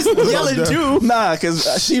 I was yelling too. Nah,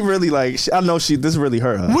 cause she really like. I know she. This really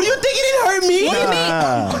hurt her. What do you think it didn't hurt me? What do you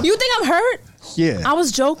mean? You think I'm hurt? Yeah. I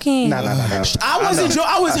was joking. Nah. I wasn't joking.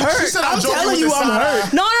 I was hurt. said I'm I'm joking telling with you, the I'm side.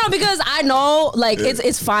 hurt. No, because I know, like,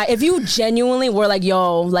 it's fine. If you genuinely were like,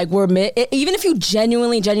 yo, like, we're mid, even if you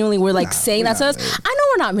genuinely were like saying that to us, I know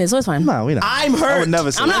we're not mid, so it's fine. Nah, we not. I'm hurt. I would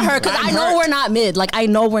never say I'm not that. hurt because I'm I know hurt. we're not mid. Like, I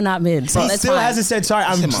know we're not mid. So He it's still fine. hasn't said sorry.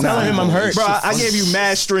 I'm telling him I'm hurt. Bro, I gave you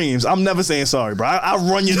mad streams. I'm never saying sorry, bro. I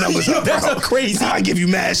run your numbers up. That's bro. so crazy. I give you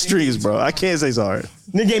mad streams, bro. I can't say sorry.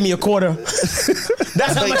 Nigga gave me a quarter.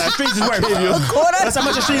 That's how much the streams is worth. That's how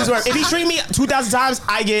much the streams is worth. If he streamed me 2,000 times,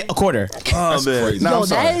 I get a quarter. Oh, man. crazy. Nah, Yo, I'm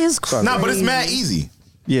sorry. that is crazy. Nah, but it's mad easy.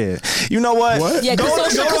 Yeah. You know what? Yeah,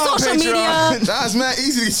 because social media. Nah, it's mad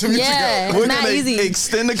easy to get your music Yeah. out. We're Not gonna easy.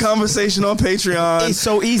 extend the conversation on Patreon. It's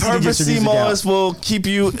so easy to Purpose get your music CMOS will keep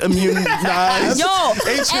you immunized. Yo,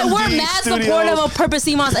 and we're HMD mad Studios. supportive of Purpose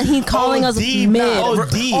CMOS, and he's calling us deep, mid. nah,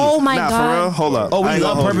 deep. Oh my Nah, for god. real? Hold up. Oh, I we ain't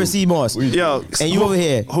love gonna hold Purpose you. CMOS. Yo, And you over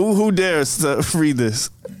here. Who dares to read this?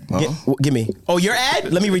 Give me. Oh, your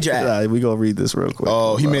ad? Let me read your ad. Nah, we gonna read this real quick.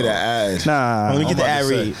 Oh, he made an ad. Nah, Let me get the ad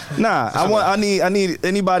read. Nah, I need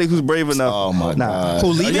anybody who's brave enough. Oh my God. Who,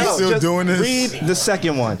 leave Are you it? still just doing this? Read the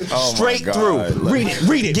second one. Oh my Straight God. through. Like- Read it.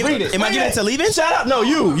 Read it. Am I giving it to Leavin? Shut up. No,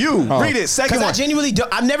 you. Read it. Second Because I one. genuinely do,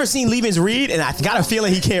 I've never seen Leavins read, and I got a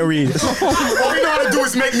feeling he can't read. All you know how to do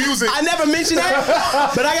is make music. I never mentioned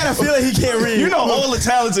that, but I got a feeling he can't read. You know all the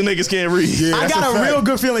talented niggas can't read. Yeah, I that's got a a fact. real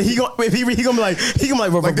good feeling Like he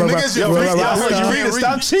the niggas Yo, you read, can't read it.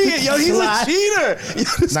 Stop cheating. Yo, he's a Slide. cheater. Yo,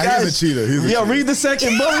 this Nah, guy- he's a cheater. He's a Yo, cheater. read the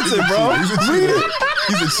second bulletin, bro. He's a cheater. Read it.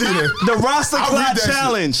 He's a cheater. The roster I'll clap read that shit.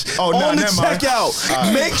 challenge Oh, nah, on the never mind. checkout. All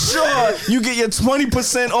right. Make sure you get your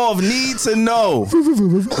 20% off. Need to know.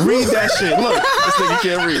 Read that shit. Look, this nigga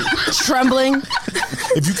can't read. Trembling.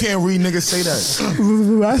 If you can't read, niggas say that.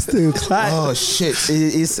 Roster clap. Oh shit.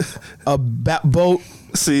 It's a boat.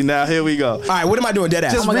 See, now here we go. All right, what am I doing? Dead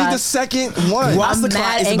ass. Just my read God. the second one. Roster I'm Clap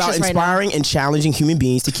mad is about anxious right now. inspiring and challenging human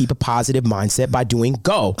beings to keep a positive mindset by doing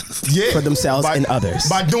go Yeah. for themselves By- and others.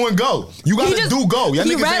 By doing go. You gotta do go. Y'all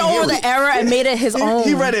He niggas read ain't over hear the it. error and made it his own.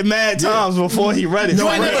 He read it mad times before he read it. You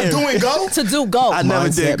ain't never doing go? to do go. I never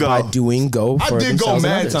mindset did go. by doing go I for did go themselves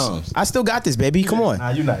and mad others. times. I still got this, baby. Come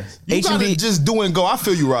on. You nice. You gotta HMD just do and go. I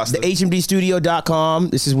feel you, Rasta. HMDstudio.com.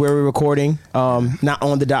 This is where we're recording. Not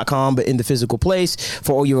on the .com, but in the physical place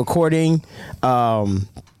for all your recording.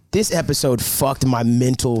 This episode fucked my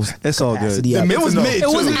mental It's all good. capacity up. It It was No. mid. It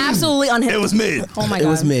was too. absolutely unhinged. It was mid. Oh my god. It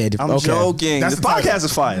was mid. I'm Okay. joking. That's The the title. podcast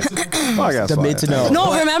is fire. Podcast The fire. mid to know. No,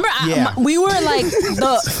 But- remember yeah. we were like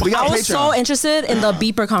We got I was Patreon. so interested in the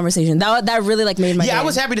beeper conversation. That really like made my Yeah, I day.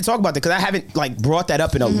 was happy to talk about that because I haven't like brought that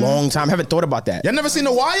up in a long time. I haven't thought about that. Y'all never seen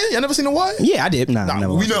The Wire? Y'all never seen The Wire? Yeah, I did. Nah, never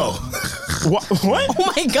We watched know. What?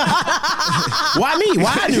 Oh my god. Why me?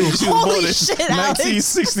 Why I knew? She was born Holy in shit, Alex.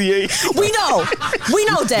 1968. We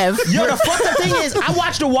know, Dev. Yo, the fucked up thing is, I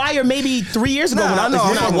watched The Wire maybe 3 years ago when I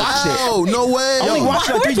watched it. Oh, no way. I only watched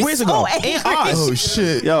it Why like 3 were you years so ago. angry? And Oz. Oh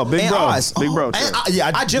shit. Yo, big And bro. Oz. Big bro. And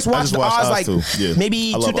I I just watched Oz Oz like too. Yeah.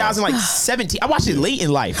 maybe I love Oz. 2017. I watched it late in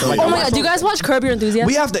life. Like, Oh my god, do you guys watch Curb Your Enthusiasm?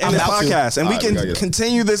 We have to end I'm this about to. podcast, and we Alright, we gotta can get it.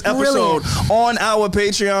 continue this episode on our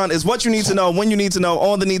Patreon. Is what you need to know, when you need to know,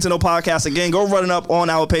 on the Need to Know podcast. Again, go run it up on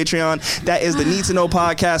our Patreon. That is the Need to Know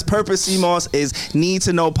podcast. Purpose CMOS is Need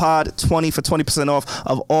to Know Pod 20 for 20% off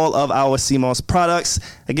of all of our CMOS products.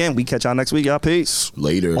 Again, we catch y'all next week. Y'all peace.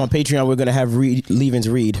 Later. On Patreon, we're gonna have Leavins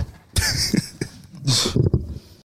read.